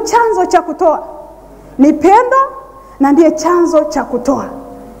ndio chanzo cha kutoa. Ni pendo na ndiye chanzo cha kutoa.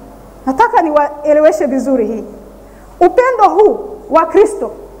 Nataka niwaeleweshe vizuri hii. Upendo huu wa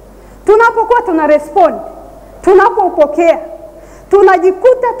Kristo, tunapokuwa tuna respond, tunapopokea,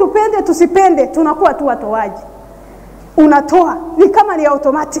 tunajikuta tupende tusipende, tunakuwa tu watoaji. Unatoa, ni kama ni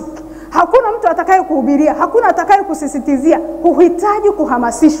automatic. Hakuna mtu atakaye kuhubiria, hakuna atakaye kusisitizia, huhitaji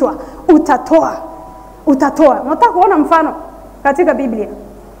kuhamasishwa. Utatoa. Nataka kuona mfano katika Biblia.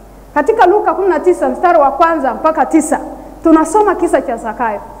 Katika Luka 19:1 mpaka 9 tunasoma kisa cha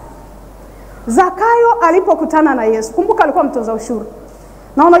Zakayo. Zakayo alipokutana na Yesu, kumbuka alikuwa mtoza ushuru.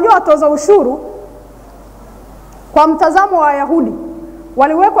 Na unajua watoza ushuru kwa mtazamo wa Wayahudi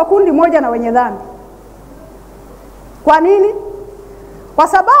waliwekwa kundi moja na wenye dhambi. Kwa nini? Kwa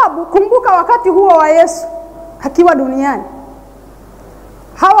sababu kumbuka wakati huo wa Yesu akiwa duniani,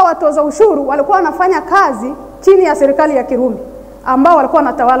 hawa watoza ushuru walikuwa wanafanya kazi chini ya serikali ya Kirumi ambao walikuwa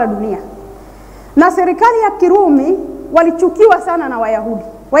wanatawala dunia. Na serikali ya Kirumi walichukiwa sana na Wayahudi.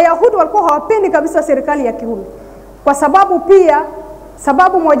 Wayahudi walikuwa hawapendi kabisa serikali ya Kirumi, kwa sababu pia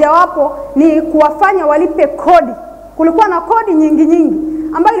sababu mojawapo ni kuwafanya walipe kodi. Kulikuwa na kodi nyingi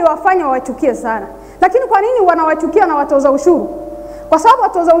ambayo iliwafanya wachukie sana. Lakini kwa nini wanawachukia na watoza ushuru? Kwa sababu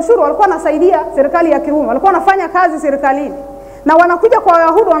watoza ushuru walikuwa wanasaidia serikali ya Kirumi, walikuwa wanafanya kazi serikalini, na wanakuja kwa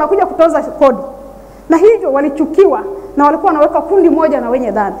Wayahudi wanakuja kutoza kodi. Na hivyo walichukiwa na walikuwa wanaweka kundi moja na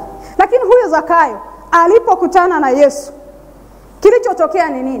wenye dhambi. Lakini huyo Zakayo alipokutana na Yesu, kilichotokea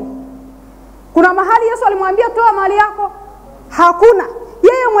ni nini? Kuna mahali Yesu alimwambia toa mali yako? Hakuna.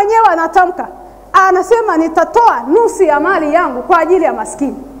 Yeye mwenyewe anatamka, anasema nitatoa nusu ya mali yangu kwa ajili ya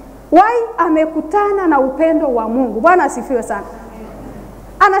maskini. Amekutana na upendo wa Mungu. Bwana asifiwe sana.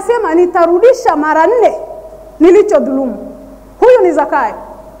 Anasema nitarudisha mara 4 nilichodhulumu. Huyu ni Zakayo.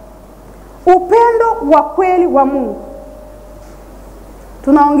 Upendo wa kweli wa Mungu.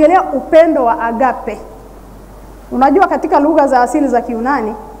 Tunaongelea upendo wa agape. Unajua katika lugha za asili za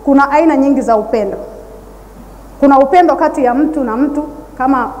Kiyunani kuna aina nyingi za upendo. Kuna upendo kati ya mtu na mtu,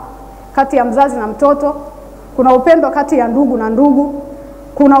 kama kati ya mzazi na mtoto. Kuna upendo kati ya ndugu na ndugu.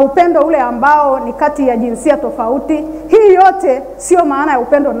 Kuna upendo ule ambao ni kati ya jinsia tofauti. Hii yote sio maana ya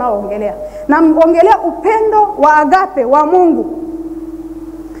upendo ninaoongelea. Naongelea upendo wa agape wa Mungu.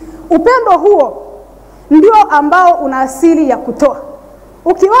 Upendo huo ndio ambao una asili ya kutoa.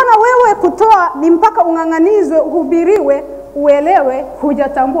 Ukiona wewe kutoa ni mpaka ung'ang'anizwe, uhubiriwe, uelewe,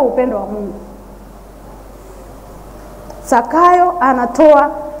 hujatambua upendo wa Mungu. Zakayo anatoa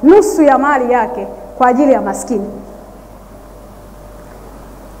nusu ya mali yake kwa ajili ya maskini.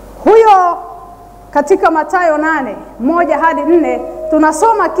 Huyo katika Mathayo 8:1-4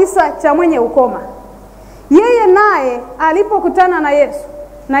 tunasoma kisa cha mwenye ukoma. Yeye naye alipokutana na Yesu,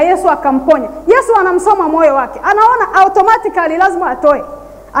 na Yesu akamponya. Yesu anamsoma moyo wake. Anaona automatically lazima atoe.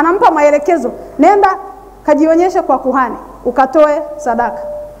 Anampa maelekezo, nenda kajionyeshe kwa kuhani, ukatoe sadaka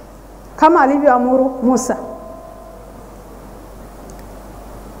kama alivyoamuru Musa.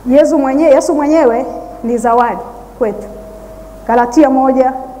 Yesu mwenyewe ni zawadi kwetu. Galatia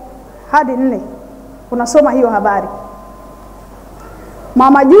 1:4 unasoma hiyo habari.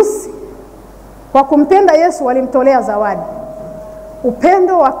 Mamajusi kwa kumpenda Yesu walimtolea zawadi.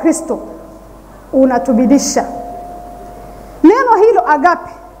 Upendo wa Kristo unatubidisha. Neno hilo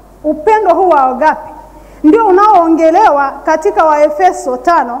agape, upendo huu wa agape ndio unaoongelewa katika Waefeso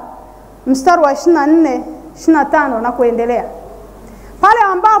 5 mstari wa 24, 25 na kuendelea. Pale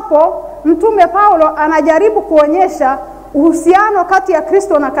ambapo Mtume Paulo anajaribu kuonyesha uhusiano kati ya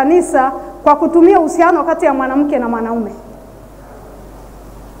Kristo na kanisa kwa kutumia uhusiano kati ya mwanamke na mwanaume.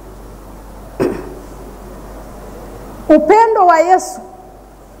 Upendo wa Yesu,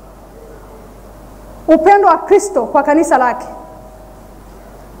 upendo wa Kristo kwa kanisa lake.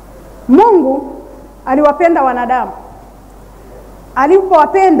 Mungu aliwapenda wanadamu.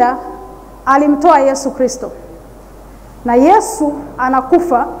 Alipowapenda alimtoa Yesu Kristo. Na Yesu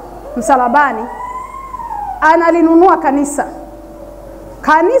anakufa msalabani, analinunua kanisa.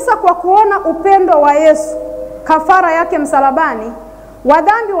 Kanisa kwa kuona upendo wa Yesu, kafara yake msalabani,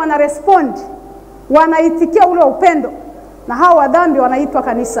 wadhambi wanarespond, wanaitikia ule upendo, na hao wadhambi wanaitwa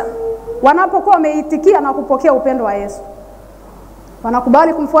kanisa. Wanapokuwa wameitikia na kupokea upendo wa Yesu,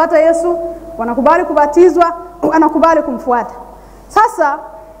 wanakubali kumfuata Yesu, wanakubali kubatizwa, wanakubali kumfuata. Sasa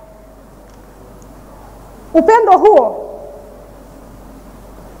upendo huo,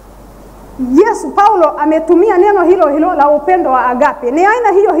 Yesu Paulo ametumia neno hilo hilo la upendo wa agape. Ni aina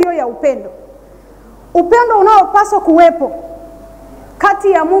hiyo hiyo ya upendo. Upendo unaopaswa kuwepo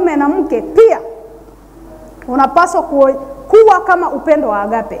kati ya mume na mke pia unapaswa kuwa kama upendo wa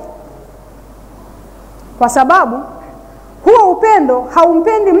agape. Kwa sababu huo upendo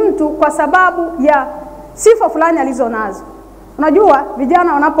haumpendi mtu kwa sababu ya sifa fulani alizonazo. Unajua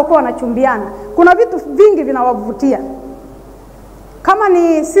vijana wanapokuwa wanachumbiana, kuna vitu vingi vinawavutia. Kama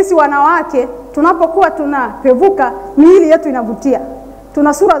ni sisi wanawake, tunapokuwa tunapevuka, miili yetu inavutia.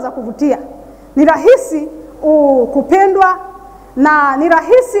 Tuna sura za kuvutia. Ni rahisi kupendwa na ni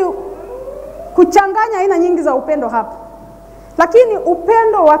rahisi kuchanganya aina nyingi za upendo hapa. Lakini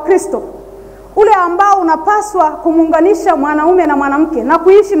upendo wa Kristo, ule ambao unapaswa kumuunganisha mwanaume na mwanamke na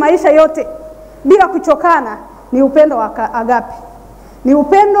kuishi maisha yote bila kuchokana, ni upendo wa agape. Ni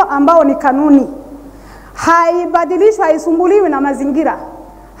upendo ambao ni kanuni. Haibadilishwi, haisumbuliwi na mazingira,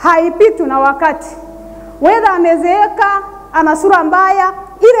 haipitwi na wakati. Whether amezeeka, ana sura mbaya,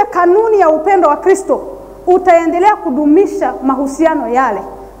 ile kanuni ya upendo wa Kristo utaendelea kudumisha mahusiano yale,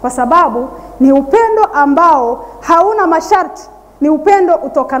 kwa sababu ni upendo ambao hauna masharti, ni upendo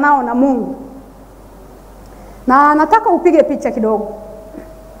utokanao na Mungu. Na nataka upige picha kidogo.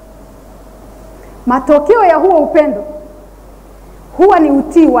 Matokeo ya huo upendo huwa ni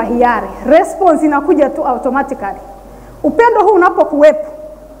utii wa hiari. Response inakuja tu automatically. Upendo huu unapokuwepo,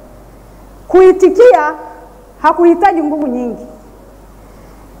 kuitikia hakuhitaji nguvu nyingi.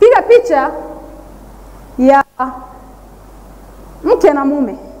 Piga picha ya mke na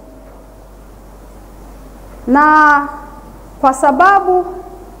mume. Na kwa sababu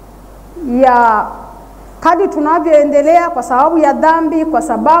ya kadri tunavyoendelea, kwa sababu ya dhambi, kwa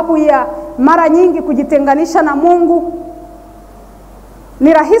sababu ya mara nyingi kujitenganisha na Mungu,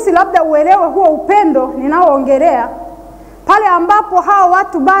 ni rahisi labda uelewe huo upendo ninaoongelea pale ambapo hao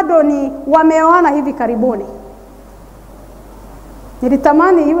watu bado ni wameoana hivi karibuni.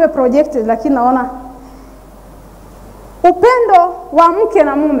 Nilitamani iwe projected, lakini naona upendo wa mke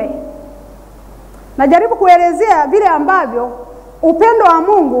na mume. Najaribu kuelezea vile ambavyo upendo wa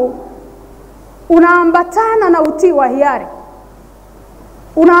Mungu unaambatana na utii wa hiari.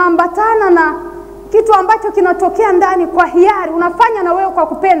 Unaambatana na kitu ambacho kinatokea ndani kwa hiari, unafanya na wewe kwa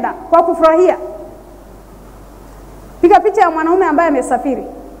kupenda, kwa kufurahia. Piga picha ya mwanaume ambaye amesafiri.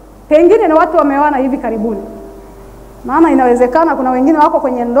 Pengine na watu wameoana hivi karibuni. Maana inawezekana kuna wengine wako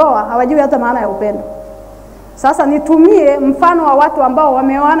kwenye ndoa hawajui hata maana ya upendo. Sasa nitumie mfano wa watu ambao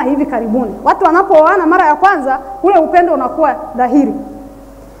wameoana hivi karibuni. Watu wanapooana mara ya kwanza, ule upendo unakuwa dhahiri.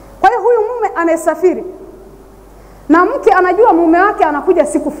 Kwa hiyo huyu mume amesafiri, na mke anajua mume wake anakuja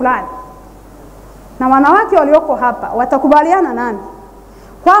siku fulani. Na wanawake walioko hapa watakubaliana nani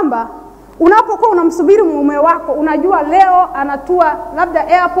kwamba unapokuwa unamsubiri mume wako, unajua leo anatua labda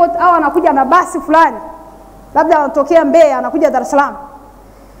airport au anakuja na basi fulani, labda anatokea Mbeya anakuja Dar es Salaam.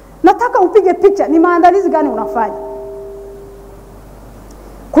 Nataka upige picha ni maandalizi gani unafanya.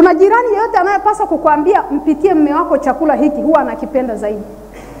 Kuna jirani yeyote anayepaswa kukuambia mpikie mume wako chakula hiki, huwa anakipenda zaidi?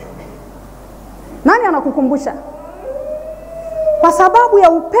 Nani anakukumbusha? Kwa sababu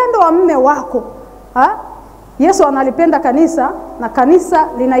ya upendo wa mume wako. Yesu analipenda kanisa na kanisa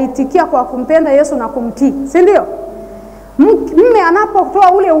linaitikia kwa kumpenda Yesu na kumtii, si ndio? Mume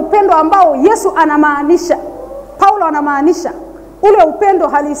anapotoa ule upendo ambao Yesu anamaanisha, Paulo anamaanisha, ule upendo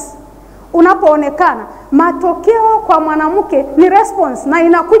halisi unapoonekana, matokeo kwa mwanamke ni response na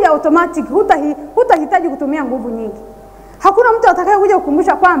inakuja automatic. Hutahitaji kutumia nguvu nyingi. Hakuna mtu atakayekuja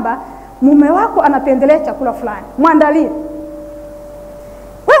kukumbusha kwamba mume wako anapendelea chakula fulani, muandalie.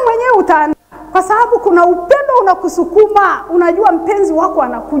 Wewe mwenyewe utaandaa. kwa sababu kuna upendo unakusukuma, unajua mpenzi wako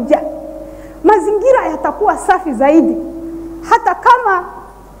anakuja. Mazingira yatakuwa safi zaidi. Hata kama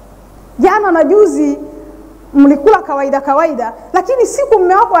jana na juzi mlikula kawaida, lakini siku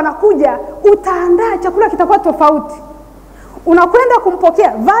mume wako anakuja, utaandaa chakula kitakuwa tofauti. Unakwenda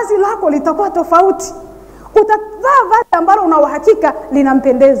kumpokea, vazi lako litakuwa tofauti. Utavaa vazi ambalo una uhakika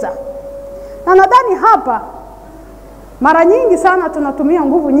linampendeza. Na nadhani hapa mara nyingi sana tunatumia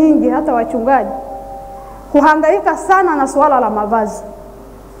nguvu nyingi, hata wachungaji, kuhangaika sana na suala la mavazi.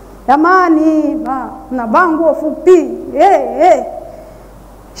 Jamani, na nguo fupi.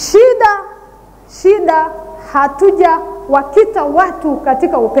 Shida hatuja wakita watu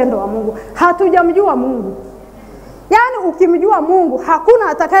katika upendo wa Mungu. Hatujamjua Mungu. Yaani ukimjua Mungu, hakuna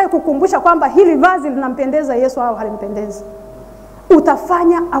atakaye kukumbusha kwamba hili vazi linampendeza Yesu au halimpendezi.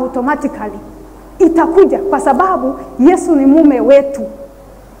 Utafanya automatically. Itakuja kwa sababu Yesu ni mume wetu.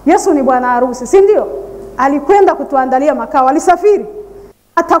 Yesu ni bwana harusi, si ndio? Alikwenda kutuandalia makao, alisafiri.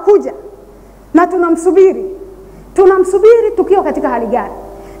 Atakuja. Na tunamsubiri. Tunamsubiri tukiwa katika hali gani?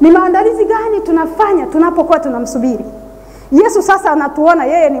 Ni maandalizi gani tunafanya tunapokuwa tunamsubiri? Yesu sasa anatuona,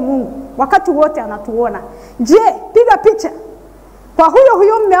 yeye ni Mungu. Wakati wote anatuona. Je, piga picha kwa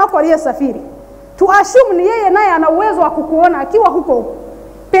huyo mume wako aliyesafiri. Tuashumu ni yeye naye ana uwezo wa kukuona akiwa huko.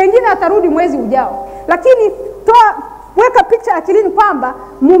 Pengine atarudi mwezi ujao. Lakini weka picha akilini kwamba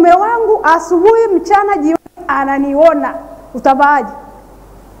mume wangu asubuhi, mchana, jioni ananiona. Utavaaje?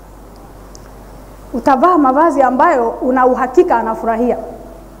 Utavaa mavazi ambayo una uhakika anafurahia.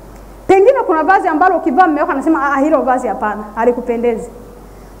 Pengine kuna vazi ambalo ukivaa mume wako anasema hilo vazi hapana, halikupendezi.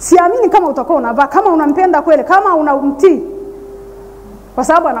 Siamini kama utakuwa unavaa, kama unampenda kweli, kama unamtii. Kwa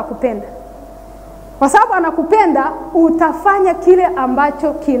sababu anakupenda. Kwa sababu anakupenda, utafanya kile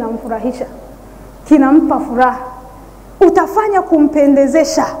ambacho kinamfurahisha. Kinampa furaha. Utafanya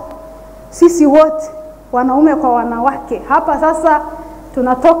kumpendezesha. Sisi wote, wanaume kwa wanawake, hapa sasa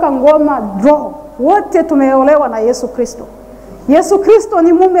tunatoka ngoma draw. Wote tumeolewa na Yesu Kristo. Yesu Kristo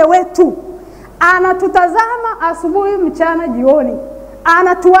ni mume wetu. Anatutazama asubuhi, mchana, jioni.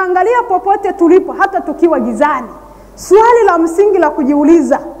 Anatuangalia popote tulipo, hata tukiwa gizani. Swali la msingi la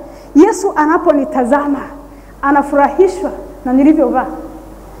kujiuliza, Yesu anaponitazama, anafurahishwa na nilivyovaa?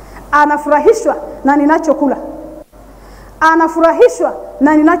 Anafurahishwa na ninachokula? Anafurahishwa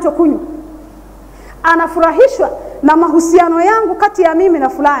na ninachokunywa? Anafurahishwa na mahusiano yangu kati ya mimi na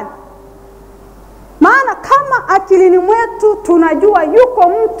fulani? Maana kama akilini mwetu tunajua yuko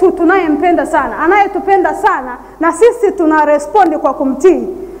mtu tunayempenda sana, anayetupenda sana, na sisi tunarespondi kwa kumtii,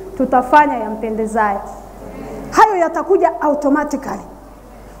 tutafanya yampendezaye. Hayo yatakuja automatically.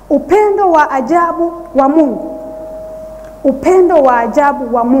 Upendo wa ajabu wa Mungu. Upendo wa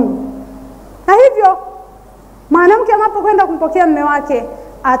ajabu wa Mungu. Na hivyo mwanamke anapokwenda kumpokea mume wake,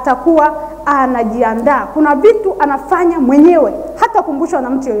 atakuwa anajiandaa. Kuna vitu anafanya mwenyewe, hata kumbushwa na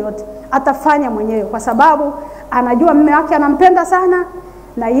mtu yoyote. Atafanya mwenyewe kwa sababu anajua mume wake anampenda sana,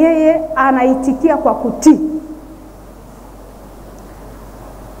 na yeye anaitikia kwa kutii.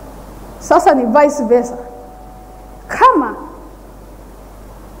 Sasa ni vice versa. Kama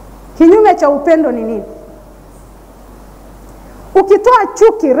kinyume cha upendo ni nini? Ukitoa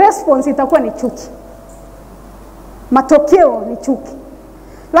chuki, response itakuwa ni chuki. Matokeo ni chuki.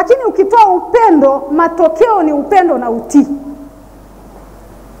 Lakini ukitoa upendo, matokeo ni upendo na utii.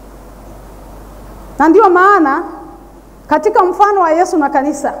 Na ndio maana katika mfano wa Yesu na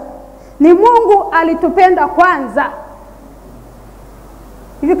kanisa, ni Mungu alitupenda kwanza.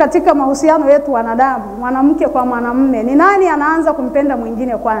 Hivi katika mahusiano yetu wanadamu, mwanamke kwa mwanamume, ni nani anaanza kumpenda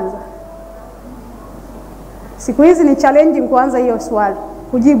mwingine kwanza? Siku hizi ni challenging kuanza hiyo swali,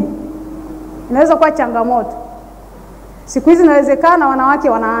 kujibu. Inaweza kuwa changamoto. Siku hizi inawezekana wanawake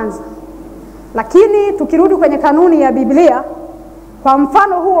wanaanza. Lakini tukirudi kwenye kanuni ya Biblia, kwa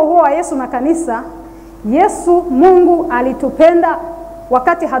mfano huo wa Yesu na kanisa, Yesu Mungu alitupenda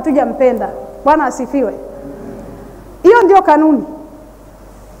wakati hatujampenda. Bwana asifiwe. Hiyo ndio kanuni.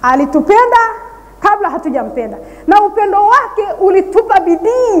 Alitupenda kabla hatujampenda. Na upendo wake ulitupa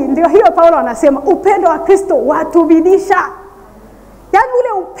bidii. Ndio hiyo Paulo anasema upendo wa Kristo watubidisha. Yaani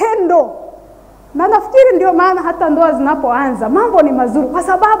ule upendo. Na nafikiri ndio maana hata ndoa zinapoanza mambo ni mazuri, kwa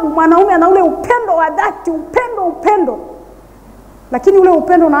sababu mwanaume ana ule upendo wa dhati, upendo. Lakini ule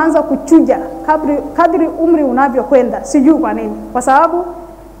upendo unaanza kuchuja kadri umri unavyokwenda. Sijui kwa nini. Kwa sababu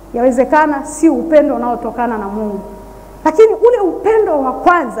yawezekana si upendo unaotokana na Mungu. Lakini ule upendo wa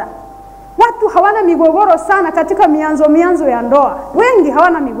kwanza, watu hawana migogoro sana katika mianzo ya ndoa. Wengi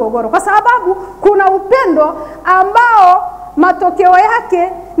hawana migogoro kwa sababu kuna upendo ambao matokeo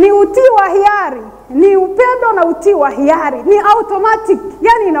yake ni utii wa hiari. Ni upendo na utii wa hiari. Ni automatic,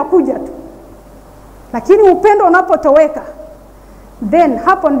 yani inakuja tu. Lakini upendo unapotoweka, then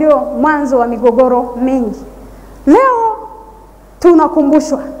hapo ndio mwanzo wa migogoro mingi. Leo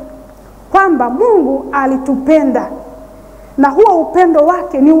tunakumbushwa kwamba Mungu alitupenda, na huo upendo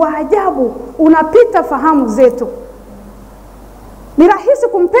wake ni wa ajabu, unapita fahamu zetu. Ni rahisi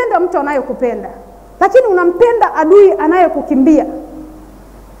kumpenda mtu anayekupenda, lakini unampenda adui anayekukimbia.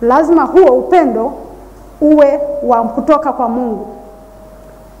 Lazima huo upendo uwe wa kutoka kwa Mungu.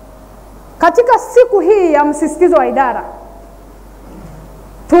 Katika siku hii ya msisitizo wa idara,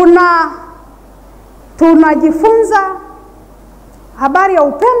 tunajifunza habari ya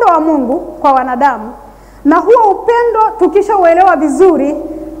upendo wa Mungu kwa wanadamu, na huo upendo tukishauelewa vizuri,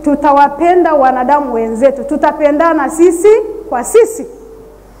 tutawapenda wanadamu wenzetu, tutapendana sisi kwa sisi.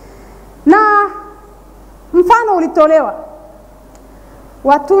 Na mfano ulitolewa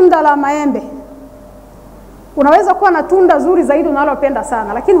wa tunda la maembe. Unaweza kuwa na tunda zuri zaidi unalopenda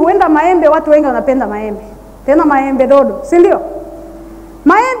sana, lakini huenda maembe, watu wengi wanapenda maembe, tena maembe dodo, si ndio?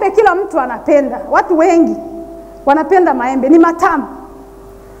 Maembe kila mtu anapenda, watu wengi wanapenda maembe, ni matamu.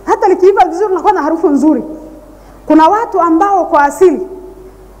 Hata likiiva vizuri linakuwa na harufu nzuri. Kuna watu ambao kwa asili,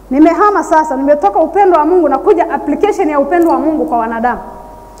 nimehama sasa, nimetoka upendo wa Mungu na kuja application ya upendo wa Mungu kwa wanadamu.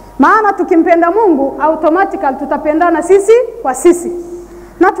 Maana tukimpenda Mungu automatically tutapendana sisi kwa sisi.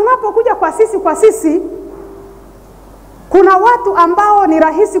 Na tunapokuja kwa sisi kwa sisi, kuna watu ambao ni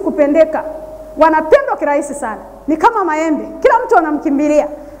rahisi kupendeka, wanapendwa kirahisi sana. Ni kama maembe, kila mtu anamkimbilia,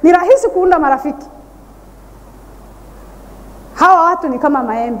 ni rahisi kuunda marafiki. Hawa watu ni kama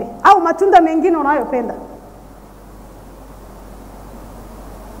maembe au matunda mengine unayopenda.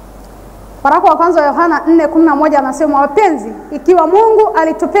 Waraka wa kwanza Yohana 4:11 anasema, wapenzi, ikiwa Mungu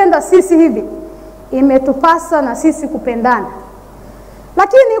alitupenda sisi hivi, imetupasa na sisi kupendana.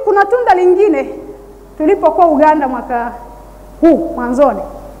 Lakini kuna tunda lingine. Tulipokuwa Uganda mwaka huu mwanzoni,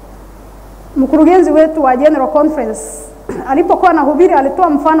 mkurugenzi wetu wa General Conference alipokuwa anahubiri alitoa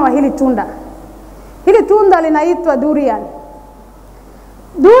mfano wa hili tunda. Hili tunda linaitwa durian.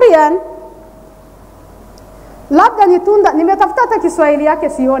 Durian labda ni tunda, nimetafuta hata Kiswahili yake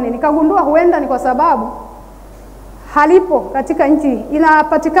sione, nikagundua huenda ni kwa sababu halipo katika nchi,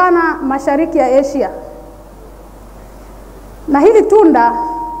 inapatikana mashariki ya Asia. Na hili tunda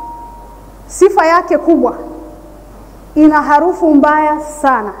sifa yake kubwa, ina harufu mbaya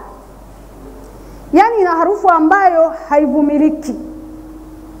sana. Yaani ina harufu ambayo haivumiliki.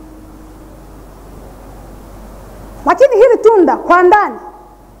 Lakini hili tunda kwa ndani,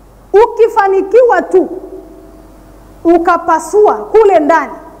 ukifanikiwa tu ukapasua kule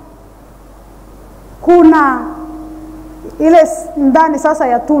ndani, kuna ile ndani sasa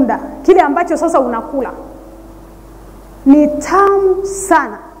ya tunda, kile ambacho sasa unakula, ni tamu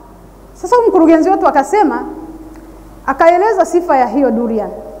sana. Sasa mkurugenzi wetu akasema, akaeleza sifa ya hiyo durian.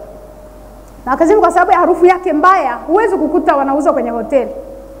 Na akasema kwa sababu ya harufu yake mbaya, huwezi kukuta wanauza kwenye hoteli.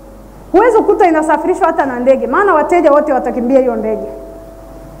 Huwezi kukuta inasafirishwa hata na ndege, maana wateja wote watakimbia hiyo ndege.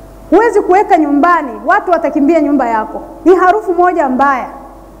 Huwezi kuweka nyumbani, watu watakimbia nyumba yako. Ni harufu moja mbaya.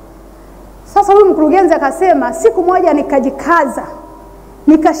 Sasa huyu mkurugenzi akasema, siku moja nikajikaza,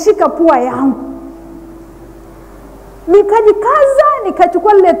 nikashika pua yangu, nikajikaza,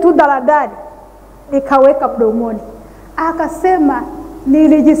 nikachukua lile tunda la ndani, nikaweka mdomoni. Akasema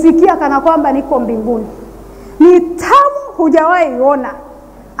nilijisikia kana kwamba niko mbinguni. Ni tamu hujawahi ona.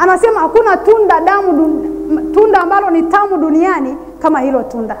 Anasema hakuna tunda ambalo ni tamu duniani kama hilo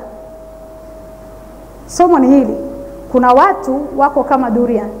tunda. Somo ni hili. Kuna watu wako kama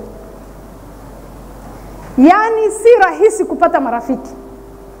durian. Yaani si rahisi kupata marafiki,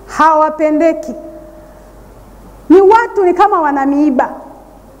 hawapendeki. Ni watu ni kama wanamiiba.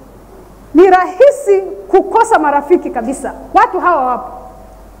 Ni rahisi kukosa marafiki kabisa. Watu hawa wapo.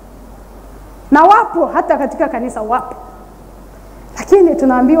 Na wapo hata katika kanisa wapo. Lakini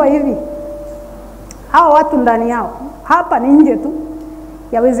tunaambiwa hivi, hawa watu ndani yao, hapa ni nje tu.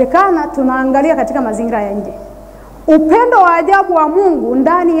 Yawezekana tunaangalia katika mazingira ya nje. Upendo wa ajabu wa Mungu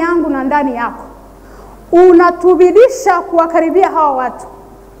ndani yangu na ndani yako unatubidisha kuwakaribia hawa watu,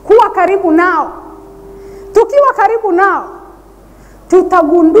 kuwa karibu nao. Tukiwa karibu nao,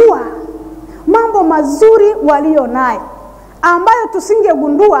 tutagundua mambo mazuri walio nayo ambayo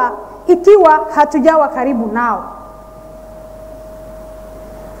tusingegundua ikiwa hatujawa karibu nao.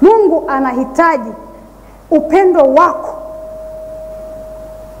 Mungu anahitaji upendo wako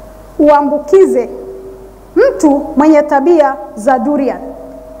uambukize mtu mwenye tabia za durian.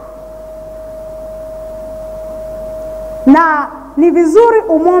 Na ni vizuri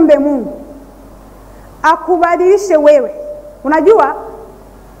umombe Mungu akubadilishe wewe. Unajua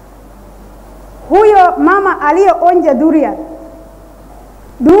huyo mama aliyeonja durian,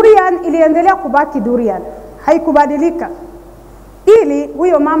 Durian iliendelea kubaki durian, haikubadilika, ili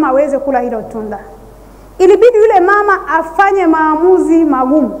huyo mama aweze kula hilo tunda. Ilibidi yule mama afanye maamuzi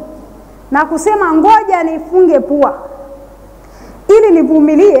magumu na kusema ngoja nifunge pua ili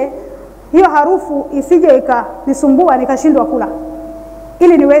nivumilie hiyo harufu isije ikanisumbua nikashindwa kula,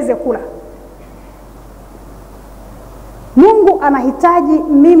 ili niweze kula. Mungu anahitaji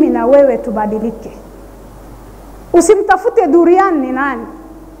mimi na wewe tubadilike. Usimtafute durian ni nani.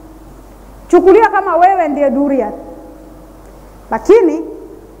 Chukulia kama wewe ndiye durian. Lakini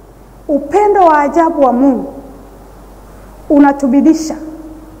upendo wa ajabu wa Mungu unatubidisha,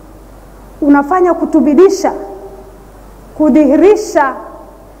 unafanya kutubidisha, kudhihirisha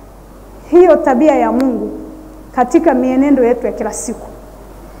hiyo tabia ya Mungu katika mienendo yetu ya kila siku.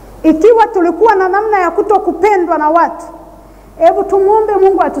 Ikiwa tulikuwa na namna ya kutokupendwa na watu, hebu tumuombe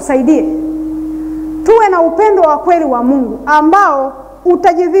Mungu atusaidie tuwe na upendo wa kweli wa Mungu ambao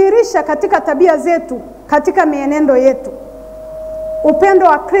utajidhihirisha katika tabia zetu, katika mienendo yetu. Upendo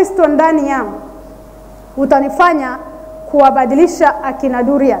wa Kristo ndani yangu utanifanya kuwabadilisha akina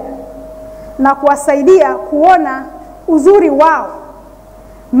durian na kuwasaidia kuona uzuri wao.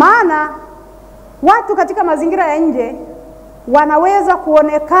 Maana watu katika mazingira ya nje wanaweza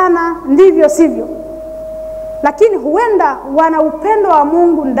kuonekana ndivyo sivyo, lakini huenda wana upendo wa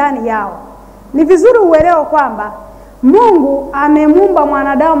Mungu ndani yao. Ni vizuri uelewe kwamba Mungu amemuumba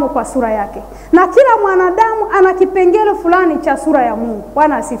mwanadamu kwa sura yake, na kila mwanadamu ana kipengele fulani cha sura ya Mungu.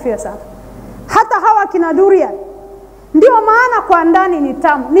 Bwana asifiwe sana. Hata hawa kina durian, ndio maana kwa ndani ni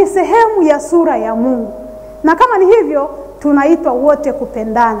tamu, ni sehemu ya sura ya Mungu. Na kama ni hivyo, tunaitwa wote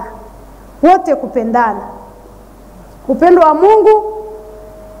kupendana, wote kupendana. Upendo wa Mungu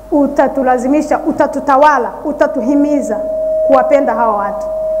utatulazimisha, utatutawala, utatuhimiza kuwapenda hawa watu.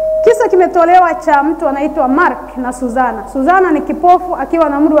 Kisa kimetolewa cha mtu anaitwa Mark na Suzana. Suzana ni kipofu akiwa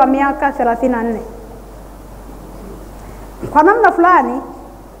na umri wa miaka 34. Kwa namna fulani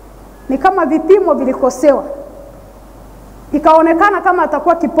ni kama vipimo vilikosewa, ikaonekana kama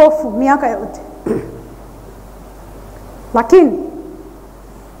atakuwa kipofu miaka yote. Lakini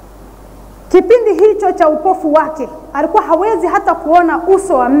kipindi hicho cha upofu wake alikuwa hawezi hata kuona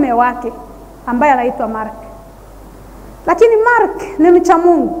uso wa mume wake ambaye anaitwa Mark. Lakini Mark ni mcha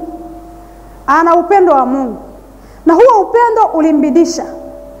Mungu, ana upendo wa Mungu, na huo upendo ulimbidisha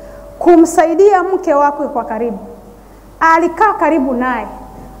kumsaidia mke wake kwa karibu. Alikaa karibu naye,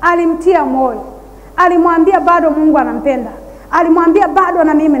 alimtia moyo, alimwambia bado Mungu anampenda, alimwambia bado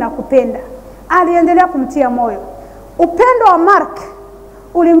na mimi nakupenda. Aliendelea kumtia moyo. Upendo wa Mark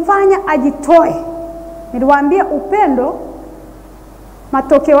ulimfanya ajitoe. Niliwaambia upendo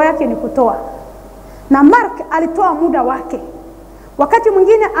matokeo yake ni kutoa. Na Mark alitoa muda wake. Wakati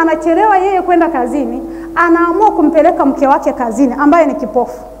mwingine anachelewa yeye kwenda kazini, anaamua kumpeleka mke wake kazini ambaye ni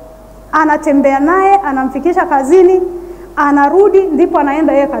kipofu. Anatembea naye, anamfikisha kazini, anarudi, ndipo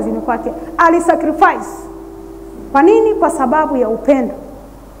anaenda yeye kazini kwake. Alisacrifice. Kwa nini? Kwa sababu ya upendo.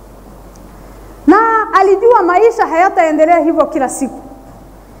 Na alijua maisha hayataendelea hivyo kila siku.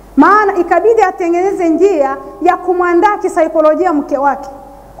 Maana ikabidi atengeneze njia ya kumwandaa kisaikolojia mke wake,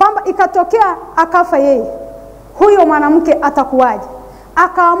 kwamba ikatokea akafa yeye, huyo mwanamke atakuwaje?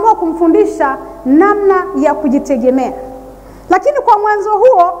 Akaamua kumfundisha namna ya kujitegemea. Lakini kwa mwanzo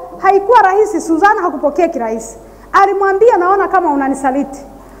huo haikuwa rahisi. Suzana hakupokea kirahisi. Alimwambia, naona kama unanisaliti.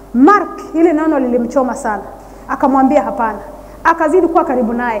 Mark ile neno lilimchoma sana. Akamwambia hapana. Akazidi kuwa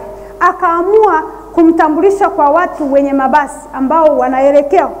karibu naye. Akaamua kumtambulisha kwa watu wenye mabasi ambao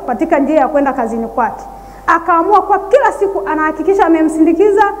wanaelekea katika njia ya kwenda kazini kwake. Akaamua kwa kila siku anahakikisha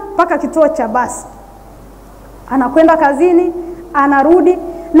amemsindikiza mpaka kituo cha basi. Anakwenda kazini, anarudi,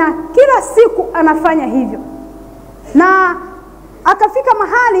 na kila siku anafanya hivyo. Na akafika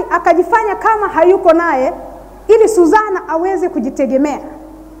mahali akajifanya kama hayuko naye ili Suzana aweze kujitegemea.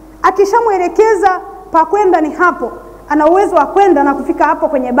 Akishamwelekeza pa kwenda ni hapo, ana uwezo wa kwenda na kufika hapo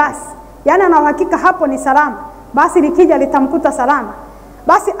kwenye basi. Yaani ana uhakika hapo ni salama. Basi likija litamkuta salama.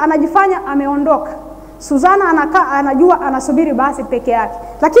 Basi anajifanya ameondoka. Suzana anakaa, anajua anasubiri basi peke yake.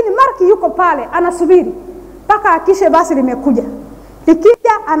 Lakini Mark yuko pale anasubiri mpaka akishe basi limekuja.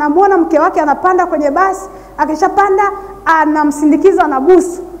 Likija anamuona mke wake anapanda kwenye basi, akishapanda anamsindikiza na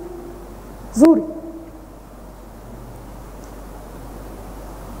busu zuri.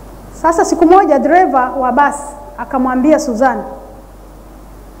 Sasa siku moja dereva wa basi akamwambia Suzana,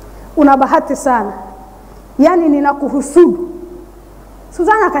 una bahati sana, yaani ninakuhusudu.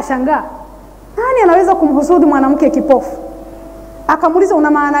 Suzana akashangaa, nani anaweza kumhusudu mwanamke kipofu? Akamuuliza,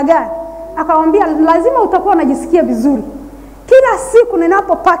 una maana gani? Akamwambia, lazima utakuwa unajisikia vizuri. Kila siku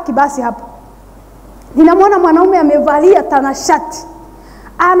ninapopaki basi hapo, ninamwona mwanaume amevalia tanashati,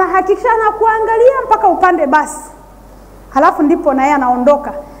 anahakikisha na kuangalia mpaka upande basi, halafu ndipo na yeye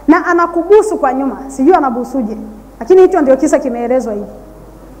anaondoka na anakubusu kwa nyuma. Sijui anabusuje, lakini hicho ndio kisa kimeelezwa hivi.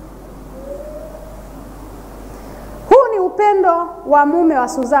 Huu ni upendo wa mume wa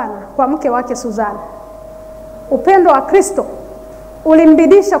Suzana kwa mke wake Suzana. Upendo wa Kristo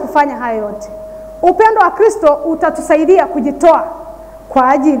ulimbidisha kufanya hayo yote. Upendo wa Kristo utatusaidia kujitoa kwa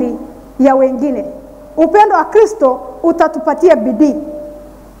ajili ya wengine. Upendo wa Kristo utatupatia bidii.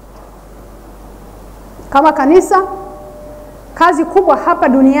 Kama kanisa, kazi kubwa hapa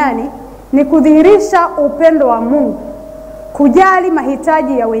duniani ni kudhihirisha upendo wa Mungu, kujali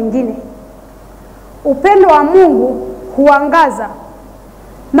mahitaji ya wengine. Upendo wa Mungu huangaza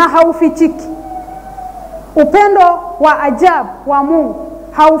na haufichiki. Upendo wa ajabu wa Mungu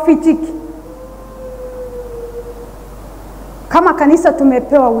haufichiki. Kama kanisa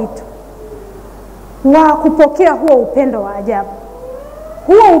tumepewa wito wa kupokea huo upendo wa ajabu.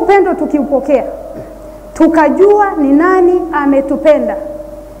 Huo upendo tukiupokea, tukajua ni nani ametupenda,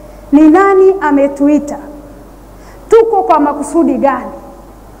 ni nani ametuita, tuko kwa makusudi gani,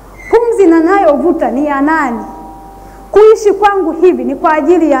 pumzi ninayovuta ni ya nani, kuishi kwangu hivi ni kwa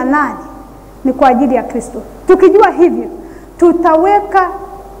ajili ya nani, ni kwa ajili ya Kristo. Tukijua hivyo, tutaweka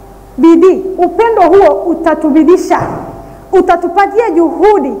bidii. Upendo huo utatubidisha, utatupatia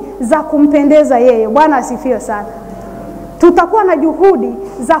juhudi za kumpendeza yeye. Bwana asifiwe sana. Tutakuwa na juhudi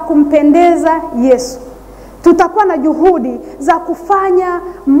za kumpendeza Yesu. Tutakuwa na juhudi za kufanya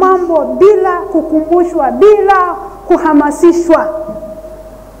mambo bila kukumbushwa, bila kuhamasishwa.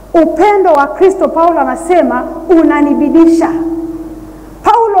 Upendo wa Kristo, Paulo anasema, unanibidisha.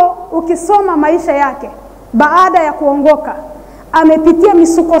 Paulo ukisoma maisha yake baada ya kuongoka, amepitia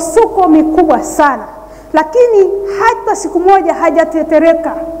misukosuko mikubwa sana, lakini hata siku moja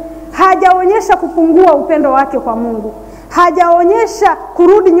hajatetereka, hajaonyesha kupungua upendo wake kwa Mungu, hajaonyesha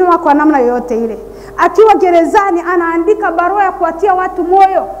kurudi nyuma kwa namna yoyote ile. Akiwa gerezani anaandika barua ya kuatia watu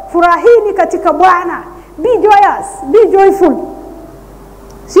moyo, furahini katika Bwana, be joyous, be joyful,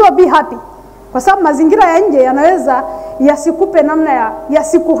 sio be happy, kwa sababu mazingira ya nje yanaweza yasikupe namna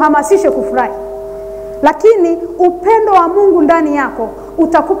yasikuhamasishe kufurahi. Lakini upendo wa Mungu ndani yako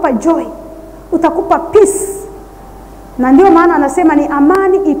utakupa joy, utakupa peace. Na ndio maana anasema ni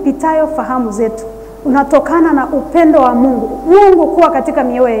amani ipitayo fahamu zetu. Unatokana na upendo wa Mungu. Mungu kuwa katika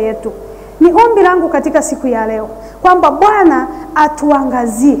mioyo yetu. Ni ombi langu katika siku ya leo kwamba Bwana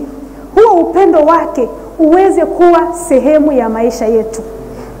atuangazie huo upendo wake uweze kuwa sehemu ya maisha yetu.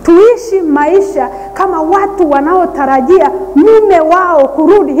 Tuishi maisha kama watu wanaotarajia mume wao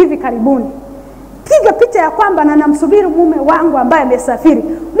kurudi hivi karibuni. Piga picha ya kwamba na namsubiri mume wangu ambaye amesafiri.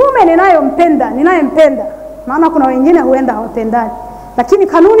 Mume ninayempenda. Maana kuna wengine huenda hawapendani. Lakini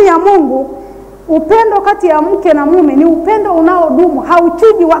kanuni ya Mungu, upendo kati ya mke na mume ni upendo unaodumu,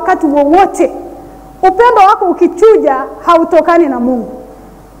 hauchuji wakati wowote. Upendo wako ukichuja hautokani na Mungu.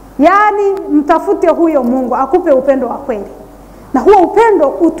 Yaani mtafute huyo Mungu akupe upendo wa kweli. Na huo upendo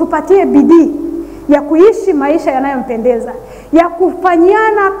utupatie bidii ya kuishi maisha yanayompendeza, ya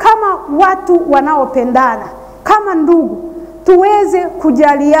kufanyiana kama watu wanaopendana, kama ndugu, tuweze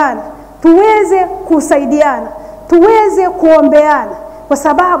kujaliana, tuweze kusaidiana, tuweze kuombeana, kwa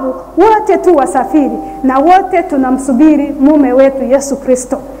sababu wote tu wasafiri na wote tunamsubiri mume wetu Yesu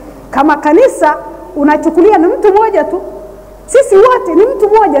Kristo. Kama kanisa unachukulia ni mtu mmoja tu, sisi wote ni mtu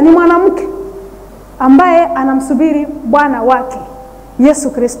mmoja, ni mwanamke ambaye anamsubiri Bwana wake Yesu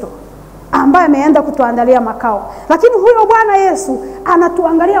Kristo, ambaye ameenda kutuandalia makao. Lakini huyo Bwana Yesu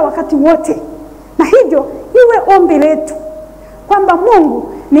anatuangalia wakati wote. Na hivyo iwe ombi letu kwamba Mungu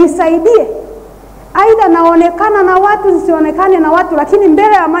nisaidie, aidha naonekana na watu nisionekane na watu, lakini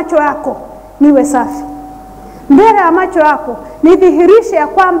mbele ya macho yako niwe safi. Mbele ya macho yako nidhihirishe ya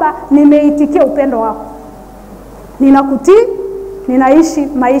kwamba nimeitikia upendo wako, ninakutii, ninaishi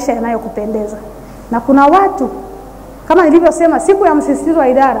maisha yanayokupendeza. Na kuna watu, kama nilivyosema, siku ya msisitizo wa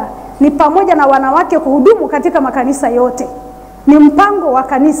idara ni pamoja na wanawake kuhudumu katika makanisa yote. Ni mpango wa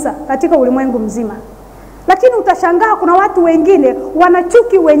kanisa katika ulimwengu mzima. Lakini utashangaa kuna watu wengine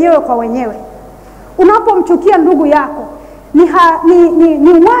wanachuki wenyewe kwa wenyewe. Unapomchukia ndugu yako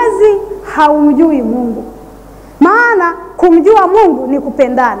ni wazi haumjui Mungu. Maana kumjua Mungu ni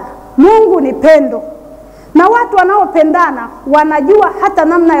kupendana. Mungu ni pendo. Na watu wanaopendana wanajua hata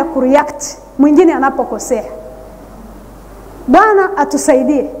namna ya kureact mwingine anapokosea. Bwana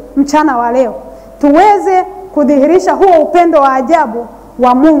atusaidie mchana wa leo tuweze kudhihirisha huo upendo wa ajabu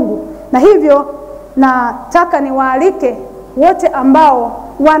wa Mungu. Na hivyo nataka niwaalike wote ambao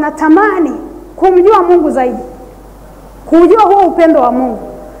wanatamani kumjua Mungu zaidi, kujua huo upendo wa Mungu,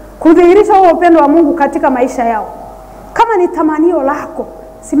 kudhihirisha huo upendo wa Mungu katika maisha yao. Kama ni tamanio lako,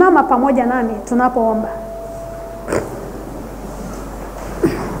 Simama pamoja nami tunapoomba.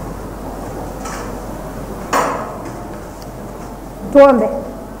 Tuombe.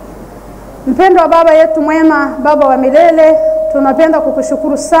 Mpendwa Baba yetu mwema, Baba wa milele, tunapenda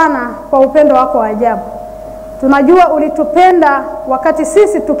kukushukuru sana kwa upendo wako wa ajabu. Tunajua ulitupenda wakati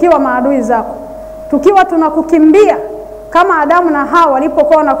sisi tukiwa maadui zako, tukiwa tunakukimbia kama Adamu na Hawa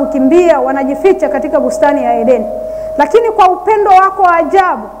walipokuwa wanakukimbia wanajificha katika bustani ya Edeni. Lakini kwa upendo wako wa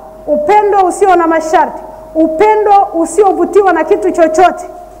ajabu, upendo usio na masharti, upendo usiovutiwa na kitu chochote,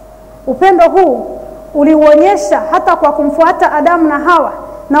 upendo huu uliuonyesha hata kwa kumfuata Adamu na Hawa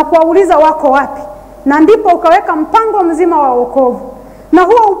na kuwauliza wako wapi, na ndipo ukaweka mpango mzima wa wokovu. Na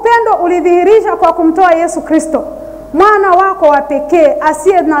huo upendo ulidhihirisha kwa kumtoa Yesu Kristo, mwana wako wa pekee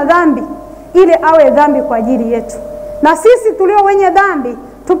asiye na dhambi, ili awe dhambi kwa ajili yetu, na sisi tulio wenye dhambi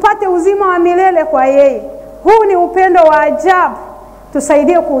tupate uzima wa milele kwa yeye. Huu ni upendo wa ajabu.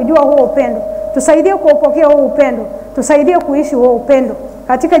 Tusaidie kuujua huo upendo, tusaidie kuupokea huo upendo, tusaidie kuishi huo upendo,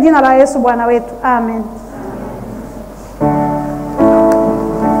 katika jina la Yesu Bwana wetu, amen.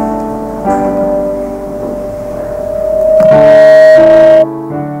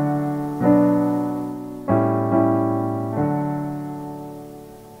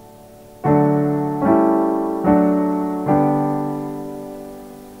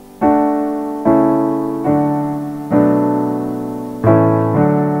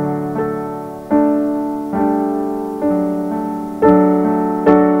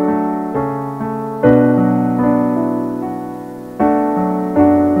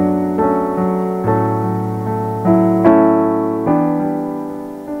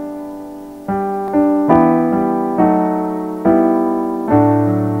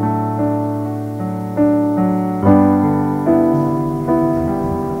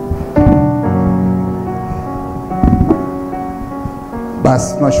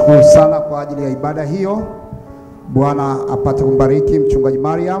 Basi tunashukuru sana kwa ajili ya ibada hiyo. Bwana apate kumbariki mchungaji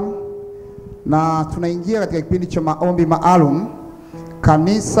Mariam. Na tunaingia katika kipindi cha maombi maalum.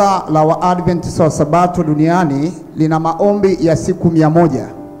 Kanisa la Waadventista wa Sabato duniani lina maombi ya siku 100.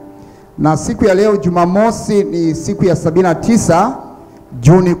 Na siku ya leo Jumamosi ni siku ya 79,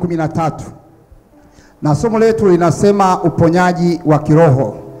 Juni 13. Na somo letu linasema uponyaji wa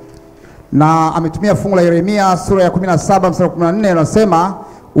kiroho. Na ametumia fungu la Yeremia sura ya 17 mstari 14, anasema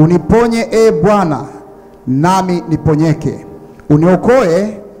uniponye e Bwana nami niponyeke,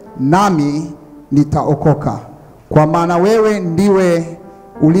 uniokoe nami nitaokoka, kwa maana wewe ndiwe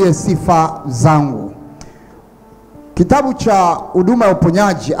uliye sifa zangu. Kitabu cha huduma ya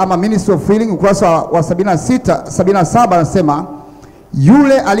uponyaji ama Ministry of Healing ukurasa wa 77 anasema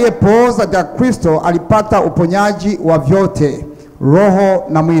yule aliyepooza ja Kristo alipata uponyaji wa vyote, roho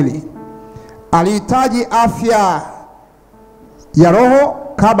na mwili. Alihitaji afya ya roho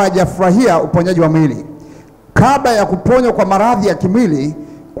kabla hajafurahia uponyaji wa mwili. Kabla ya kuponywa kwa maradhi ya kimwili,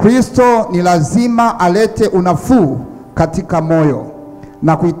 Kristo ni lazima alete unafuu katika moyo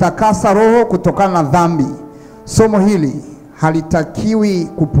na kuitakasa roho kutokana na dhambi. Somo hili halitakiwi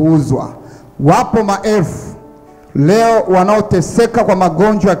kupuuzwa. Wapo maelfu leo wanaoteseka kwa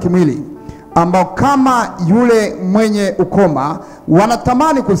magonjwa ya kimwili, ambao kama yule mwenye ukoma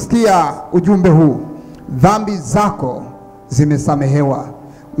wanatamani kusikia ujumbe huu: dhambi zako zimesamehewa.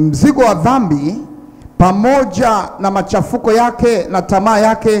 Mzigo wa dhambi pamoja na machafuko yake na tamaa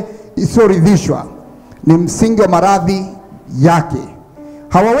yake isiyoridhishwa ni msingi wa maradhi yake.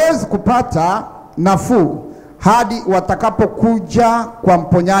 Hawawezi kupata nafuu hadi watakapokuja kwa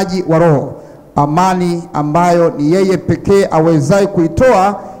mponyaji wa roho. Amani ambayo ni yeye pekee awezaye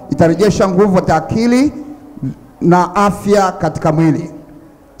kuitoa itarejesha nguvu za akili na afya katika mwili.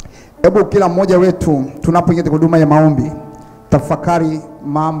 Hebu kila mmoja wetu tunapoingia katika huduma ya maombi tafakari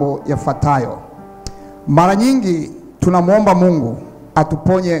mambo yafuatayo. Mara nyingi tunamuomba Mungu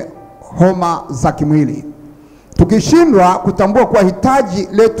atuponye homa za kimwili, tukishindwa kutambua kuwa hitaji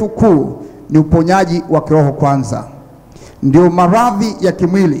letu kuu ni uponyaji wa kiroho kwanza. Ndio maradhi ya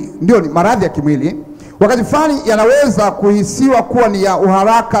kimwili, ndio maradhi ya kimwili wakati fulani yanaweza kuhisiwa kuwa ni ya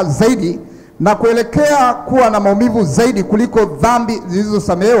uharaka zaidi na kuelekea kuwa na maumivu zaidi kuliko dhambi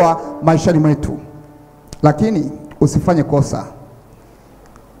zilizosamehewa maishani mwetu. Lakini usifanye kosa.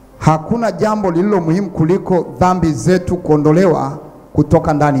 Hakuna jambo lililo muhimu kuliko dhambi zetu kuondolewa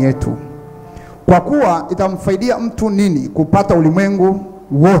kutoka ndani yetu. Kwa kuwa itamfaidia mtu nini kupata ulimwengu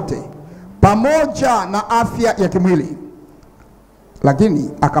wote pamoja na afya ya kimwili, lakini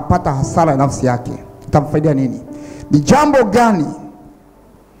akapata hasara ya nafsi yake? Itamfaidia nini? Ni jambo gani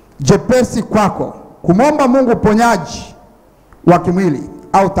jepesi kwako kumwomba Mungu uponyaji wa kimwili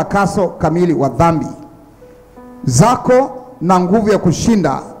au takaso kamili wa dhambi zako na nguvu ya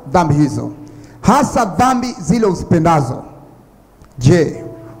kushinda dhambi hizo, hasa dhambi zile usipendazo. Je,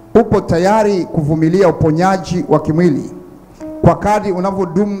 upo tayari kuvumilia uponyaji wa kimwili kwa kadri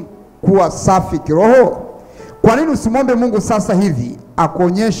unavyodumu kuwa safi kiroho? Kwa nini usimwombe Mungu sasa hivi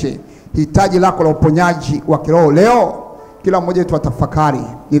akuonyeshe hitaji lako la uponyaji wa kiroho leo? Kila mmoja wetu atafakari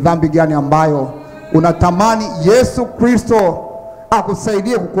ni dhambi gani ambayo unatamani Yesu Kristo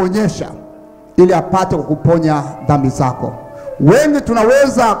akusaidie kukuonyesha ili apate kukuponya dhambi zako. Wengi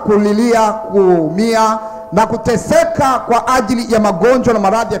tunaweza kulilia, kuumia na kuteseka kwa ajili ya magonjwa na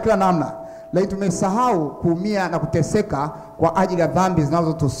maradhi ya kila namna, lakini tumesahau kuumia na kuteseka kwa ajili ya dhambi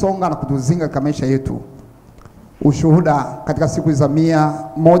zinazotusonga na kutuzinga katika maisha yetu. Ushuhuda katika siku za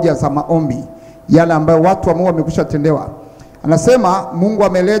 100 za maombi, yale ambayo watu wa Mungu wamekwisha tendewa. Anasema Mungu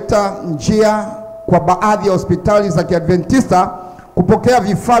ameleta njia kwa baadhi ya hospitali za Kiadventista kupokea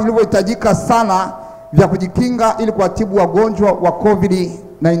vifaa vilivyohitajika sana vya kujikinga ili kuwatibu wagonjwa wa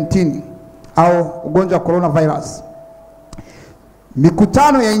COVID-19 au ugonjwa wa coronavirus.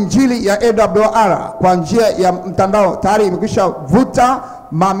 Mikutano ya injili ya AWR kwa njia ya mtandao tayari imekwisha vuta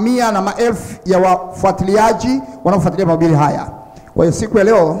mamia na maelfu ya wafuatiliaji wanaofuatilia mahubiri haya. Kwa hiyo siku ya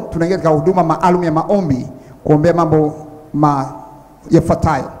leo tunaingia katika huduma maalum ya maombi kuombea mambo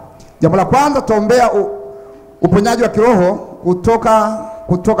yafuatayo. Jambo la kwanza, tuombea uponyaji wa kiroho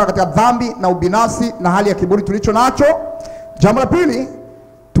kutoka katika dhambi na ubinafsi na hali ya kiburi tulicho nacho. Jambo la pili,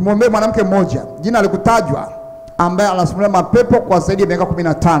 tumwombee mwanamke mmoja jina alikutajwa ambaye anasumbuliwa mapepo kwa zaidi ya miaka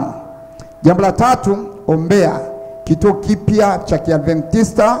 15. Jambo la tatu, ombea kituo kipya cha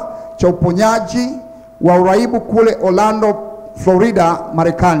Kiadventista cha uponyaji wa uraibu kule Orlando, Florida,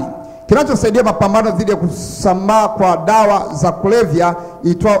 Marekani, kinachosaidia mapambano dhidi ya kusambaa kwa dawa za kulevya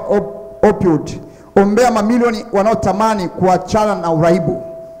itwa opioid. Ombea mamilioni wanaotamani kuachana na uraibu.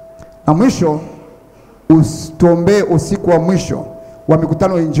 Na mwisho, tuombee usiku wa mwisho wa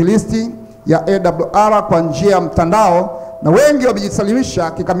mikutano ya injilisti ya AWR kwa njia ya mtandao, na wengi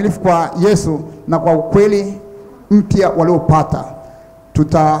wamejisalimisha kikamilifu kwa Yesu na kwa ukweli mpya waliopata.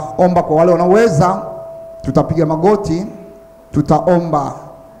 Tutaomba kwa wale wanaoweza, tutapiga magoti, tutaomba.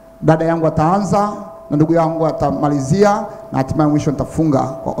 Dada yangu ataanza na ndugu yangu atamalizia, na hatimaye mwisho nitafunga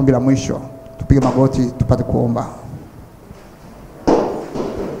kwa ombi la mwisho. Tupige magoti tupate kuomba.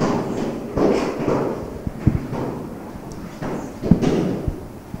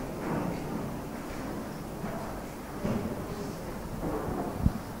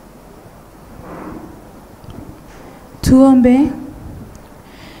 Tuombe.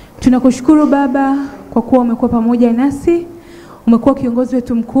 Tunakushukuru Baba kwa kuwa umekuwa pamoja nasi, umekuwa kiongozi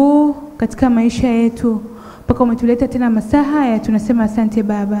wetu mkuu katika maisha yetu mpaka umetuleta tena masaa haya. Tunasema asante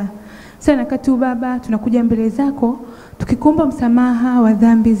Baba. Sana katu Baba, tunakuja mbele zako tukikuomba msamaha wa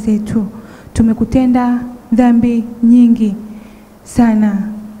dhambi zetu. Tumekutenda dhambi nyingi sana,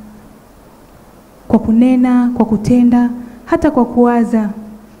 kwa kunena, kwa kutenda, hata kwa kuwaza.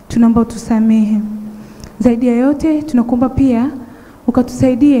 Tunaomba utusamehe. Zaidi ya yote tunakuomba pia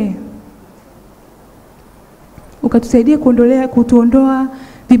ukatusaidie kutuondoa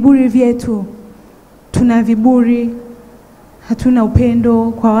viburi vyetu. Tuna viburi, hatuna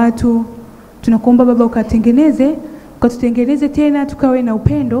upendo kwa watu. Tunakuomba Baba ukatutengeneze tena tukawe na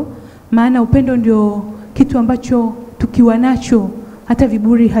upendo, maana upendo ndio kitu ambacho tukiwa nacho hata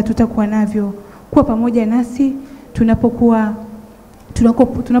viburi hatutakuwa navyo. Kuwa pamoja nasi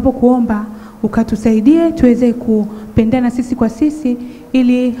tunapokuomba ukatusaidie tuweze kupendana sisi kwa sisi,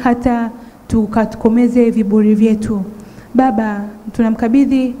 ili hata tukatukomeze viburi vyetu. Baba,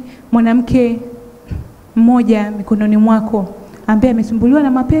 tunamkabidhi mwanamke mmoja mikononi mwako ambaye amesumbuliwa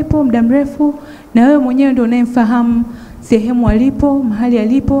na mapepo muda mrefu, na wewe mwenyewe ndio unayemfahamu sehemu alipo, mahali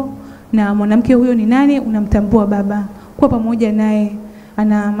alipo, na mwanamke huyo ni nani unamtambua Baba. Kuwa pamoja naye,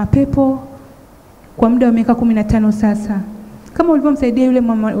 ana mapepo kwa muda wa miaka 15 sasa. Kama ulivyomsaidia yule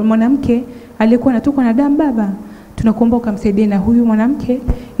mwanamke aliyekuwa anatokwa na damu Baba, tunakuomba ukamsaidie na huyu mwanamke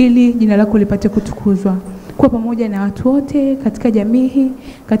ili jina lako lipate kutukuzwa. Kuwa pamoja na watu wote katika jamii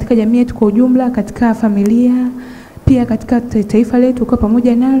yetu kwa ujumla, katika familia, pia katika taifa letu, kuwa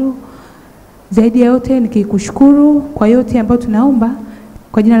pamoja nalo. Zaidi ya yote nikikushukuru kwa yote ambayo tunaomba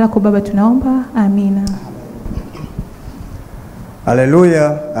kwa jina lako Baba tunaomba. Amina.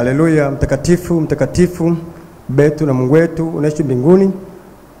 Haleluya, haleluya. Mtakatifu, mtakatifu betu na Mungu wetu unaishi mbinguni.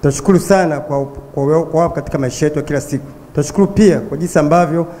 Tunashukuru sana kwa katika maisha yetu kila siku. Tunashukuru pia kwa jinsi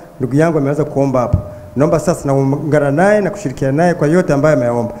ambavyo ndugu yangu ameanza kuomba hapa. Naomba sasa naungana naye na kushirikiana naye kwa yote ambayo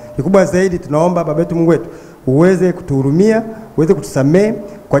ameomba. Kikubwa zaidi tunaomba Baba yetu Mungu wetu uweze kutuhurumia, uweze kutusamehe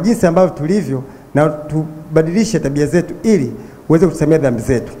kwa jinsi ambavyo tulivyo, na tubadilishe tabia zetu ili uweze kutusamehe dhambi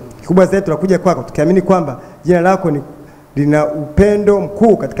zetu. Kikubwa zaidi tunakuja kwako tukiamini kwamba jina lako lina upendo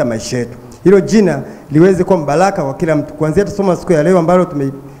mkuu katika maisha yetu. Hilo jina liweze kuwa baraka kwa kila mtu. Kuanzia tusoma siku ya leo ambalo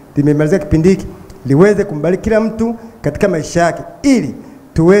tumemalizia kipindi hiki, liweze kumbariki kila mtu katika maisha yake ili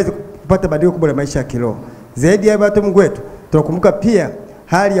tuweze kupata badiliko kubwa la maisha ya kiroho. Zaidi ya hayo, Mungu wetu, tunakumbuka pia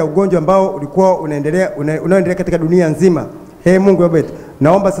hali ya ugonjwa ambao ulikuwa unaendelea katika dunia nzima. Mungu wetu,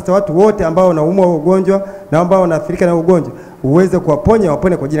 naomba sasa watu wote ambao wanaumwa ugonjwa na ambao wanaathirika na ugonjwa uweze kuwaponya,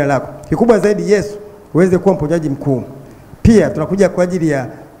 wapone kwa jina lako. Kikubwa zaidi, Yesu, uweze kuwa mponyaji mkuu. Pia tunakuja kwa ajili ya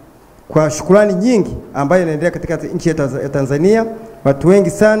kwa shukrani nyingi ambayo inaendelea katika nchi ya Tanzania. Watu wengi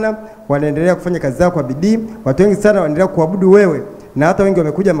sana wanaendelea kufanya kazi zao kwa bidii. Watu wengi sana wanaendelea kuabudu wewe, na hata wengi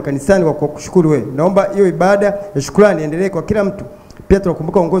wamekuja makanisani kwa kushukuru wewe. Naomba hiyo ibada ya shukrani iendelee kwa kila mtu. Pia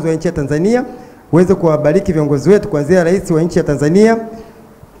tunakumbuka uongozi wa nchi ya Tanzania, uweze kuwabariki viongozi wetu kuanzia rais wa nchi ya Tanzania,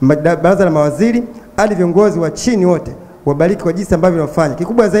 baraza la mawaziri hadi viongozi wa chini wote. Wabariki kwa jinsi ambavyo wanafanya.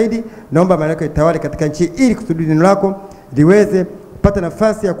 Kikubwa zaidi, naomba malaika itawale katika nchi ili kusudi neno lako liweze kupata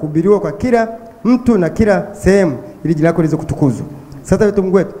nafasi ya kuhubiriwa kwa kila mtu na kila sehemu ili jina lako liweze kutukuzwa. Sasa wetu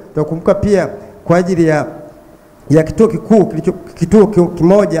Mungu wetu, tunakumbuka pia kwa ajili ya kituo kikuu kituo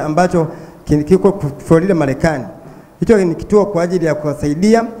kimoja ambacho kiko Florida, Marekani. Hicho ni kituo kwa ajili ya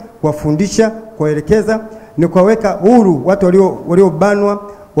kuwasaidia, kuwafundisha, kuwaelekeza ni kuwaweka huru watu waliobanwa,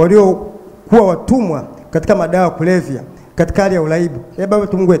 waliokuwa watumwa katika madawa kulevya, katika hali ya uraibu. Baba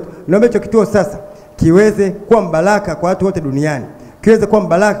Mungu wetu, naomba hicho kituo sasa kiweze kuwa mbaraka kwa watu wote duniani. Kiweze kuwa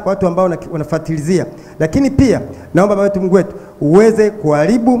mbaraka kwa watu ambao wanafuatilizia. Lakini pia naomba Baba Mungu wetu uweze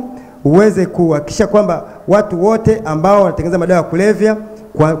kuharibu, uweze kuhakikisha kwamba watu wote ambao wanatengeneza madawa ya kulevya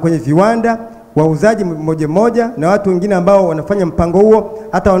kwenye viwanda, wauzaji mmoja na watu wengine ambao wanafanya mpango huo,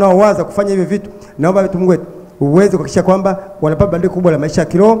 hata wanaowaza kufanya hivyo vitu, naomba Baba Mungu wetu uweze kuhakikisha kwamba wanapata badiliko kubwa la maisha ya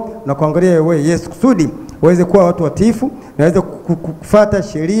kiroho na kuangalia wewe Yesu, kusudi waweze kuwa watu watiifu na waweze kufuata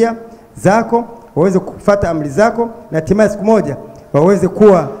sheria zako, waweze kufuata amri zako, na hatimaye siku moja waweze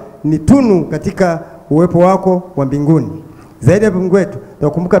kuwa ni tunu katika uwepo wako wa mbinguni. Zaidi ya Mungu wetu,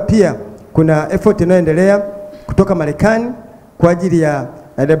 tunakumbuka pia kuna effort inayoendelea kutoka Marekani kwa ajili ya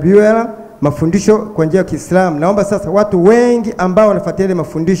IWL, mafundisho kwa njia ya Kiislamu. Naomba sasa watu wengi ambao wanafuatilia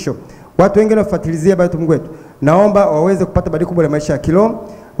mafundisho, watu wengi wanafuatilizia Baba Mungu wetu, naomba waweze kupata badiliko kubwa la maisha ya kiroho,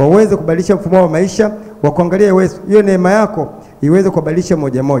 waweze kubadilisha mfumo wa maisha, wakuangalia wewe, hiyo neema yako iweze kubadilisha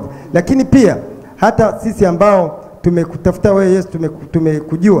moja moja. Lakini pia hata sisi ambao tumekutafuta wewe Yesu,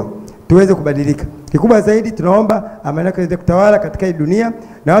 tumekujua, tuweze kubadilika. Kikubwa zaidi, tunaomba amani yako iweze kutawala katika hii dunia,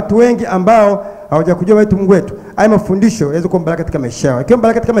 na watu wengi ambao hawajakujua wewe Mungu wetu, haya mafundisho yaweze kuwa baraka katika maisha yao. Ikiwa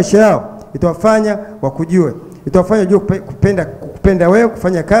baraka katika maisha yao, itawafanya wakujue, itawafanya juu kupenda wewe,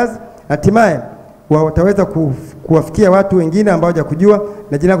 kufanya kazi, hatimaye wataweza kuwafikia watu wengine ambao hawajakujua,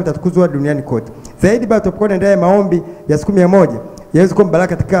 na jina lako litatukuzwa duniani kote. Zaidi bado tutakuwa tunaendelea maombi ya siku 100 yaweze kuwa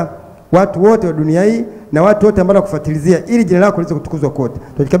baraka katika watu wote wa dunia hii na watu wote ambao wanakufuatilia, ili jina lako liweze kutukuzwa kote.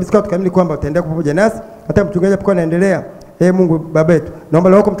 Tunajikabidhi tukamini kwamba utaendelea pamoja nasi, hata mchungaji hapo anaendelea. Mungu Baba yetu, naomba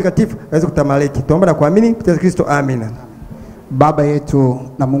Roho wako Mtakatifu aweze kutamalaki. Tuomba na kuamini kupitia Kristo, amina. Baba yetu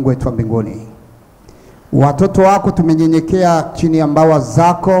na Mungu wetu wa mbinguni, watoto wako tumenyenyekea chini ya mbawa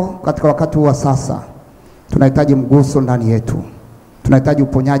zako katika wakati wa sasa. Tunahitaji mguso ndani yetu, tunahitaji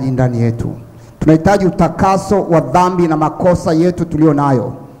uponyaji ndani yetu, tunahitaji utakaso wa dhambi na makosa yetu tulio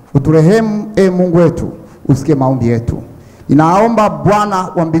nayo. Uturehemu Mungu wetu, usikie maombi yetu. Ninaomba Bwana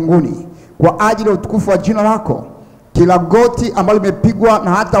wa mbinguni, kwa ajili ya utukufu wa jina lako, kila goti ambalo limepigwa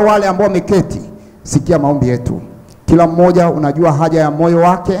na hata wale ambao wameketi, sikia maombi yetu. Kila mmoja unajua haja ya moyo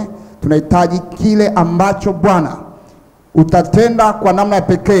wake. Tunahitaji kile ambacho Bwana utatenda kwa namna ya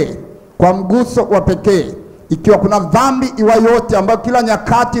pekee, kwa mguso wa pekee. Ikiwa kuna dhambi iwa yote ambayo kila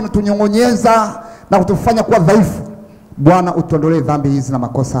nyakati inatunyong'onyeza na kutufanya kuwa dhaifu, Bwana utuondolee dhambi hizi na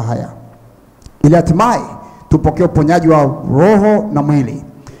makosa haya, ili hatimaye tupokee uponyaji wa roho na mwili.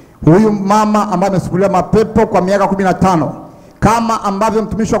 Huyu mama ambaye amesumbuliwa mapepo kwa miaka 15, kama ambavyo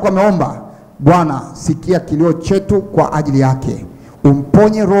mtumishi wako ameomba, Bwana sikia kilio chetu kwa ajili yake.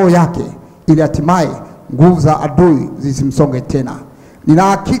 Umponye roho yake, ili hatimaye nguvu za adui zisimsonge tena. Nina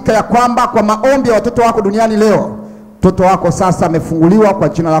hakika ya kwamba kwa maombi ya watoto wako duniani leo, mtoto wako sasa amefunguliwa kwa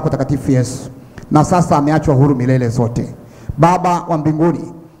jina lako takatifu Yesu, na sasa ameachwa huru milele zote. Baba wa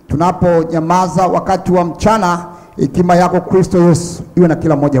mbinguni, tunaponyamaza wakati wa mchana, hekima yako Kristo Yesu iwe na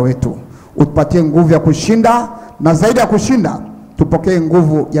kila mmoja wetu. Utupatie nguvu ya kushinda, na zaidi ya kushinda, tupokee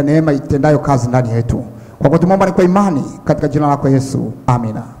nguvu ya neema itendayo kazi ndani yetu. Kwa kuwa tumeomba ni kwa imani katika jina lako Yesu,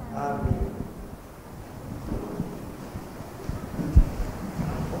 amina.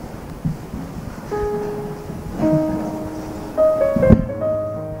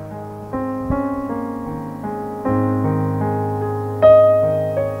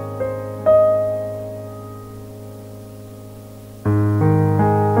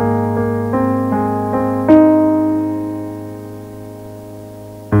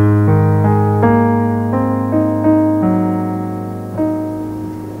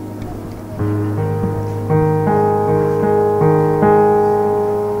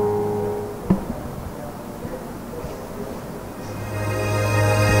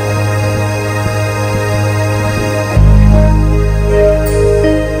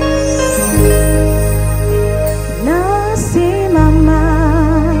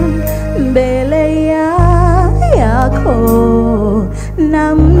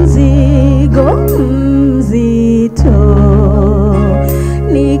 na mzigo mzito,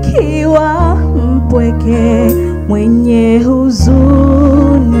 nikiwa mpweke mwenye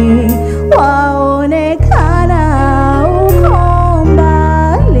huzuni, waonekana uko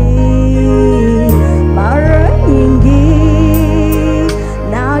mbali. Mara nyingi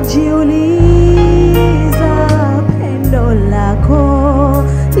najiuliza, pendo lako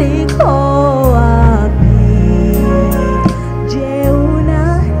liko wapi? Je,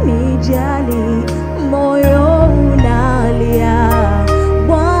 unanijali? Moyo unalia,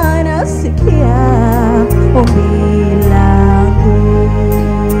 Bwana sikia ombi langu.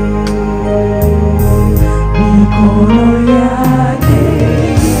 Mikono yake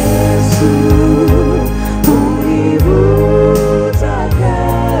Yesu univuta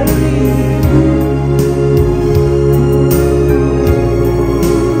karibu,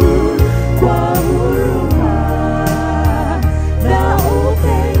 kwa huruma na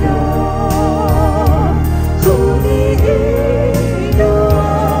upendo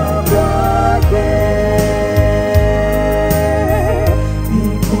uniinua kwake.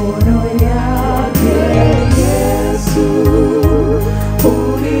 Mikono yake Yesu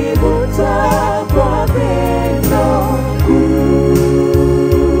univuta kwa pendo kuu,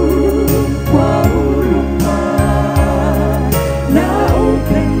 kwa huruma na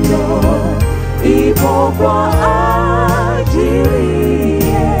upendo ipo kwa ajili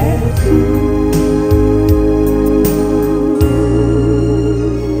yetu.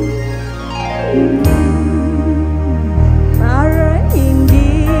 Mara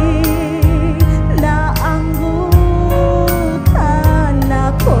nyingi naanguka,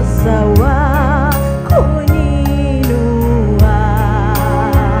 nakosa wa kuniinua,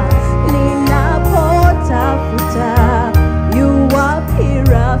 ninapotafuta yu wapi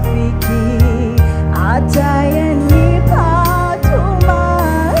rafiki atayenipa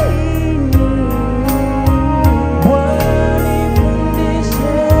tumaini.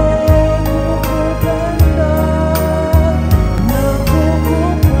 Wanifundishe kukupenda na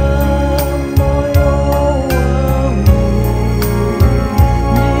kukupa moyo wangu,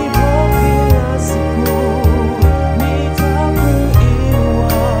 ndipo kila siku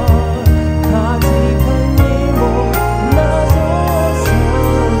nitakuinua katika nyimbo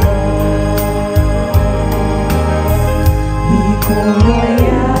nazosema. Mikono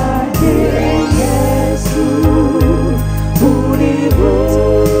yake Yesu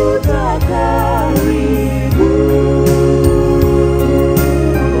univuta karibu,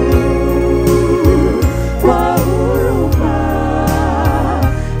 kwa huruma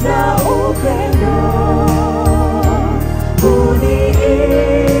na upendo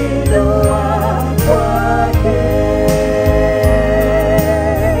uniinua kwake.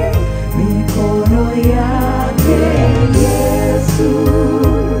 Mikono yake Yesu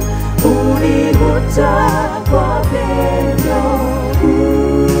univuta kwa pendo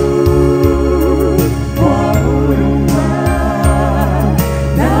kuu, kwa huruma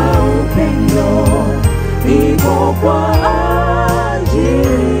na upendo ipo kwa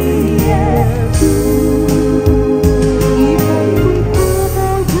ajili yetu. Ipo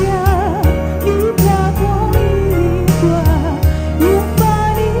pamoja nitapoitwa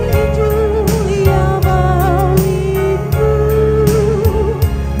nyumbani juu ya mawingu,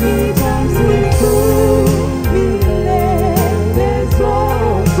 nitamsifu milele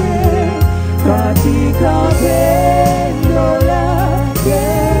zote katika pendo lake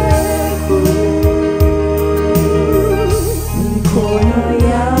kuu. Mikono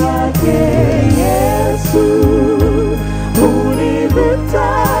yake Yesu univuta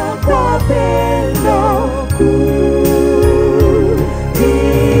kwa pendo kuu.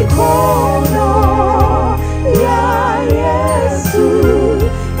 Mikono ya Yesu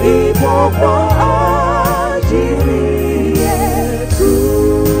ipo kwa ajili yetu.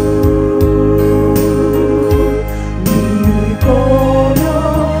 Mikono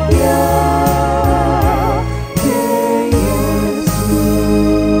yake Yesu.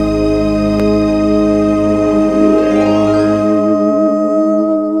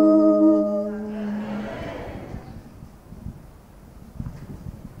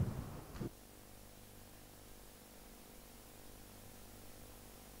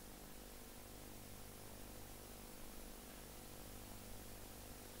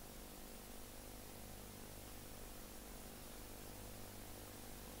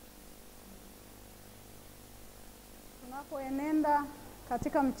 Tunapoenenda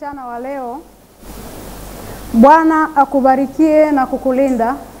katika mchana wa leo, Bwana akubarikie na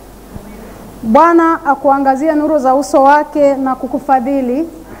kukulinda. Bwana akuangazie nuru za uso wake na kukufadhili.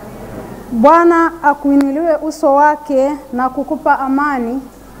 Bwana akuinulie uso wake na kukupa amani,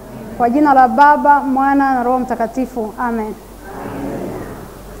 kwa jina la Baba, Mwana na Roho Mtakatifu. Amen.